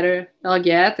 definitely the better they'll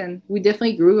get. And we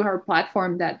definitely grew our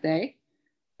platform that day.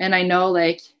 And I know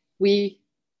like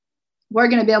we're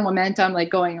going to build momentum, like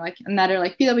going like another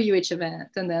like PWH event,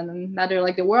 and then another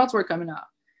like the Worlds were coming up.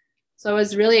 So it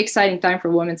was really exciting time for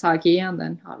women's hockey, and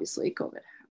then obviously COVID.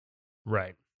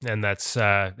 Right. And that's,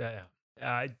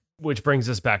 which brings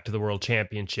us back to the World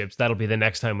Championships. That'll be the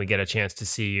next time we get a chance to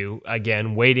see you.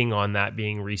 Again, waiting on that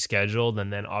being rescheduled.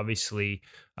 And then obviously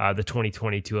the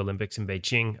 2022 Olympics in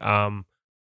Beijing. How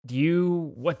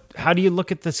do you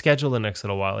look at the schedule the next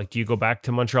little while? Like, do you go back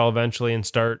to Montreal eventually and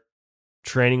start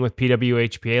training with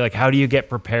PWHPA? Like, how do you get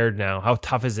prepared now? How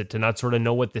tough is it to not sort of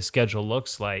know what the schedule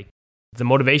looks like? Is the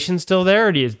motivation still there,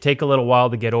 or do you take a little while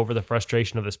to get over the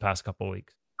frustration of this past couple of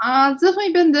weeks? It's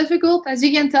definitely been difficult. As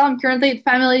you can tell, I'm currently at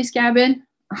family's cabin.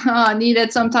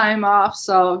 Needed some time off,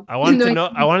 so I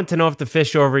wanted to know if the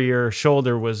fish over your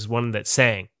shoulder was one that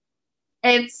sang.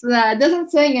 It's doesn't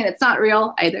sing and it's not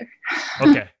real either.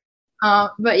 Okay.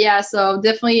 But yeah, so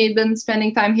definitely been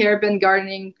spending time here, been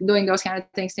gardening, doing those kind of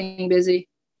things, staying busy.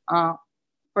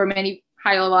 For many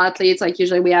high-level athletes, like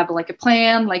usually we have like a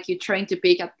plan, like you train to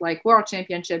peak at like World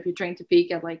Championship, you train to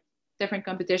peak at like different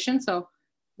competitions. So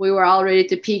we were all ready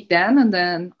to peak then, and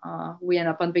then we end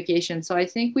up on vacation. So I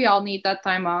think we all need that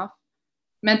time off.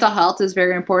 Mental health is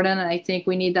very important, and I think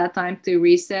we need that time to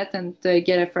reset and to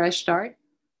get a fresh start.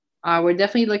 We're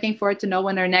definitely looking forward to know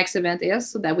when our next event is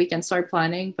so that we can start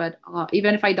planning. But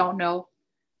even if I don't know,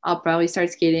 I'll probably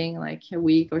start skating like a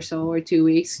week or so or 2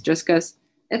 weeks just because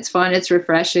it's fun. It's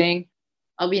refreshing.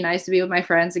 It'll be nice to be with my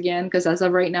friends again because as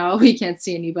of right now, we can't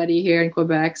see anybody here in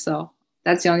Quebec. So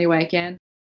that's the only way I can.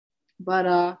 But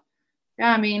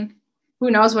yeah, I mean, who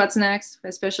knows what's next,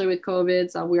 especially with COVID.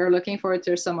 So we are looking forward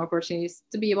to some opportunities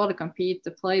to be able to compete,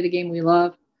 to play the game we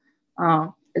love.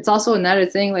 It's also another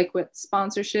thing like with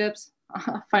sponsorships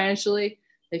financially.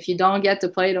 If you don't get to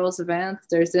play those events,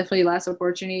 there's definitely less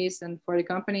opportunities. And for the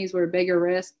companies, we're a bigger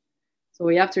risk. So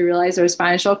we have to realize there's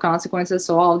financial consequences.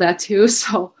 So all of that too.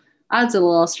 So adds a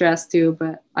little stress too.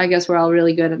 But I guess we're all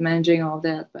really good at managing all of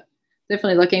that. But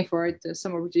definitely looking forward to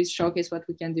some opportunities to showcase what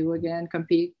we can do again,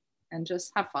 compete, and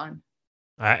just have fun.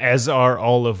 As are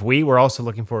all of we. We're also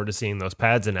looking forward to seeing those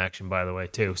pads in action, by the way,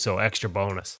 too. So extra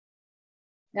bonus.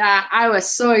 Yeah, I was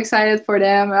so excited for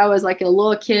them. I was like a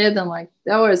little kid, and like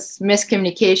there was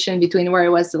miscommunication between where it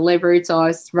was delivered. So I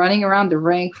was running around the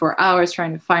rink for hours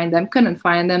trying to find them. Couldn't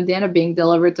find them. They ended up being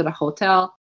delivered to the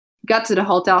hotel. Got to the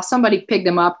hotel. Somebody picked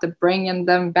them up to bring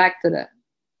them back to the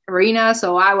arena.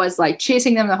 So I was like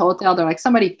chasing them to the hotel. They're like,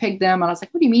 somebody picked them. And I was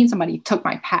like, what do you mean somebody took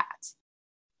my pads?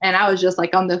 And I was just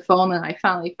like on the phone, and I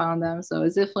finally found them. So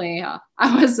it's definitely,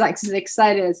 I was like as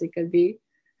excited as it could be.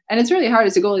 And it's really hard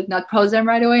as a goalie to not post them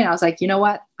right away. And I was like, you know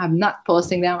what? I'm not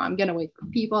posting them. I'm going to wait for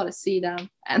people to see them.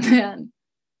 And then,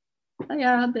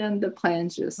 then the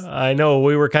plans just. I know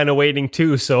we were kind of waiting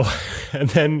too. So,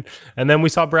 and then we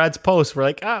saw Brad's post. We're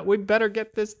like, we better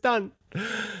get this done.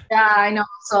 Yeah, I know.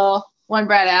 So when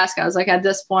Brad asked, I was like, at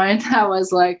this point, I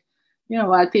was like, you know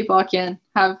what? People can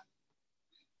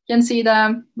see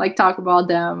them, like talk about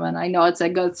them. And I know it's a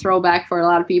good throwback for a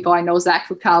lot of people. I know Zach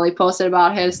Fucale posted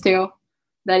about his too,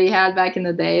 that he had back in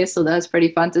the day. So that's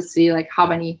pretty fun to see like how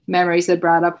many memories it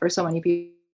brought up for so many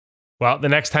people. Well, the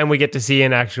next time we get to see you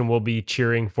in action, we'll be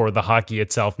cheering for the hockey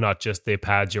itself, not just the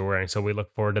pads you're wearing. So we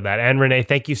look forward to that. And Renee,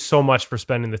 thank you so much for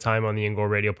spending the time on the InGoal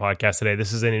Radio podcast today.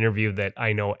 This is an interview that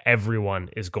I know everyone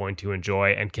is going to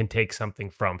enjoy and can take something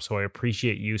from. So I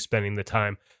appreciate you spending the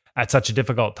time at such a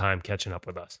difficult time catching up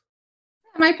with us.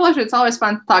 My pleasure. It's always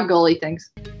fun to talk goalie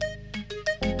things.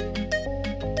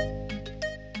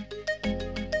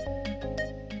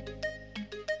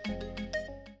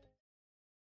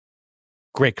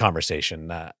 Great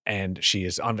conversation, and she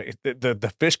is on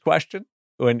the fish question.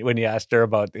 When you asked her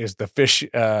about is the fish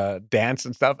dance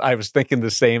and stuff, I was thinking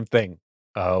the same thing.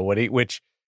 Which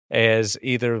is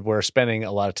either we're spending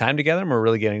a lot of time together and we're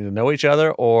really getting to know each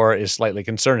other, or is slightly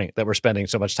concerning that we're spending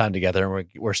so much time together and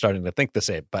we're starting to think the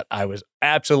same. But I was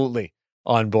absolutely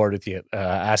on board with you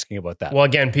asking about that. Well,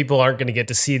 again, people aren't going to get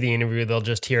to see the interview. They'll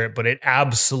just hear it, but it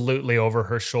absolutely over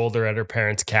her shoulder at her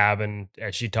parents' cabin,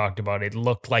 as she talked about, it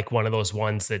looked like one of those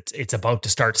ones that it's about to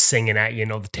start singing at you,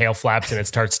 the tail flaps and it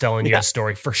starts telling you a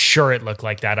story. For sure it looked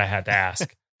like that. I had to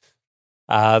ask.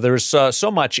 There's so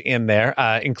much in there,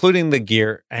 including the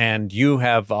gear, and you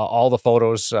have all the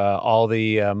photos, all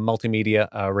the multimedia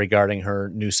regarding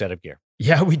her new set of gear.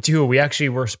 Yeah, we do. We actually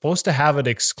were supposed to have it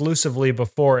exclusively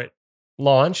before it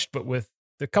launched, but with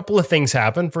a couple of things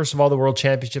happened. First of all, the World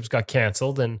Championships got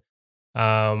canceled, and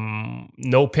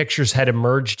no pictures had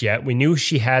emerged yet. We knew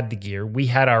she had the gear. We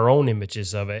had our own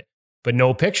images of it, but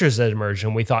no pictures had emerged.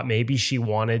 And we thought maybe she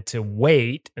wanted to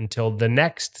wait until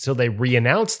they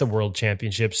re-announced the World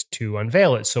Championships to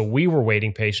unveil it. So we were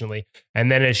waiting patiently.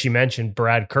 And then, as she mentioned,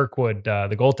 Brad Kirkwood,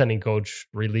 the goaltending coach,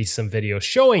 released some videos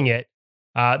showing it.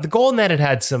 The goal net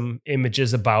had some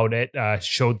images about it,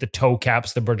 showed the toe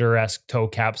caps, the Brodeur-esque toe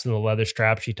caps and the leather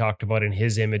straps she talked about in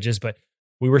his images. But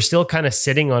we were still kind of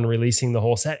sitting on releasing the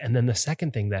whole set. And then the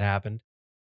second thing that happened,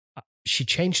 she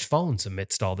changed phones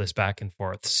amidst all this back and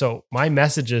forth. So my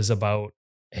messages about,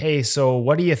 hey, so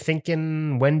what are you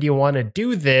thinking? When do you want to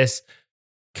do this?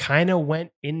 Kind of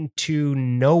went into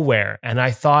nowhere. And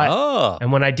I thought,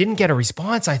 and when I didn't get a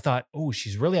response, I thought, oh,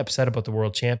 she's really upset about the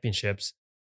World Championships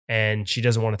and she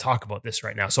doesn't want to talk about this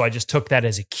right now. So I just took that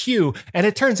as a cue. And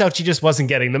it turns out she just wasn't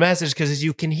getting the message, because as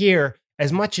you can hear,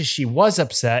 as much as she was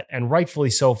upset, and rightfully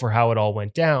so for how it all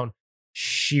went down,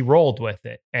 she rolled with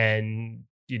it. And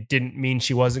it didn't mean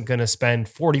she wasn't going to spend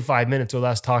 45 minutes with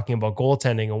us talking about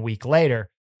goaltending a week later.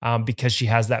 Because she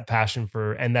has that passion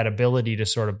for and that ability to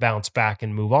sort of bounce back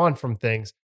and move on from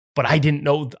things. But I didn't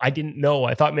know.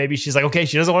 I thought maybe she's like, okay,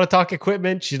 she doesn't want to talk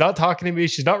equipment. She's not talking to me.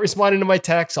 She's not responding to my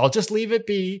texts. I'll just leave it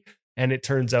be. And it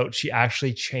turns out she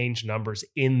actually changed numbers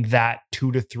in that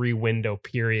 2 to 3 window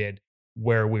period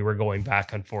where we were going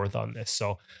back and forth on this.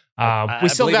 So we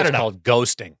still got it called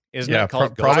ghosting, isn't it?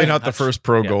 Called probably ghosting? not the first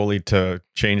pro goalie to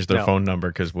change their phone number,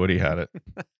 because Woody had it.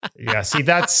 Yeah, see,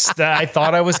 I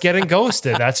thought I was getting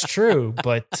ghosted. That's true,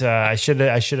 but I should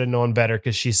have known better,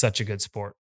 because she's such a good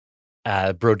sport.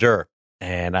 Brodeur,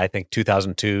 and I think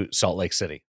 2002 Salt Lake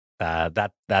City.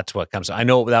 That's what comes. I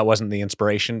know that wasn't the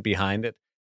inspiration behind it.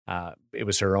 It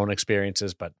was her own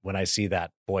experiences, but when I see that,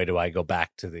 boy, do I go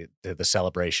back to the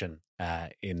celebration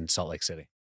in Salt Lake City.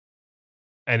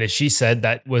 And as she said,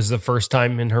 that was the first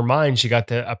time in her mind she got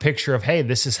a picture of, hey,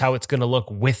 this is how it's going to look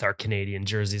with our Canadian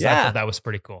jerseys. Yeah. I thought that was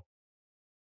pretty cool.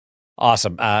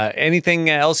 Awesome.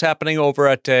 Anything else happening over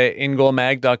at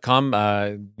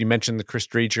ingoalmag.com? You mentioned the Chris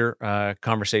Driedger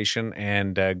conversation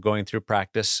and going through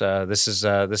practice. This is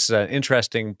an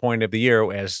interesting point of the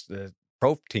year as the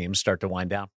pro teams start to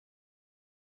wind down.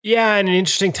 Yeah, and an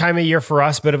interesting time of year for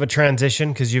us, bit of a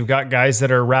transition, because you've got guys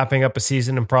that are wrapping up a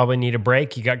season and probably need a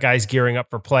break. You got guys gearing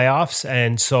up for playoffs,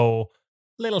 and so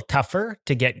a little tougher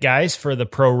to get guys for the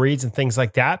pro reads and things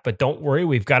like that. But don't worry,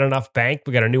 we've got enough bank.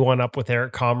 We got a new one up with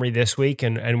Eric Comrie this week,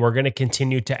 and we're going to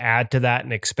continue to add to that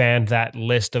and expand that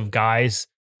list of guys.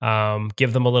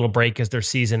 Give them a little break as their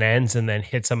season ends, and then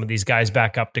hit some of these guys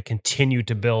back up to continue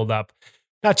to build up.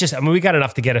 We got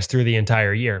enough to get us through the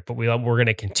entire year, but we're going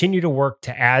to continue to work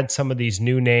to add some of these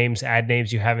new names, add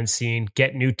names you haven't seen,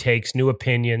 get new takes, new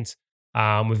opinions.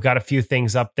 We've got a few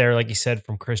things up there, like you said,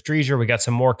 from Chris Driedger. We got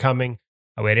some more coming.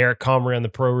 We had Eric Comrie on the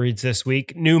pro reads this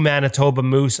week. New Manitoba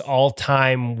Moose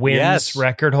all-time wins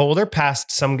record holder, past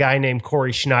some guy named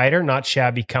Corey Schneider, not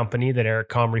shabby company that Eric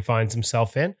Comrie finds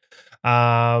himself in.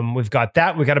 We've got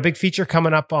that. We got a big feature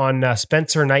coming up on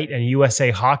Spencer Knight and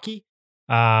USA Hockey.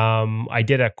 I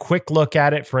did a quick look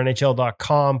at it for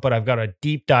NHL.com, but I've got a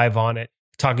deep dive on it,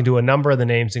 talking to a number of the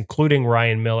names, including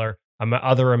Ryan Miller,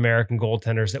 other American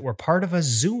goaltenders that were part of a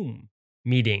Zoom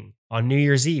meeting on New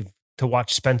Year's Eve to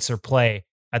watch Spencer play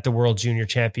at the World Junior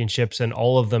Championships, and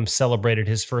all of them celebrated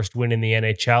his first win in the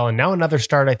NHL. And now another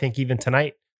start, I think, even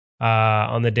tonight,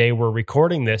 on the day we're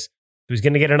recording this. He was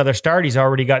going to get another start. He's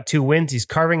already got 2 wins. He's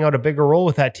carving out a bigger role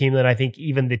with that team than I think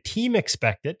even the team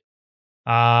expected.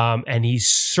 And he's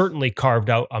certainly carved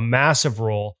out a massive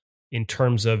role in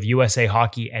terms of USA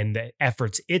Hockey and the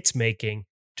efforts it's making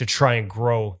to try and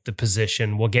grow the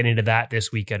position. We'll get into that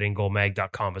this week at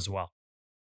ingoalmag.com as well.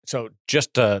 So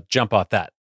just to jump off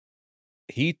that,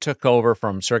 he took over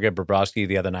from Sergei Bobrovsky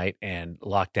the other night and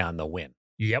locked down the win.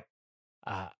 Yep.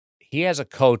 He has a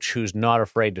coach who's not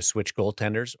afraid to switch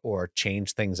goaltenders or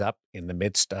change things up in the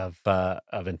midst of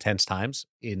intense times.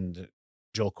 In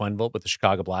Joel Quenneville with the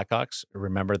Chicago Blackhawks.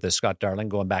 Remember the Scott Darling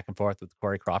going back and forth with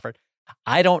Corey Crawford.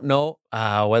 I don't know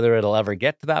whether it'll ever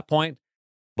get to that point,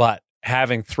 but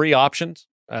having 3 options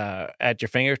at your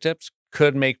fingertips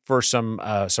could make for some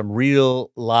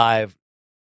real live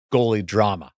goalie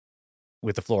drama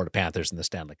with the Florida Panthers in the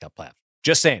Stanley Cup playoffs.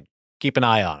 Just saying, keep an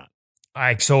eye on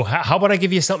it. So how about I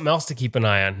give you something else to keep an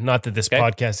eye on? Not that this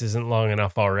podcast isn't long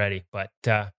enough already, but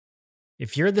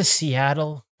if you're the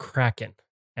Seattle Kraken,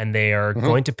 and they are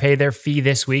going to pay their fee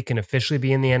this week and officially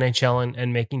be in the NHL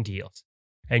and making deals,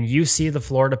 and you see the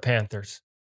Florida Panthers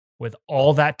with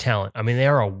all that talent. I mean, they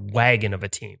are a wagon of a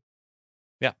team.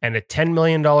 Yeah. And a $10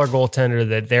 million goaltender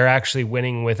that they're actually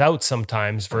winning without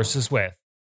sometimes versus with.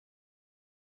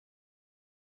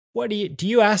 Do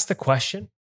you ask the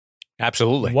question?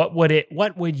 Absolutely.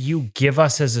 What would you give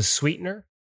us as a sweetener?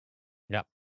 Yeah.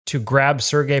 To grab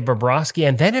Sergei Bobrovsky?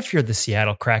 And then if you're the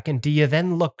Seattle Kraken, do you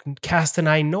then cast an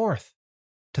eye north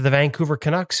to the Vancouver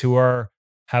Canucks, who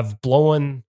have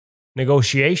blown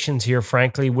negotiations here,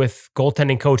 frankly, with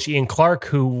goaltending coach Ian Clark,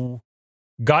 who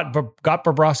got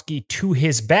Bobrovsky to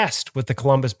his best with the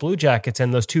Columbus Blue Jackets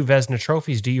and those 2 Vezina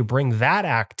trophies? Do you bring that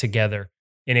act together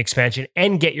in expansion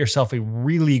and get yourself a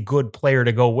really good player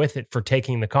to go with it for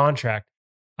taking the contract.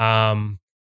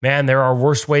 Man, there are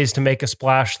worse ways to make a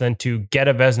splash than to get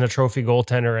a Vezina Trophy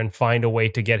goaltender and find a way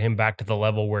to get him back to the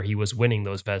level where he was winning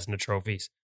those Vezina trophies.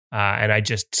 And I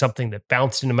just, something that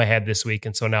bounced into my head this week.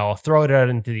 And so now I'll throw it out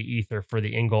into the ether for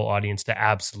the in-goal audience to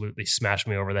absolutely smash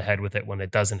me over the head with it when it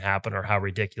doesn't happen or how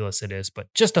ridiculous it is.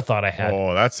 But just a thought I had.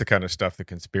 Oh, that's the kind of stuff the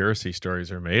conspiracy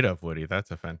stories are made of, Woody. That's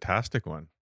a fantastic one.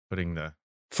 Putting the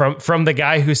From the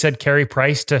guy who said Carey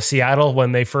Price to Seattle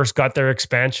when they first got their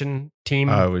expansion team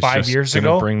 5 years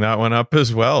ago. Bring that one up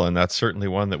as well, and that's certainly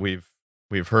one that we've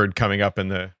heard coming up in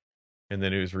the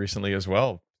news recently as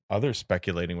well. Others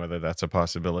speculating whether that's a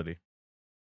possibility.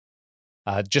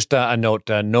 Just a note: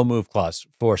 no move clause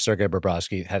for Sergei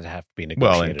Bobrovsky had to have to be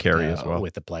negotiated. Well, and Carey as well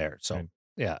with the player. So right.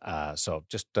 yeah, so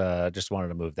just wanted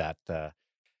to move that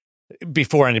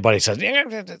before anybody says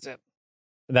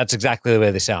that's exactly the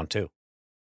way they sound too.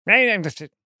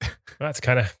 That's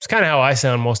kind of how I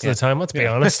sound most of the time. Let's be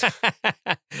honest.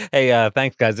 Hey,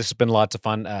 thanks guys. This has been lots of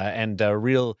fun, and a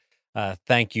real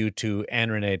thank you to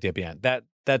Anne-Renee Desbiens.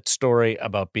 That story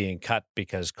about being cut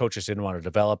because coaches didn't want to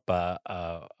develop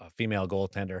a female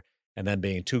goaltender, and then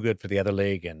being too good for the other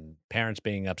league, and parents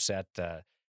being upset.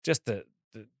 Just the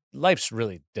life's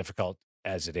really difficult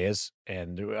as it is,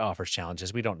 and it offers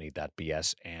challenges. We don't need that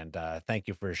BS. And thank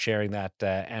you for sharing that,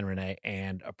 Anne-Renee,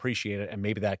 and appreciate it. And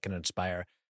maybe that can inspire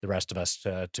the rest of us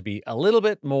to be a little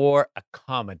bit more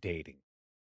accommodating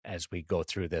as we go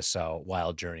through this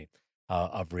wild journey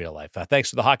of real life. Thanks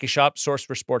to the Hockey Shop, source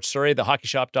for sports Surrey,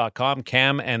 thehockeyshop.com.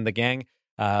 Cam and the gang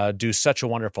do such a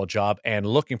wonderful job, and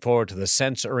looking forward to the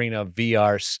Sense Arena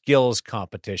VR skills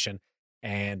competition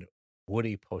and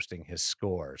Woody posting his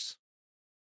scores.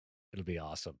 It'll be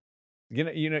awesome. You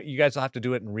know, you guys will have to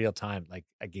do it in real time, like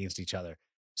against each other,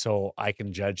 so I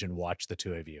can judge and watch the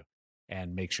two of you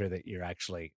and make sure that you're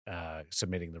actually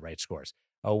submitting the right scores.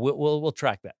 We'll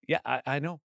track that. Yeah, I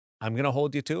know. I'm going to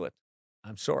hold you to it.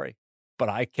 I'm sorry, but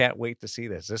I can't wait to see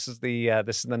this. This is the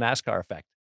NASCAR effect.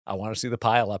 I want to see the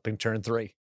pile up in turn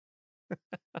 3.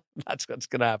 That's what's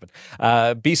going to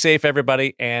happen. Be safe,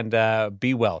 everybody, and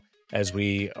be well as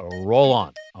we roll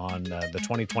on the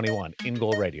 2021 In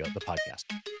Goal Radio, the podcast.